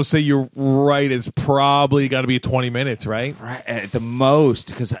 I will say you're right. It's probably got to be 20 minutes, right? Right, at the most,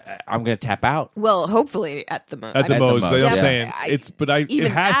 because I'm going to tap out. Well, hopefully at the most. At the most, most, I'm yeah. saying Even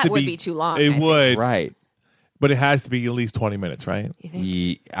it has that to would be too long, It I think. would, Right. But it has to be at least 20 minutes, right?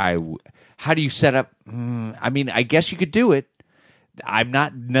 How do you set up? I mean, I guess you could do it. I'm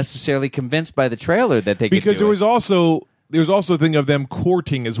not necessarily convinced by the trailer that they could Because do there it. was also a thing of them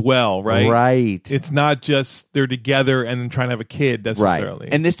courting as well, right? Right. It's not just they're together and then trying to have a kid necessarily.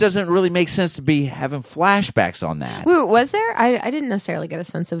 Right. And this doesn't really make sense to be having flashbacks on that. Wait, was there? I didn't necessarily get a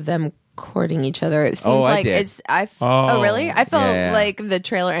sense of them courting each other. It seems I like did. Oh, really? I felt Yeah. like the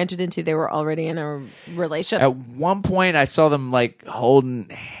trailer entered into they were already in a relationship. At one point, I saw them like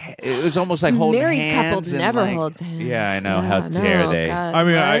holding. It was almost like holding Married hands. couple and, never like- holds hands. Yeah, I know. Yeah, How no, dare they? God, I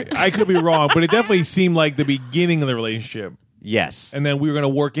mean, what? I could be wrong, but it definitely seemed like the beginning of the relationship. Yes. And then we were going to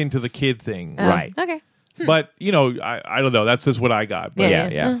work into the kid thing. Right. Okay. But, I don't know. That's just what I got. But,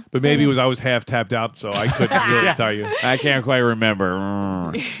 Yeah. But maybe it was I was half tapped out, so I couldn't really tell you. I can't quite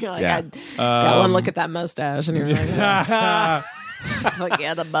remember. You're like, Yeah. got one look at that mustache, and you're like,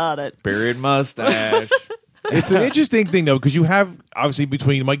 forget about it. Period mustache. It's an interesting thing, though, because you have, obviously,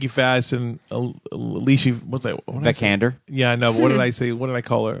 between Mikey Fass and Alicia, what's that? What did I say? Vikander. Yeah, I know. But what did I say? What did I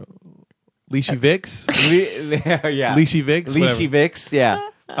call her? Alicia Vix? Yeah. Alicia Vix? Alicia Whatever. Vix, yeah.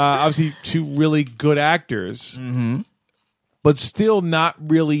 Obviously, two really good actors, but still not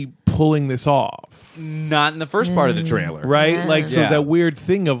really pulling this off. Not in the first part of the trailer. Right? Yeah. Like, so Yeah. it's that weird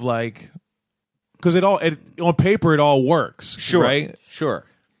thing of like, because on paper, it all works. Sure. Right? Sure.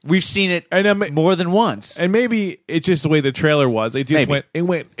 We've seen it And then, more than once. and maybe it's just the way the trailer was. It just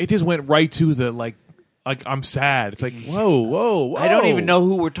Maybe. it just went right to the like I'm sad. It's like, whoa. I don't even know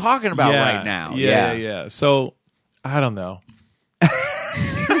who we're talking about Yeah. right now. Yeah. So, I don't know.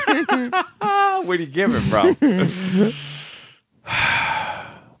 What do you give it, bro?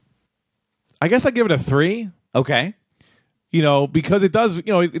 I guess I give it a 3. Okay. Because it does,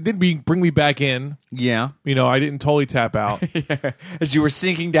 it did bring me back in. Yeah. I didn't totally tap out. As you were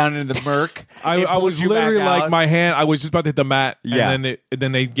sinking down into the murk. I was literally like my hand. I was just about to hit the mat, Yeah. and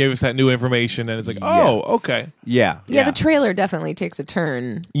then they gave us that new information, and it's like, oh, okay, Yeah. Yeah, the trailer definitely takes a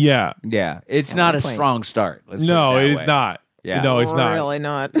turn. yeah. Yeah. It's not a point. strong start. Let's No, put it that is way. not. Yeah. No, it's not. Really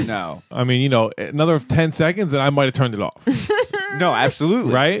not. No. I mean, another 10 seconds, and I might have turned it off. No,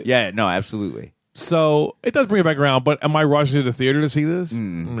 absolutely. Right? Yeah, no, absolutely. So it does bring it back around. But am I rushing to the theater to see this?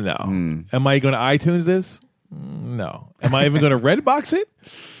 No. Am I going to iTunes this? No. Am I even going to Redbox it?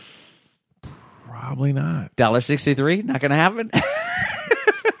 Probably not. $1.63? Not going to happen?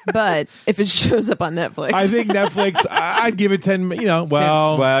 But if it shows up on Netflix, I think Netflix. I'd give it 10.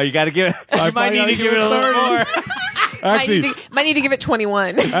 Well, you got to give it. You might need to give it a little more. Actually, might need to give it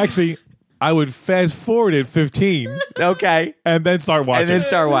 21. Actually, I would fast forward it 15 Okay. and then start watching. And then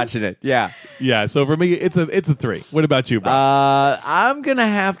start watching it. Yeah. Yeah. So for me, it's a 3. What about you, bro? I'm going to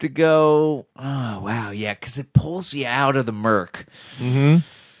have to go. Oh, wow. Yeah, because it pulls you out of the murk.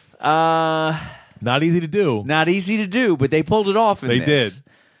 Not easy to do. Not easy to do, but they pulled it off in They this. did.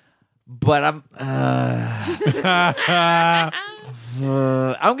 But I'm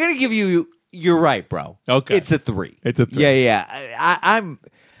going to give you. You're right, bro. Okay. It's a 3. It's a 3. Yeah. I'm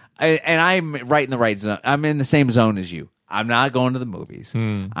right in the right zone. I'm in the same zone as you. I'm not going to the movies.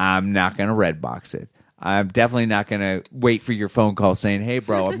 I'm not going to Redbox it. I'm definitely not going to wait for your phone call saying, "Hey,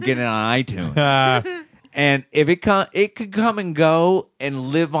 bro, I'm getting it on iTunes." And if it could come and go and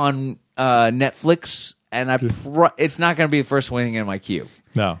live on Netflix, and it's not going to be the first thing in my queue.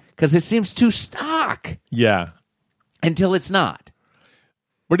 No. Because it seems too stock Yeah. until it's not.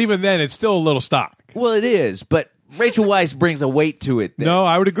 But even then, it's still a little stock. Well, it is, but Rachel Weisz brings a weight to it. No,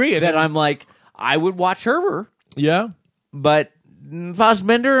 I would agree. That I'm like, I would watch her, Yeah. but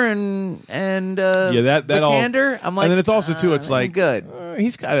Fassbender and that all. Vikander, I'm like, and then it's also too. It's like good.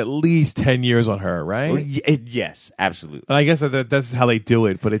 He's got at least 10 years on her, right? Yes, absolutely. And I guess that's how they do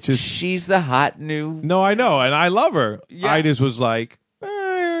it. But it's just She's the hot new. no, I know, and I love her. Yeah. I just was like,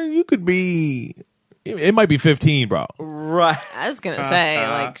 you could be. It might be 15, bro. Right. I was gonna say,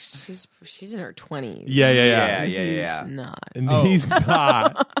 like, she's in her 20s. Yeah. He's not. And he's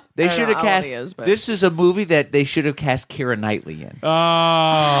not. They I don't should know have how old cast. he is, but- This is a movie that they should have cast Keira Knightley in.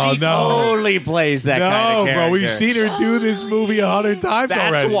 Oh, She no. totally plays that kind of No, character. bro. We've seen her do this movie 100 times That's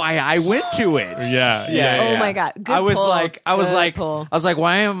already. why I went to it. Yeah. Oh my God. Good I was pull. like, Good pull.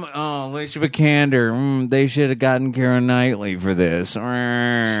 why am Alicia Vikander? They should have gotten Keira Knightley for this.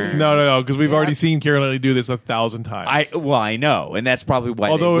 No, because we've already seen Keira Knightley do this 1,000 times. I know, and that's probably why.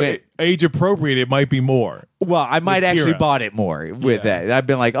 Although they went. age appropriate, it might be more. Well, I might with actually Keira. bought it more with that. I've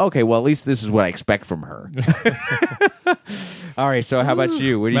been like, okay, well, at least this is what I expect from her. All right, so how about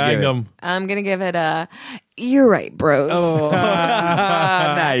you? What do you Magnum. I'm gonna give it a. You're right, bros. Oh,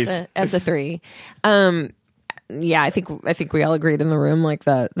 nice. That's a 3. Yeah, I think we all agreed in the room, like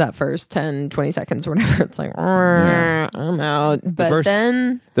that first 10, 20 seconds or whatever. It's like, I'm out. But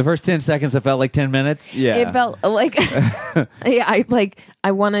then The first 10 seconds, it felt like 10 minutes. Yeah. it felt like, yeah,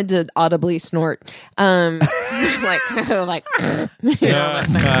 I wanted to audibly snort. Like,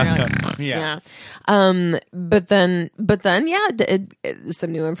 Yeah. But then, yeah,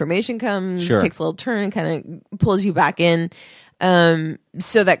 some new information comes, Sure. takes a little turn, kind of pulls you back in.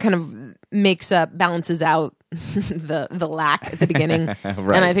 So that kind of balances out the lack at the beginning. Right.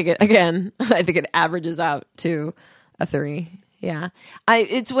 And I think it averages out to a 3. Yeah.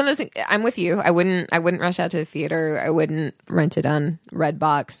 It's one of those things, I'm with you. I wouldn't rush out to the theater. I wouldn't rent it on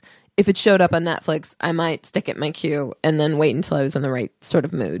Redbox. If it showed up on Netflix, I might stick it in my queue and then wait until I was in the right sort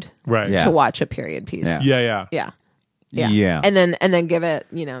of mood Right. Yeah. to watch a period piece. Yeah. Yeah. And then give it,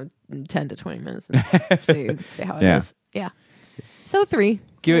 10 to 20 minutes and see how it is. Yeah. Yeah. So 3.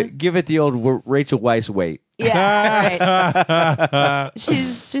 Give it the old Rachel Weisz weight. Yeah, right.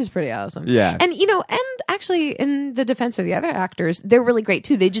 She's pretty awesome. Yeah. And actually in the defense of the other actors, they're really great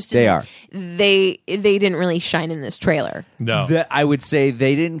too. They just They are. They didn't really shine in this trailer. No. I would say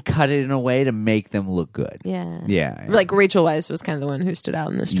they didn't cut it in a way to make them look good. Yeah. Yeah. Like Rachel Weisz was kind of the one who stood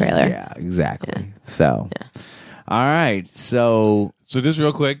out in this trailer. Yeah, exactly. So, all right. So just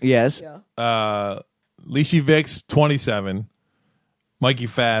real quick. Yes. Leishy Vix, 27. Mikey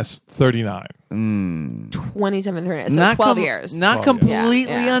Fast, 39. 27, 30. So 12 years. Not 12 years. completely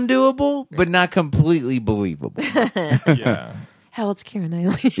Yeah. undoable, but not completely believable. Yeah. How old's Keira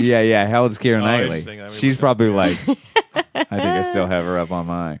Knightley? Yeah. How old's Keira Knightley? interesting. I mean, She's probably like, I think I still have her up on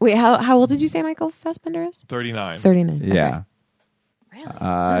mine. Wait, how old did you say Michael Fassbender is? 39. 39. Yeah.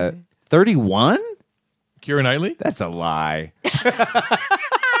 Okay. 31? Keira Knightley? That's a lie.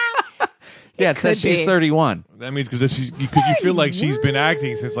 Yeah, it says could she's be. 31. That means because you feel like she's been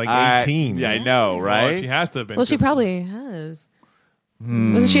acting since like 18. Yeah, I know, right? She has to have been. Well, she 'cause- probably has.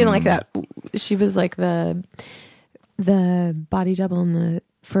 Wasn't she in like that? She was like the body double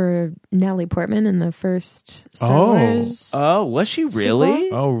for Natalie Portman in the first Star Wars. Oh, was she really?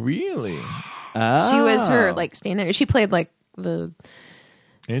 Sequel? Oh, really? Oh. She was her like stand-in. She played like the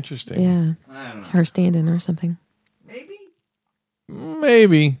Interesting. her stand-in or something.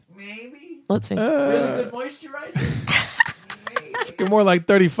 Maybe. Let's see. Really good moisturizer? It's more like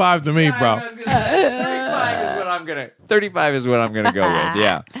 35 to me, bro. 35 is what I'm gonna go with.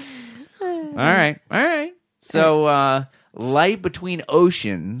 Yeah. All right. So, Light Between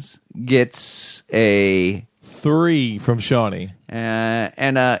Oceans gets a 3 from Shawnee.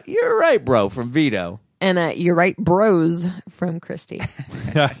 and you're right, bro, from Vito. And you're right, bros from Christy.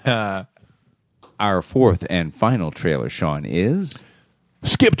 Our fourth and final trailer, Sean, is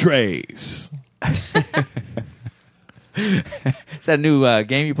Skip Trays. is that a new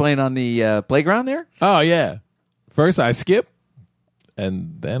game you playing on the playground there? Oh, yeah. First I skip,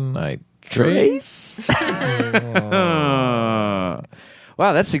 and then I trace. Wow,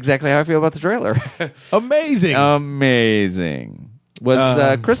 that's exactly how I feel about the trailer. Amazing. Amazing.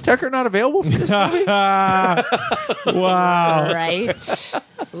 Was Chris Tucker not available for this movie? Wow. Right?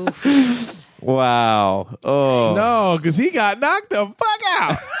 Oof. Wow. Oh. No, because he got knocked the fuck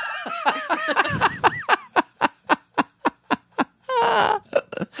out.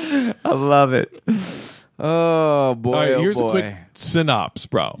 I love it. Oh, boy. All right, oh, here's boy. a quick synopsis,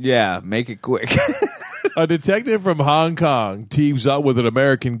 bro. Yeah, make it quick. A detective from Hong Kong teams up with an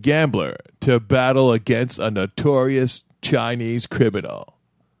American gambler to battle against a notorious Chinese criminal.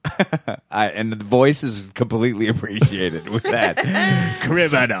 And the voice is completely appreciated with that.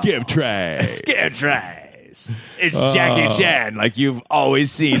 Criminal. Skip Trays. Skip Trays. It's Jackie Chan like you've always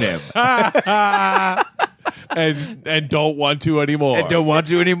seen him. and don't want to anymore. I don't want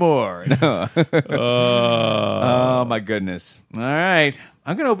to anymore. No. Oh, my goodness. All right.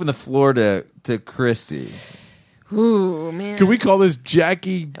 I'm going to open the floor to Christy. Ooh, man. Can we call this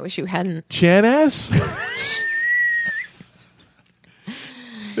Jackie I wish you hadn't. Chan-ass?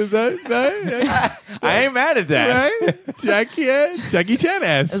 Is that I ain't mad at that. right? Jackie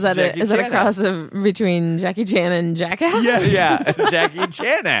Chan-ass. Is that a cross of between Jackie Chan and Jackass? Yes. Yeah, Jackie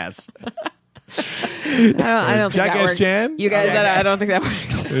Chan ass. I don't think that Jackass works. Chan? You guys, I don't think that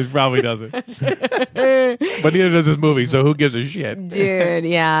works. It probably doesn't. But neither does this movie, so who gives a shit? Dude,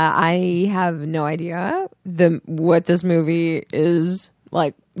 yeah, I have no idea what this movie is,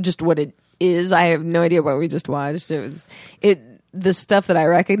 like, just what it is. I have no idea what we just watched. The stuff that I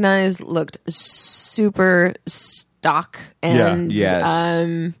recognized looked super stock and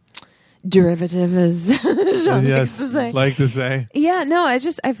derivative, as Sean likes to say. Like to say. Yeah, no, I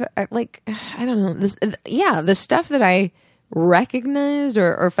don't know. The stuff that I recognized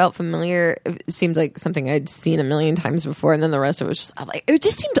or felt familiar, it seemed like something I'd seen a million times before, and then the rest of it was just like, it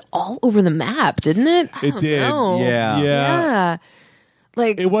just seemed all over the map, didn't it? It did. Know. Yeah.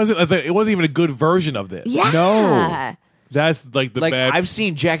 Like, It wasn't even a good version of this. yeah. No. That's like the Like bad. I've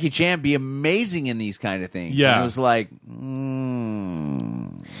seen Jackie Chan be amazing in these kind of things. Yeah. And it was like,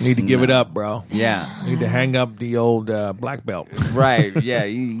 Need to give it up, bro. yeah, Need to hang up the old black belt. right, yeah.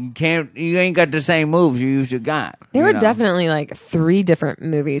 You can't. You ain't got the same moves you usually got. There were you know? definitely like 3 different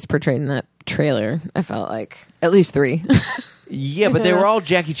movies portrayed in that trailer. I felt like at least 3. Yeah, but they were all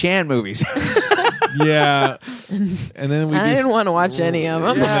Jackie Chan movies. Yeah. And then I didn't want to watch any of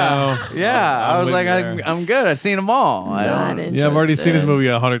them. Yeah, I was like, I'm good. I've seen them all. Not interested. Yeah, I've already seen this movie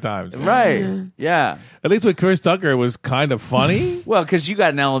 100 times. Right. Yeah. At least with Chris Tucker, it was kind of funny. Well, because you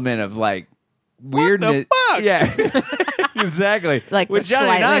got an element of like weirdness. fuck? Yeah. Exactly. Like with the Johnny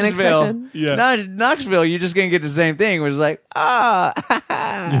slightly Knoxville. unexpected? Yeah. Knoxville, you're just gonna get the same thing. It was like,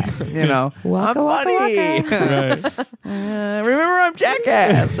 you know, Waka, I'm waka, funny. waka. Remember, I'm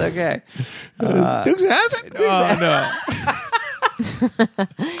Jackass. Okay. Dukes Hazzard? Oh, no.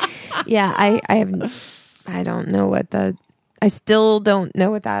 Yeah, I don't know I still don't know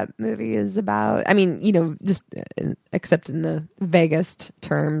what that movie is about. I mean, just except in the vaguest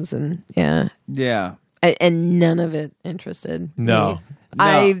terms, and yeah. Yeah. And none of it interested No.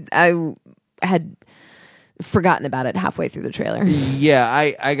 me. I had forgotten about it halfway through the trailer.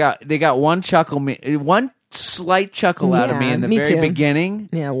 Yeah, they got one slight chuckle out of me Yeah, in the me very too. beginning.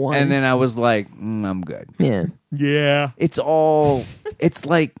 Yeah, one. And then I was like, I'm good. Yeah. Yeah. It's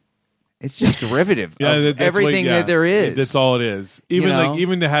just derivative of That's everything that there is. That's all it is. Even You know?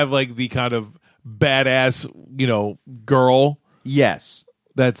 even to have like the kind of badass, girl Yes.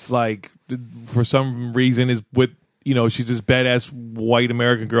 that's like for some reason is with she's this badass white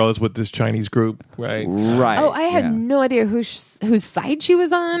American girl that's with this Chinese group, right? Right. Oh, I had no idea whose side she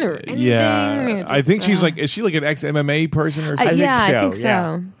was on or anything. Yeah, It I just, think she's like, is she like an ex MMA person or something? I think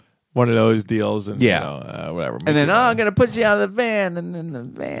so. One of those deals, and Yeah. whatever. And then, I'm going to put you out of the van, and then the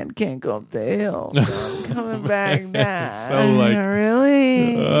van can't go up the hill. So I'm coming back down. So, like,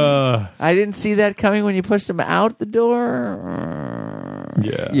 really? uh, I didn't see that coming when you pushed him out the door.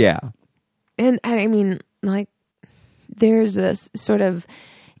 yeah, Yeah. And I mean, like, there's this sort of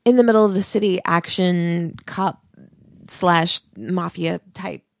in the middle of the city action cop / mafia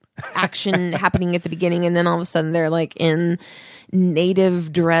type action happening at the beginning, and then all of a sudden they're like in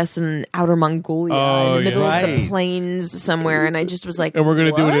native dress in outer Mongolia in the middle of the plains somewhere, and I just was like, and we're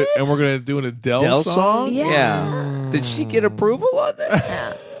gonna what? do an Adele Del song. song? Yeah. Did she get approval on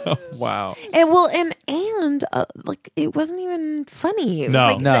that? Wow. And like it wasn't even funny. It was No.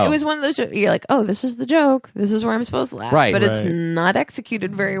 like, No. it was one of those. You're like, oh, this is the joke. This is where I'm supposed to laugh. Right, but it's right. not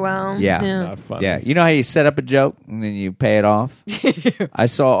executed very well. Yeah. Not funny. Yeah. You know how you set up a joke and then you pay it off? I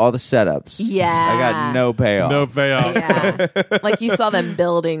saw all the setups. Yeah. I got no payoff. No payoff. Yeah. Like you saw them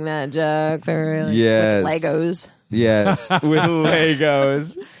building that joke. They're like, Yes. with Legos. Yes. With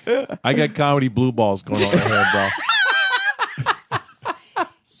Legos. I got comedy blue balls going on here, bro.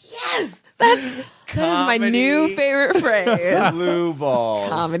 Yes, that is my new favorite phrase. Blue balls.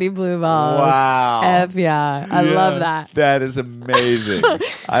 Comedy blue balls. Wow. F yeah. I love that. That is amazing.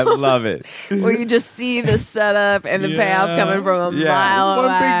 I love it. Where you just see the setup and the Yeah. payoff coming from a Yeah. mile One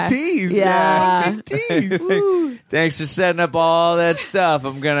away. big tease. Yeah. One big tease. Thanks for setting up all that stuff.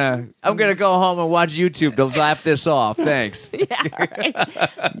 I'm gonna go home and watch YouTube to laugh this off. Thanks. Yeah, right.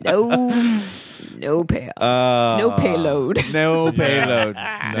 No payoff. No payload. No payload.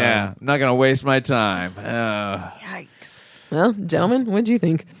 Yeah, I'm not gonna waste my time. Yikes. Well, gentlemen, what do you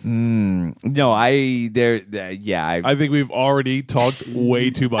think? No, I think we've already talked way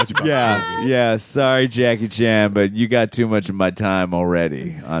too much about this movie. yeah. Sorry, Jackie Chan, but you got too much of my time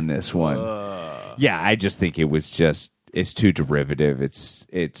already on this one. Yeah, I just think it was it's too derivative.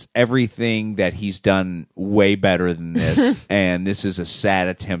 It's everything that he's done way better than this, and this is a sad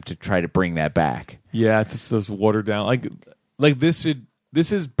attempt to try to bring that back. Yeah, it's just those watered down. Like this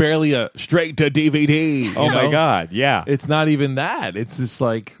is barely a straight to DVD. Oh my God, yeah. It's not even that. It's just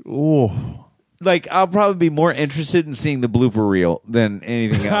like, oh. Like, I'll probably be more interested in seeing the blooper reel than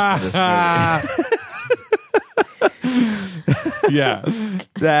anything else in this movie. Yeah.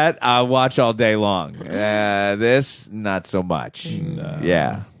 That I'll watch all day long. This, not so much.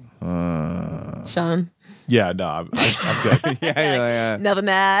 Yeah. Sean. Yeah, no, I'm good. Yeah. Another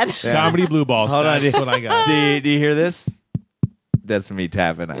ad. Comedy blue balls. Hold on. That's what I got. Do you hear this? That's me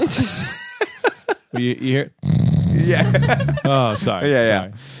tapping out. You hear? Yeah. Oh, sorry. Yeah.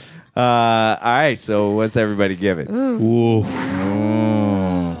 All right. So what's everybody give it? Ooh.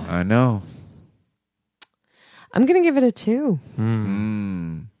 I know. I'm going to give it a 2.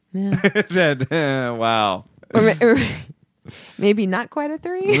 Yeah. Wow. Or maybe not quite a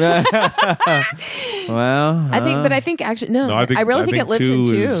 3. Well, I think actually no. I really think it lives in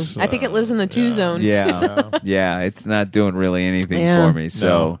 2. I think it lives in the 2 zone. Yeah. It's not doing really anything for me.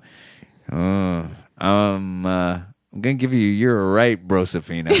 So, I'm gonna give you. You're right,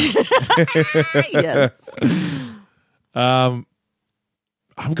 Brosafina. Yes.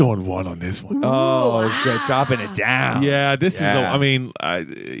 I'm going 1 on this one. Dropping it down. Yeah, this is. I mean, I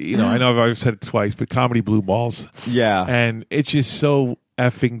know I've said it twice, but comedy blue balls. Yeah, and it's just so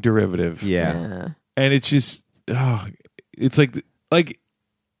effing derivative. Yeah. And it's just, it's like,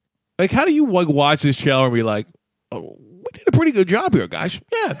 how do you watch this trailer and be like, oh, we did a pretty good job here, guys.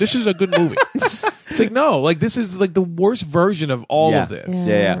 Yeah, this is a good movie. It's like, no, like this is like the worst version of all of this.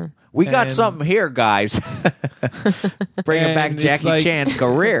 Yeah. We got something here, guys. Bringing back Jackie Chan's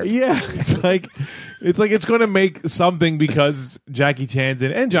career. Yeah, it's like it's going to make something because Jackie Chan's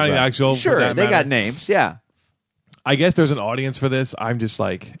in and Johnny Knoxville. Sure, they got names. Yeah, I guess there's an audience for this. I'm just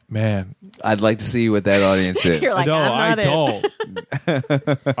like, man, I'd like to see what that audience is. You're like, no, I don't.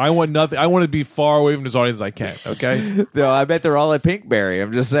 I want nothing. I want to be far away from this audience as I can. Okay. No, I bet they're all at Pinkberry.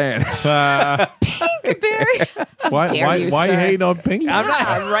 I'm just saying. Pinkberry. Why are you hating on Pinkberry? I'm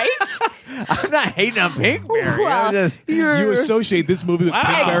not right. I'm not hating on Pinkberry. Wow. You associate this movie with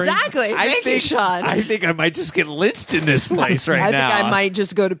Pinkberry? Exactly. Thank you, Sean. I think I might just get lynched in this place right now. I think I might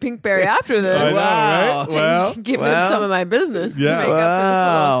just go to Pinkberry after this. I know, right? Well, give them some of my business to make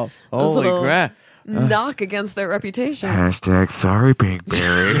wow. up for this Holy little crap. knock against their reputation. #sorry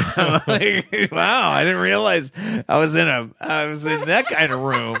Pinkberry. Wow, I didn't realize I was in that kind of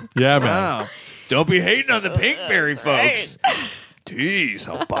room. Yeah, man. Wow. Don't be hating on the Pinkberry folks. Jeez,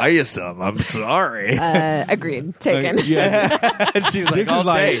 I'll buy you some. I'm sorry. Agreed. Taken. Yeah. She's like, This is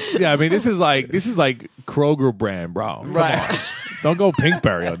like, yeah. I mean, this is like Kroger brand, bro. Right. Don't go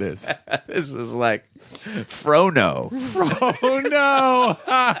Pinkberry on this. This is like Frono. Oh no!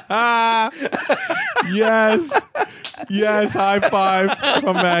 Yes. High five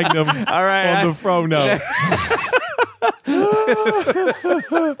from Magnum. All right, on the Frono.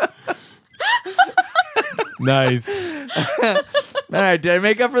 Nice. All right, did I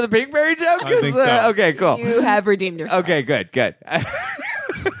make up for the Pinkberry joke? I think so. Okay, cool. You have redeemed yourself. Okay, good.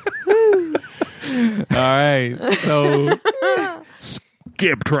 All right. So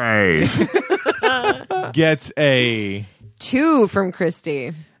Skip Train gets a 2 from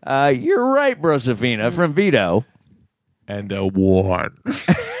Christy. You're right, Brosafina from Vito. and a 1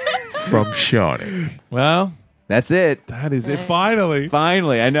 from Shawnee. Well, that's it. That is it. Finally.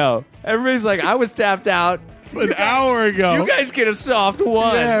 I know. Everybody's like, I was tapped out an hour ago. You guys get a soft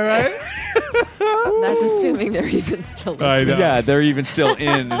 1. Yeah, right? That's assuming they're even still listening. I know. Yeah, they're even still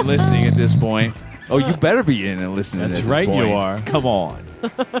in and listening at this point. Oh, you better be in and listening. That's at this right, point. you are. Come on.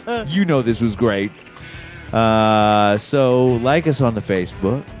 You know this was great. So like us on the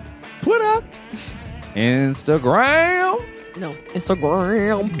Facebook, Twitter, Instagram. No,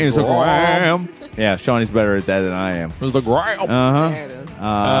 Instagram. Yeah, Shawnee's better at that than I am. Instagram. There it is.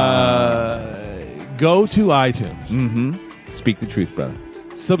 Go to iTunes. Mm-hmm. Speak the truth, brother.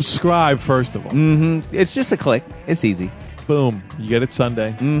 Subscribe, first of all. Mm-hmm. It's just a click. It's easy. Boom. You get it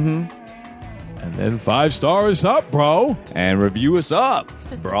Sunday. Mm-hmm. And then 5 stars up, bro. And review us up,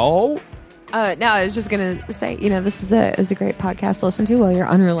 bro. No, I was just going to say, this is a great podcast to listen to while you're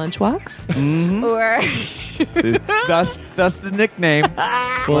on your lunch walks. Mm-hmm. Or thus the nickname.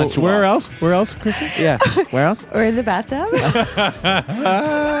 Well, where else? Where else, Kristen? Yeah. Where else? or in the bathtub.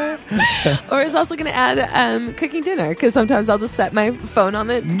 Or is also going to add cooking dinner, because sometimes I'll just set my phone on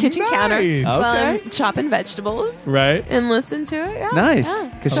the kitchen counter while I'm chopping vegetables. Right. And listen to it. Yeah, Nice. yeah.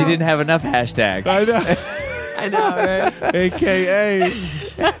 Because she didn't have enough hashtags. I know. I know, right? AKA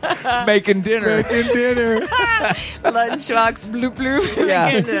making dinner. making dinner. Lunchbox, bloop bloop. Yeah.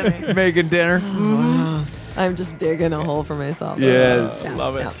 Making dinner. Making dinner. I'm just digging a hole for myself. Yes. Yeah,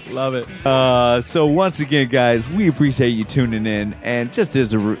 Love it. yeah. Love it. So once again, guys, we appreciate you tuning in, and just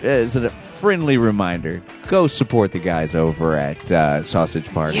as a friendly reminder, go support the guys over at Sausage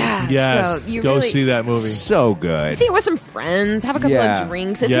Party. Yeah. Yes. So you Go really see that movie. So good. see it with some friends. Have a couple Yeah. of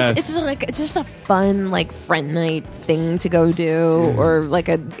drinks. It's Yes. it's just a fun like friend night thing to go do, or like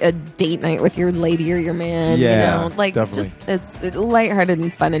a date night with your lady or your man. Yeah, you know, like definitely. just it's lighthearted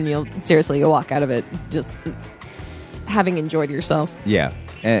and fun, and you'll walk out of it just having enjoyed yourself. Yeah,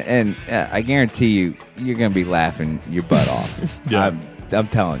 and I guarantee you're going to be laughing your butt off. Yeah. I'm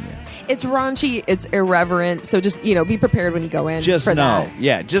telling you. It's raunchy. It's irreverent. So just be prepared when you go in. Just for know, that.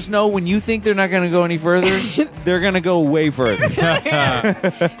 yeah, just know when you think they're not going to go any further, they're going to go way further.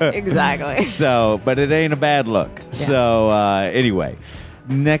 Exactly. So, but it ain't a bad look. So, anyway,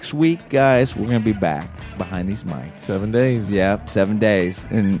 next week, guys, we're going to be back behind these mics. 7 days. Yeah, 7 days,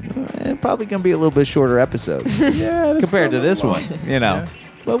 and probably going to be a little bit shorter episode. Yeah, compared to this one, you know. Yeah.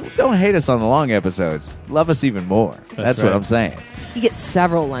 But don't hate us on the long episodes. Love us even more. That's what right. I'm saying. You get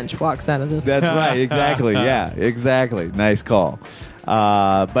several lunch walks out of this. That's right. Exactly. Yeah, exactly. Nice call.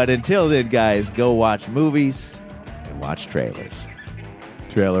 But until then, guys, go watch movies and watch trailers.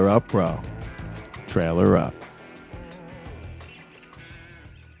 Trailer up, bro. Trailer up.